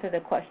 answer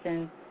the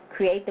question,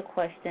 create the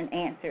question,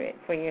 answer it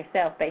for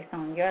yourself based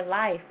on your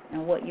life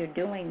and what you're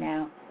doing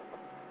now.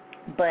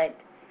 But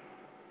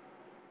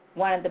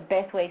one of the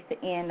best ways to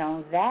end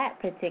on that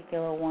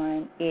particular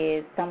one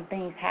is some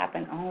things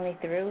happen only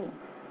through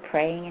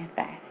praying and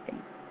fasting.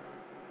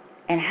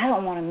 And I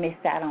don't want to miss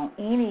out on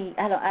any.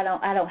 I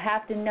don't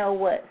have to know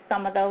what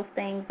some of those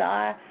things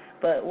are,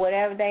 but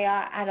whatever they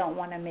are, I don't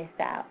want to miss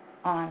out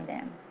on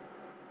them.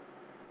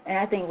 And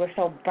I think we're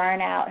so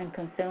burnt out and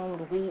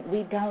consumed,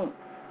 we don't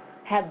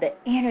have the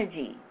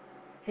energy.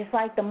 Just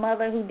like the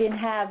mother who didn't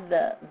have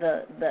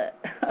the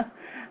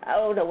I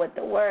don't know what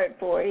the word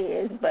for it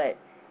is, but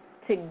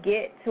to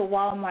get to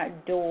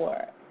Walmart door,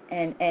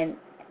 and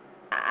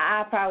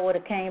I probably would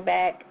have came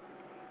back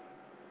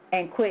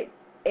and quit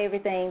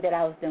everything that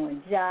I was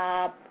doing,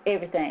 job,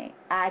 everything.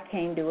 I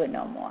can't do it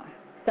no more.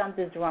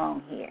 Something's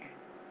wrong here.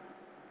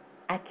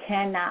 I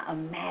cannot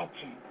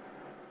imagine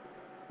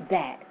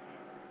that.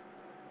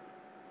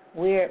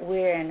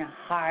 We're in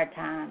hard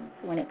times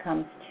when it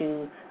comes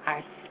to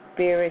our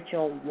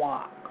spiritual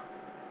walk.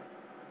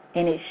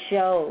 And it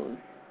shows.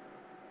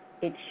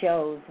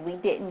 We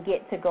didn't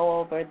get to go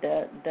over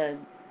the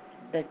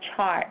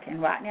chart.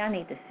 And Rodney, I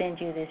need to send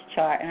you this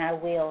chart, and I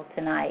will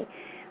tonight.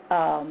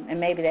 And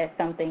maybe that's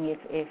something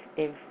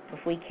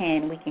if we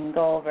can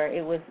go over.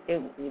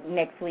 It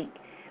next week,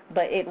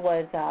 but it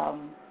was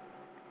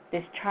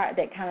this chart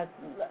that kind of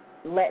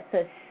lets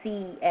us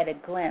see at a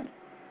glimpse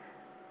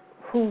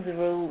who's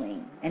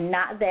ruling, and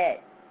not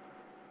that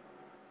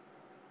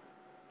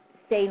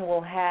Satan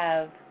will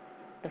have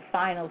the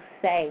final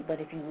say, but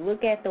if you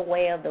look at the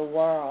way of the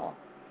world,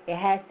 it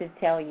has to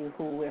tell you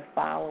who we're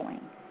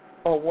following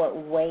or what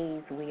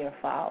ways we are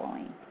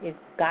following. Is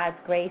God's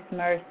grace,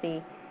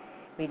 mercy,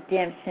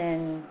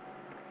 redemption,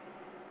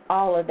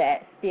 all of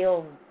that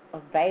still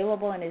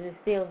available, and is it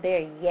still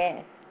there?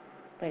 Yes.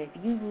 But if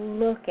you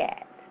look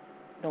at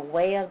the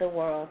way of the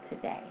world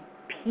today,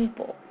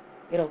 people,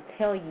 it'll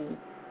tell you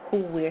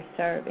who we're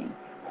serving,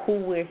 who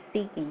we're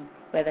seeking,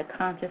 whether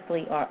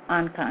consciously or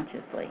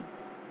unconsciously.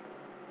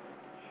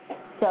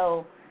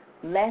 So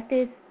let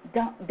this,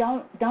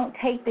 don't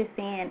take this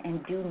in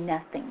and do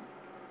nothing.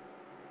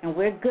 And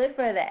we're good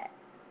for that,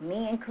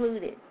 me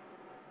included.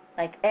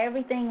 Like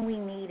everything we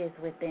need is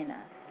within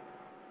us.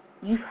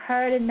 You've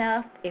heard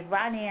enough. If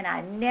Rodney and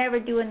I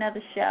never do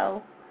another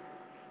show,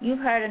 you've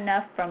heard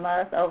enough from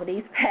us over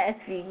these past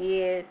few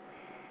years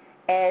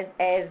as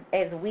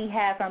we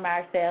have from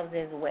ourselves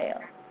as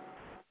well.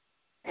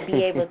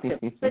 Be able to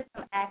put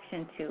some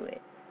action to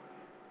it.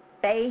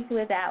 Faith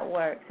without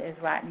works, as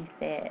Rodney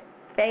said.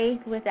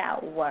 Faith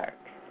without works.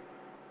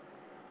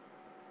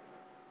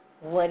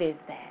 What is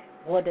that?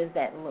 What does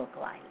that look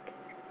like?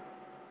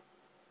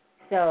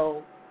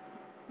 So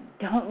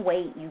don't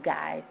wait, you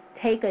guys.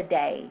 Take a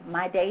day.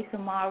 My day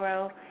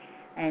tomorrow,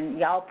 and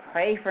y'all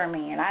pray for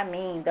me. And I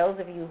mean, those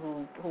of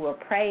you who are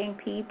praying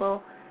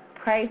people,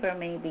 pray for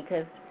me,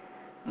 because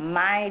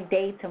my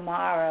day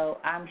tomorrow,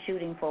 I'm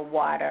shooting for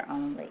water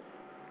only.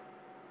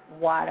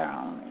 Water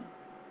only.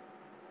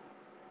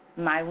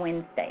 My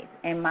Wednesdays.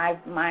 And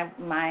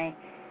my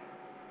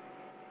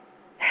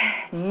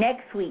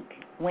next week,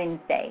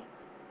 Wednesday,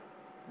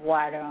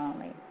 water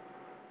only.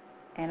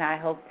 And I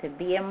hope to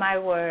be in my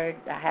word.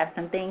 I have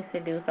some things to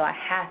do, so I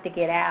have to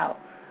get out.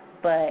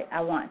 But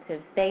I want to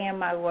stay in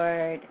my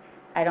word.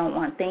 I don't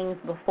want things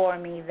before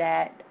me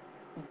that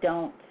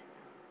don't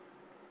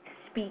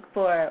speak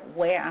for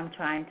where I'm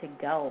trying to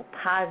go.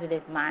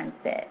 Positive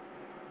mindset.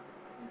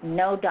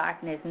 No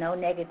darkness, no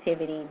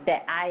negativity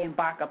that I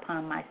embark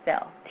upon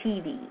myself.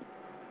 TV.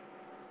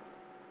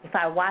 If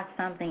I watch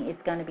something,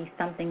 it's going to be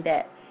something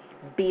that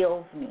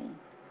builds me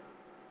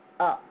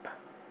up,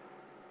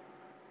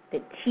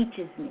 that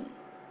teaches me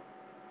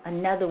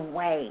another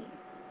way.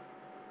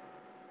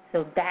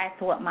 So that's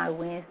what my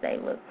Wednesday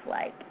looks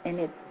like, and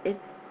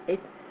it's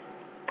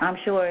I'm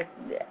sure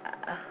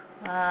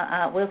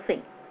we'll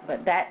see.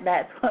 But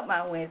that's what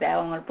my Wednesday. I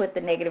don't want to put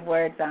the negative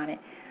words on it,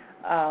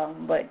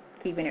 but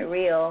keeping it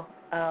real,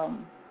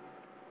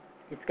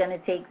 it's going to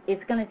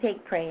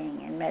take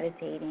praying and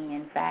meditating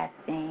and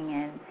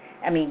fasting,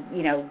 and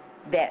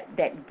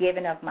that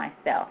giving of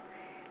myself,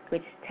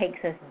 which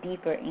takes us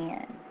deeper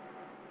in.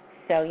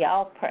 So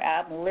y'all,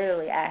 I'm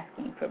literally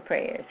asking for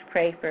prayers.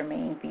 Pray for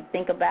me. If you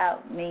think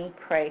about me,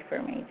 pray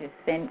for me. Just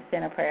send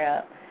a prayer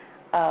up.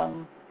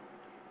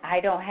 I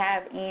don't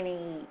have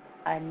any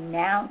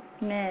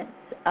announcements.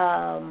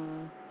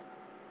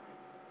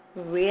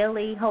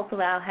 Really,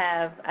 hopefully I'll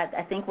have.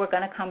 I think we're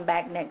going to come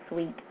back next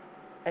week.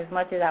 As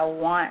much as I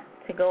want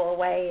to go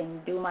away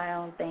and do my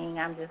own thing,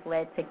 I'm just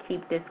led to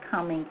keep this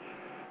coming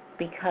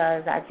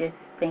because I just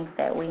think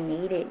that we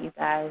need it, you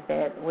guys,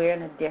 that we're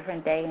in a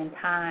different day and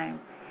time.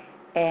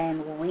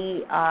 And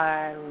we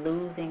are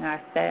losing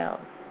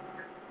ourselves.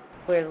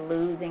 We're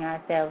losing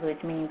ourselves,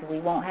 which means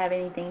we won't have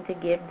anything to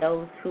give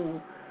those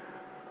who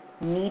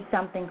need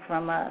something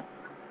from us.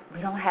 We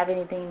don't have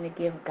anything to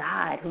give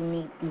God, who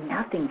needs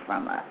nothing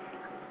from us.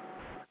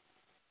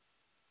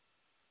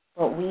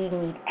 But we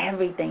need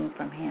everything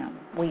from Him.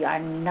 We are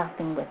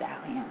nothing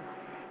without Him.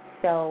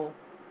 So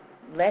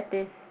let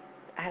this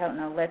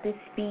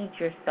feed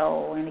your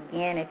soul. And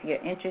again, if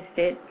you're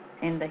interested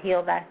in the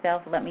Heal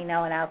Thyself, let me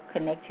know, and I'll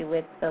connect you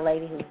with the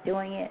lady who's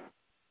doing it,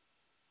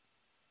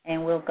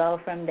 and we'll go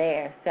from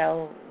there.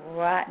 So,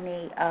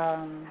 Rodney,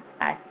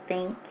 I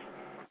think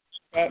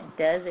that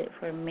does it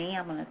for me.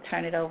 I'm going to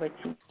turn it over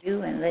to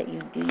you and let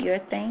you do your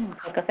thing.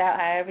 Take us out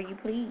however you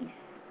please.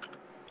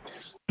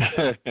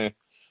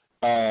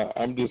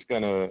 I'm just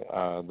gonna.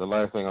 The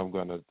last thing I'm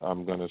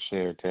gonna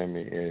share,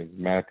 Tammy, is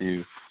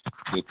Matthew,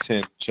 the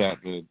 10th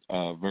chapter,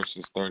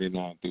 verses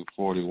 39 through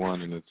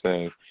 41, and it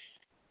says,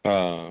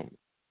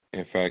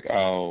 in fact,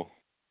 I'll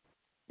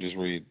just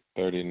read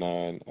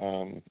 39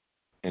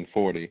 and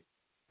 40.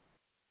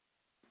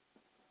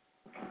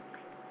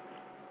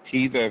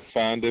 He that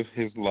findeth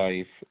his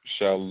life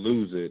shall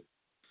lose it,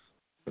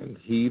 and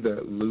he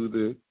that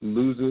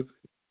loseth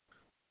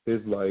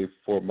his life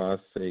for my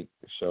sake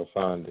shall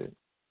find it.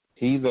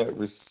 He that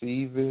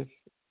receiveth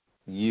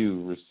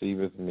you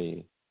receiveth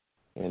me,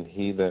 and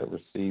he that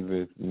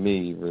receiveth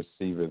me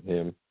receiveth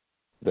him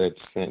that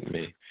sent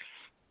me.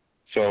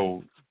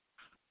 So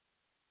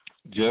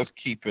just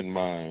keep in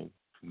mind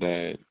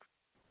that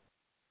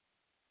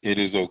it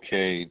is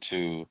okay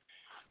to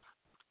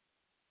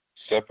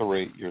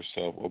separate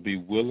yourself or be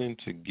willing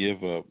to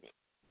give up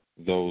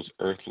those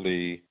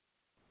earthly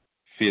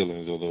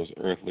feelings or those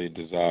earthly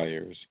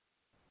desires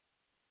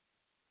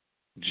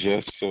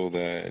just so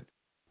that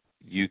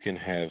you can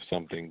have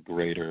something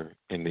greater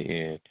in the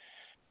end.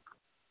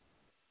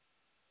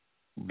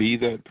 Be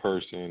that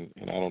person,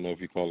 and I don't know if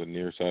you call it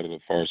nearsighted or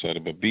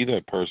farsighted, but be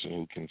that person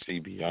who can see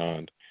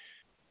beyond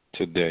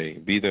today.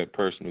 Be that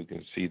person who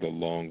can see the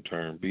long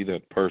term. Be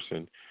that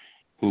person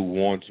who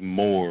wants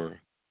more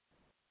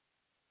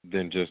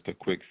than just a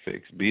quick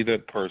fix. Be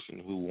that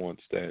person who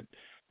wants that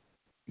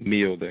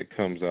meal that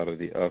comes out of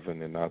the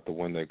oven and not the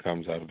one that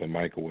comes out of the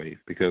microwave,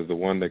 because the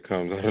one that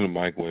comes out of the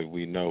microwave,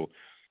 we know,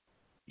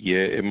 yeah,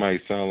 it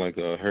might sound like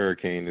a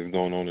hurricane is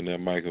going on in that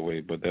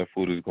microwave, but that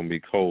food is going to be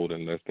cold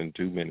in less than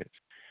 2 minutes.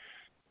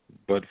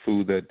 But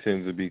food that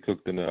tends to be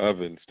cooked in the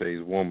oven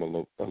stays warm a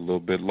little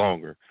bit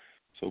longer.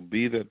 So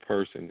be that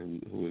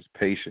person who is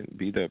patient.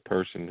 Be that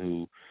person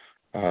who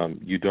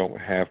you don't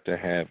have to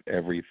have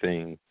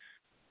everything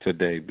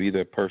today. Be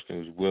that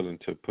person who's willing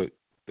to put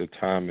the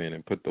time in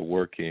and put the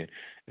work in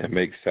and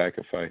make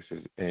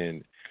sacrifices,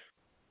 and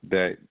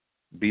that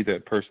be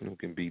that person who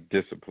can be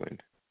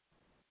disciplined,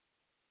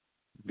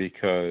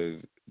 because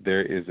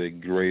there is a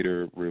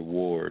greater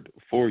reward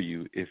for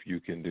you if you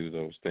can do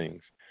those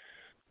things.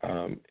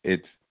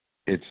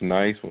 It's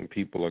nice when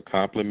people are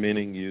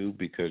complimenting you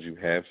because you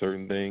have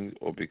certain things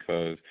or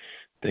because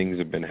things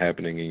have been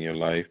happening in your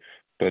life,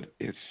 but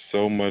it's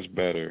so much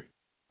better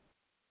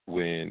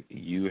when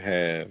you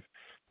have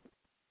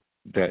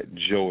that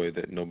joy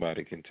that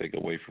nobody can take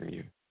away from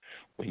you.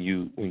 When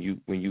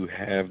you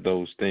have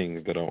those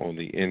things that are on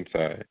the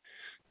inside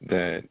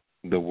that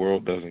the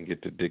world doesn't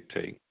get to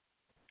dictate.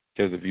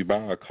 Because if you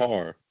buy a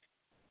car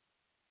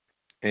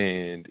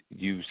and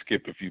you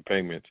skip a few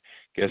payments,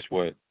 guess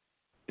what?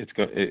 It's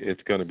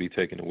going to be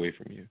taken away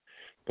from you.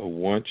 But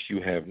once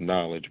you have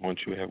knowledge, once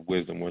you have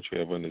wisdom, once you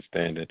have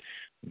understanding,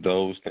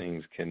 those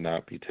things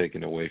cannot be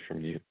taken away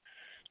from you.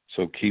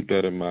 So keep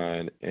that in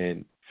mind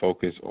and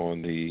focus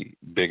on the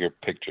bigger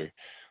picture.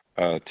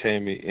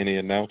 Tammy, any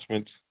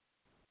announcements?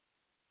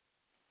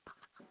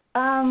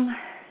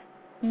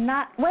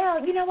 Not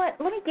well. You know what?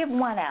 Let me give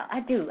one out. I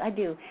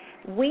do.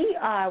 We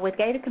are with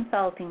Gator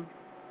Consulting.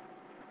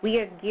 We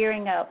are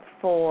gearing up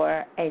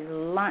for a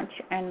lunch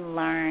and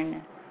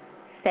learn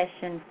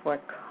session for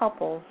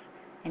couples,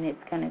 and it's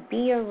going to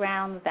be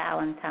around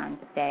Valentine's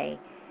Day.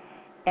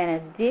 In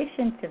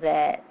addition to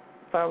that,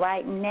 for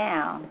right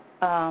now,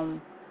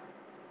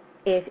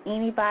 if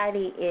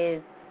anybody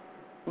is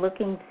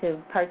looking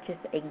to purchase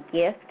a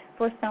gift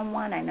for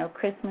someone, I know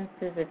Christmas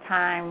is a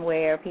time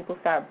where people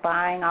start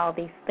buying all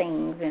these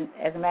things, and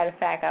as a matter of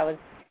fact, I was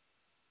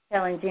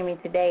telling Jimmy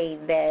today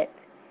that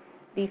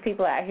these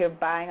people out here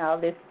buying all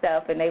this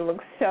stuff, and they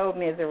look so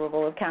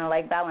miserable. It's kind of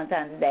like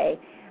Valentine's Day,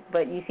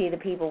 but you see the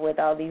people with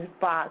all these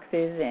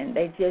boxes, and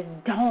they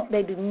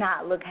do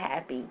not look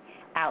happy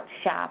out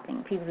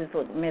shopping. People just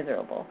look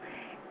miserable.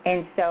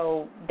 And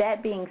so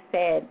that being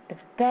said, the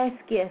best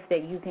gift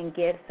that you can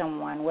give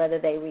someone, whether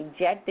they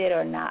reject it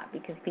or not,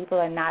 because people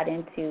are not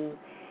into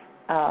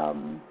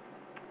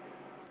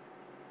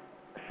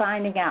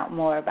finding out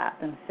more about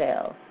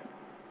themselves,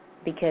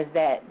 because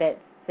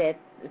that's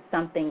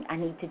something I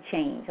need to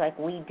change. Like,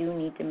 we do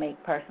need to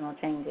make personal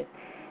changes.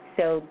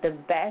 So the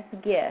best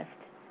gift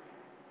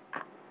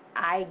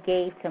I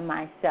gave to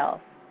myself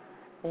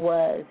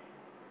was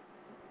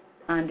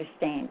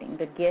understanding,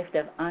 the gift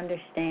of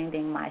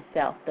understanding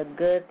myself, the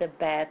good, the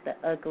bad, the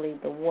ugly,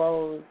 the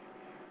woes,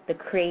 the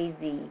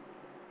crazy,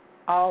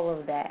 all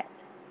of that,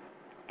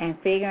 and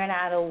figuring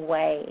out a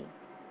way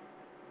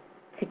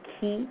to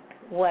keep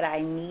what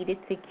I needed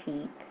to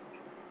keep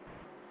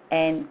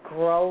and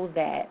grow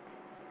that,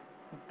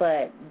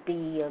 but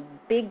be a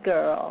big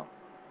girl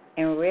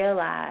and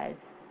realize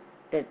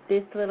that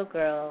this little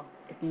girl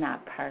is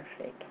not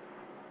perfect.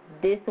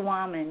 This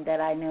woman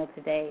that I know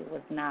today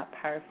was not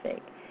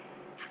perfect.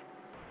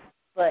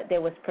 But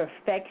there was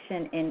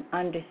perfection in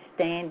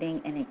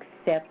understanding and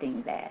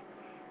accepting that.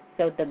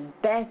 So the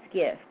best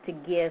gift to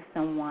give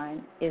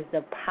someone is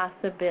the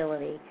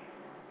possibility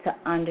to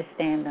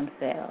understand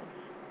themselves.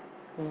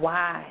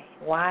 Why?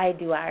 Why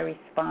do I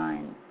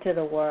respond to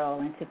the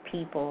world and to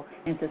people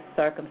and to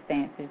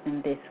circumstances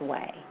in this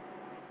way?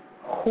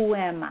 Who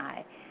am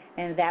I?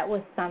 And that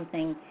was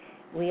something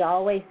we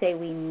always say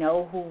we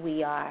know who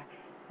we are,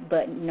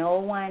 but no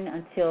one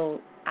until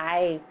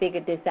I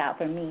figured this out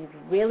for me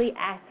really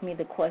asked me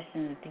the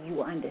question, do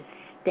you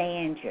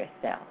understand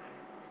yourself?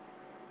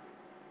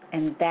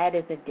 And that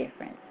is a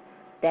difference.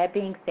 That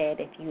being said,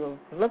 if you're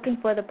looking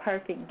for the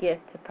perfect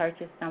gift to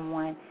purchase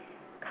someone,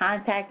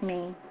 contact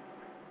me.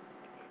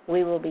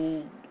 We will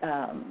be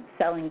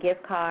selling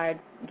gift cards,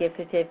 gift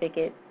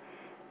certificates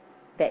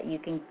that you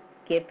can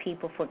give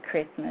people for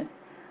Christmas.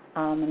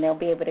 And they'll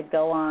be able to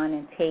go on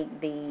and take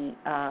the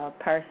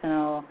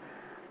personal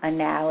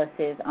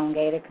analysis on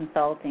Gator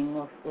Consulting.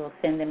 We'll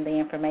send them the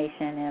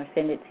information and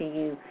send it to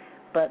you.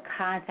 But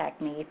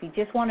contact me. If you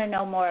just want to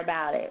know more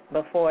about it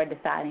before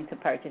deciding to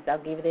purchase, I'll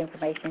give you the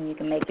information. You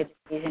can make a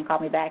decision. Call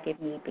me back if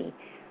need be.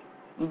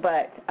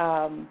 But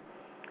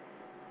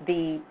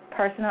the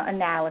personal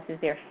analysis,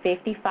 they're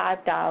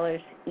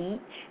 $55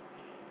 each.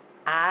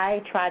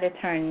 I try to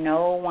turn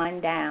no one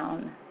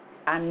down.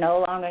 I'm no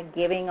longer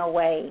giving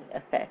away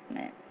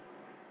assessments,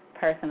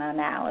 personal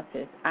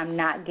analysis. I'm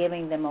not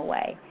giving them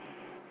away.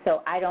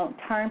 So I don't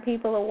turn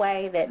people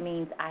away. That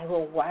means I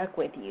will work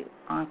with you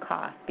on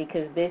cost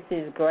because this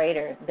is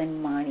greater than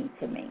money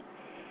to me.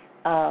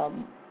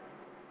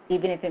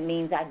 Even if it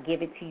means I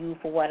give it to you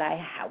for what I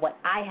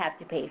have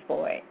to pay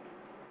for it.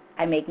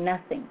 I make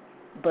nothing,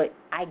 but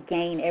I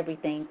gain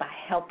everything by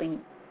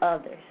helping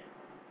others,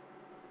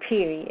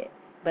 period.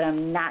 But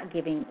I'm not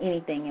giving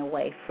anything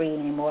away free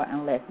anymore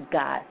unless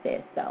God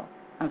says so.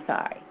 I'm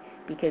sorry,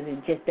 because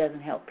it just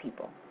doesn't help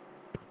people.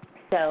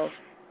 So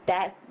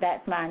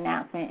that's my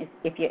announcement.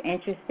 If you're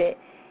interested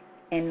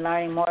in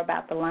learning more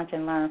about the Lunch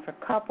and Learn for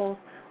couples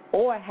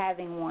or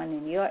having one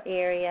in your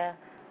area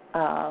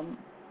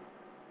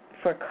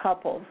for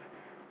couples,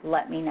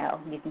 let me know.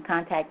 You can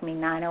contact me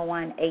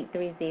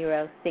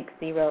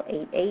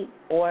 901-830-6088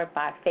 or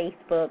by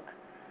Facebook.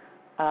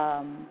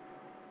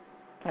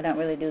 I don't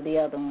really do the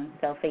other one,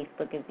 so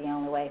Facebook is the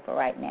only way for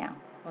right now.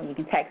 Or you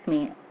can text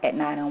me at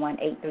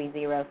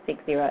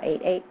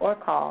 901-830-6088 or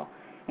call.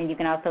 And you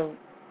can also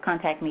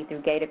contact me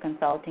through Gator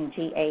Consulting,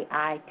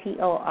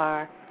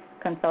 GAITOR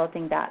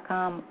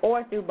consulting.com,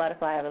 or through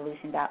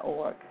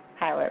butterflyevolution.org,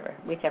 however,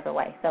 whichever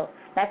way. So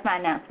that's my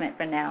announcement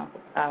for now,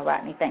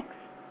 Rodney. Thanks.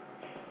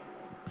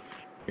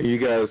 You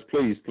guys,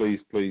 please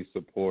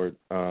support.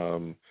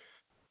 And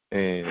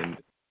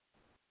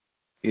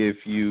if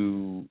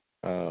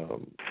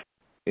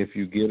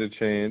you get a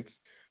chance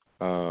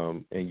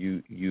and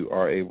you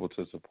are able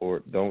to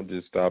support, don't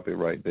just stop it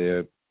right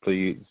there.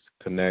 Please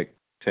connect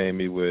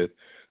Tammy with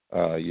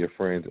your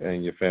friends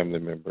and your family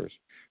members.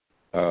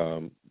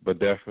 But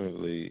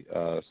definitely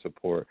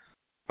support.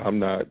 I'm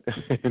not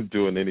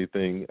doing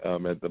anything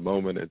at the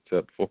moment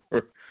except for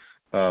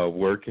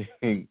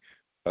working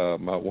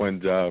my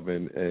one job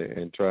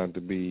and trying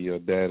to be a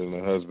dad and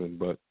a husband.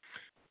 But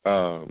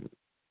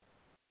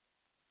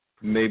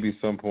maybe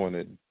some point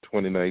in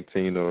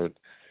 2019 or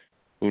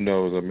who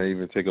knows, or may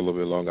even take a little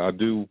bit longer. I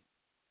do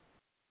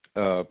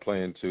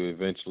plan to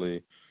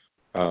eventually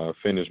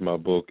finish my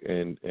book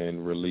and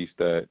release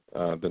that,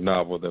 the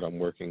novel that I'm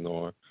working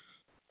on.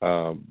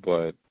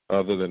 But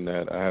other than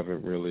that, I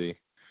haven't really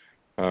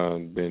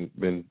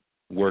been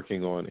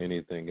working on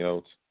anything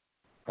else.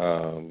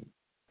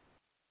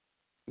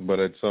 But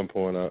at some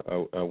point,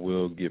 I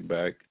will get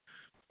back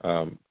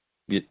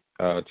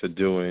to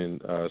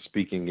doing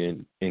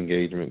speaking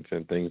engagements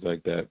and things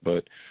like that.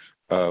 But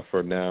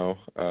for now,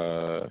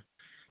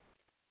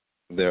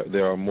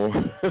 there are more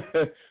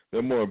there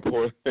are more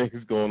important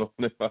things going on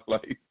in my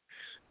life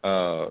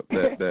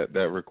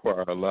that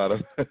require a lot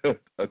of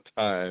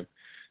time.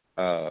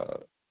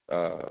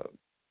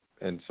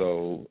 And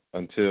so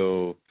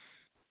until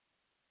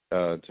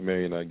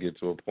Tamari and I get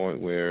to a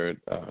point where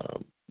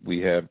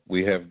we have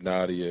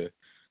Nadia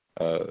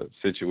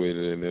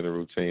situated and in a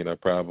routine, I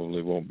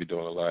probably won't be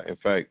doing a lot. In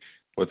fact,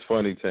 what's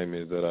funny, Tammy,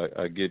 is that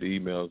I get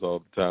emails all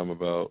the time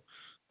about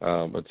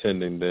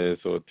attending this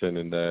or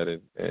attending that,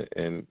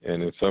 and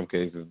in some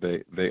cases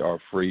they are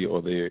free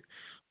or they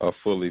are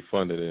fully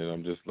funded, and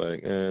I'm just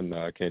like,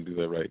 no, I can't do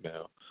that right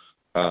now.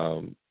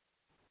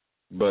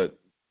 But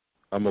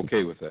I'm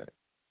okay with that.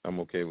 I'm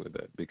okay with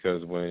that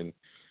because when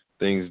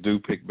things do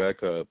pick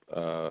back up,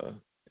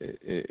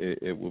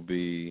 it will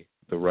be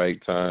the right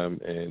time,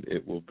 and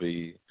it will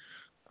be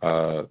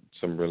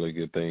some really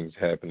good things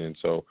happening.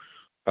 So,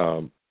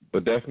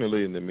 but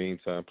definitely in the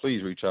meantime,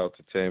 please reach out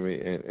to Tammy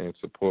and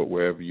support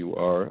wherever you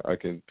are. I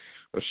can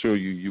assure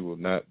you, you will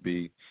not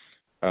be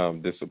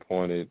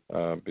disappointed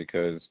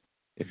because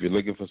if you're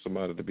looking for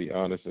somebody to be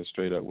honest and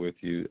straight up with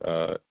you,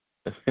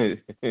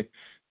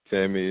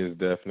 Tammy is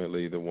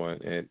definitely the one.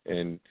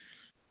 And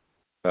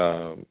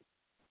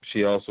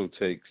she also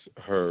takes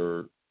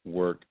her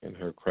work and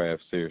her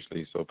craft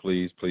seriously. So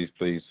please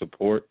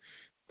support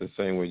the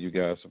same way you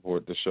guys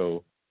support the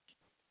show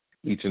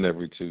each and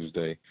every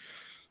Tuesday.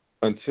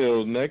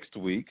 until next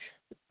week,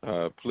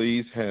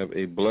 please have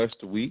a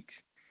blessed week.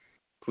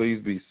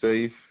 Please be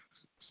safe.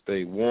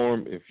 Stay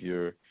warm. If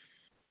you're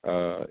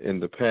in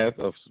the path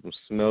of some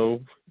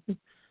snow,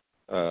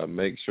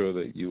 make sure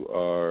that you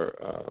are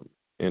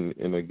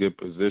in a good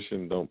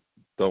position.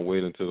 Don't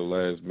wait until the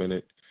last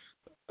minute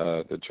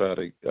to try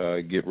to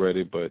get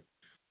ready, but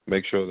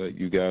make sure that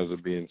you guys are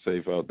being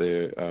safe out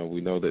there.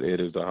 We know that it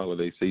is the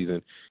holiday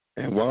season.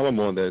 And while I'm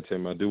on that,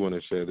 Tim, I do want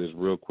to share this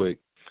real quick.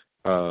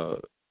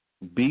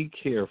 Be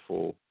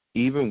careful,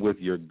 even with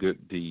your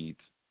good deeds.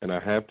 And I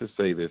have to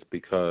say this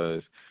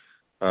because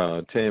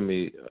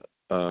Tammy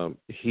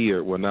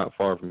here, well, not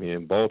far from here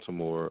in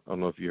Baltimore, I don't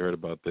know if you heard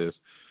about this,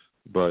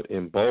 but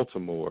in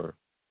Baltimore,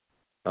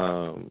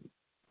 a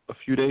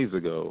few days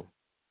ago,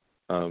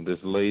 this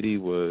lady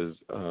was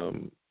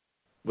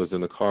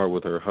in the car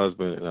with her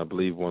husband and I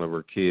believe one of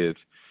her kids,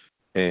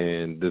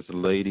 and this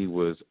lady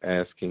was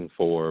asking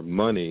for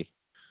money,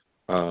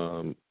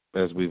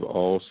 as we've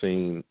all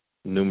seen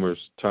numerous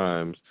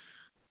times,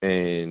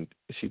 and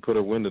she put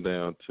her window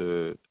down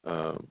to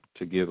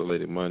give the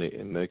lady money,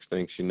 and next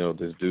thing she know,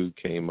 this dude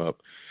came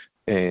up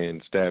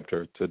and stabbed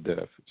her to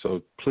death.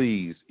 So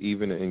please,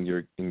 even in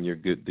your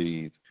good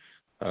deeds,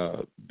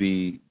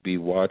 be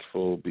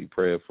watchful, be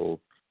prayerful.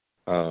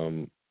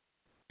 And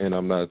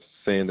I'm not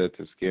saying that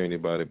to scare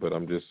anybody, but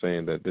I'm just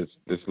saying that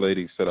this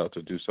lady set out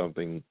to do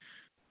something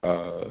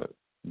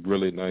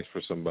really nice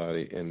for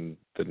somebody, and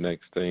the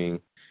next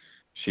thing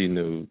she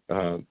knew,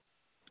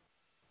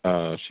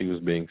 she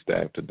was being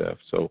stabbed to death.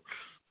 So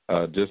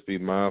just be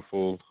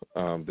mindful.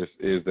 This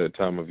is that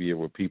time of year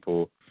where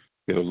people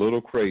get a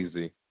little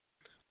crazy.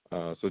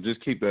 So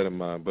just keep that in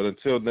mind. But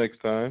until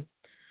next time,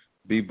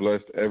 be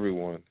blessed,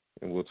 everyone,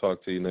 and we'll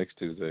talk to you next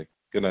Tuesday.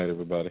 Good night,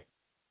 everybody.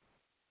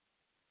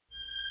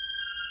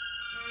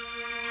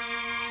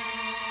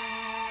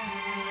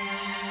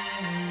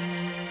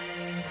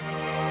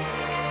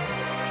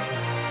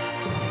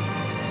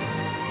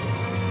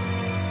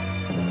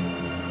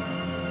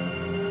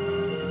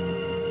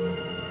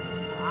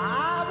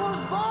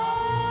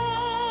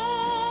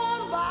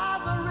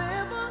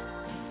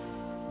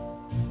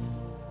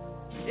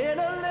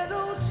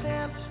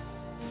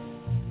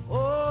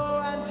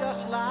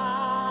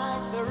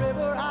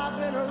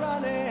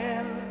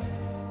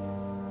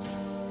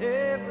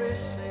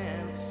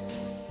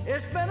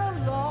 It's been a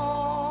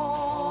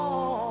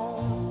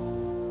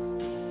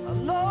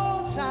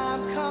long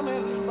time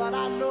coming, but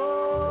I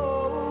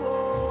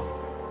know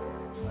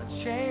a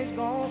change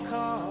gonna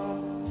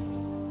come.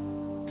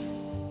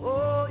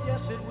 Oh,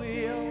 yes it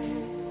will.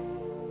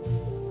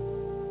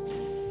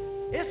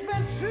 It's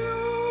been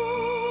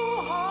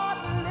too hard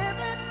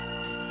living,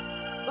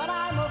 but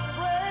I'm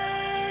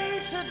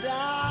afraid to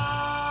die.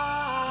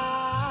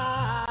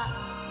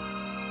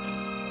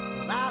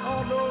 I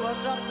don't know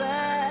what's up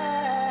there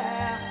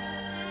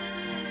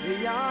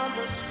beyond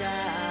the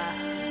sky.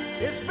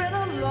 It's been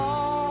a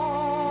long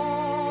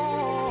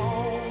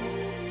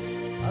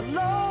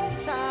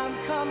time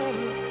coming,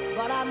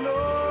 but I know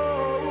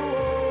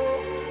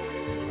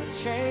a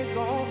change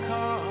gonna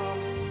come.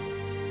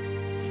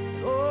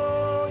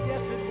 Oh,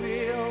 yes it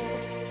will.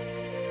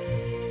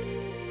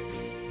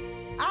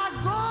 I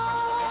go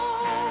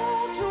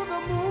to the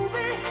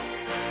movie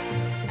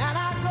and I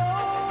go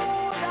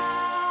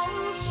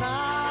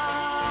downtown.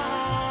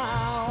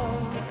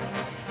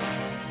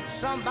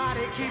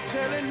 Somebody keep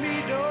telling me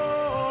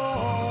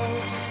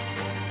don't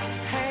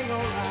hang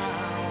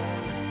around.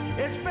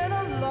 It's been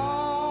a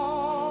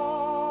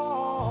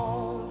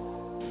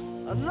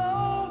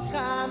long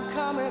time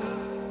coming,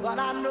 but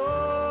I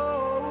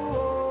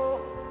know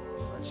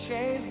a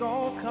change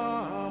gonna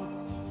come.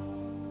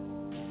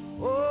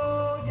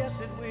 Oh, yes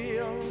it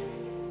will.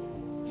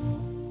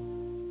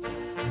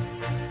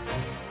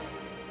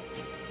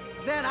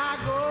 Then I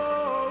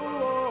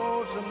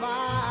go to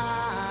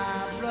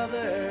my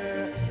brother.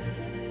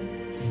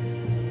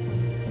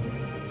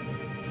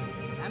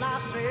 I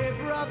say,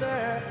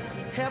 brother,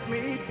 help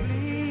me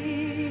please.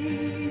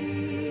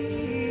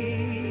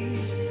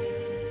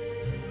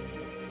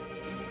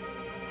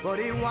 But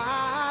he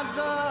winds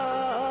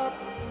up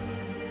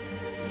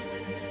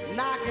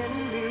knocking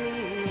me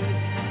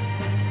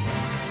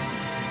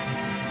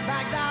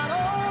back down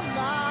on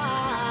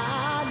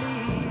my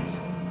knees.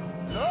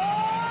 Oh,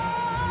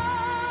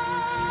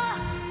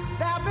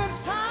 there have been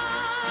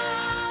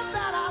times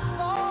that I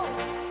thought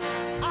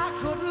I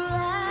could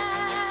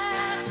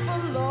last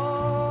for long.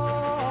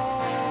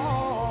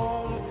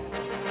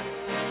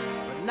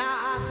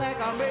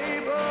 I'm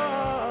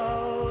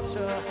able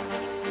to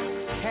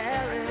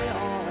carry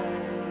on.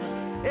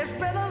 It's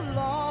been a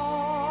long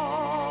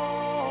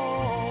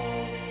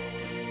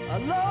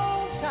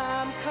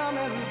time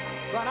coming,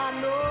 but I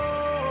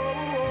know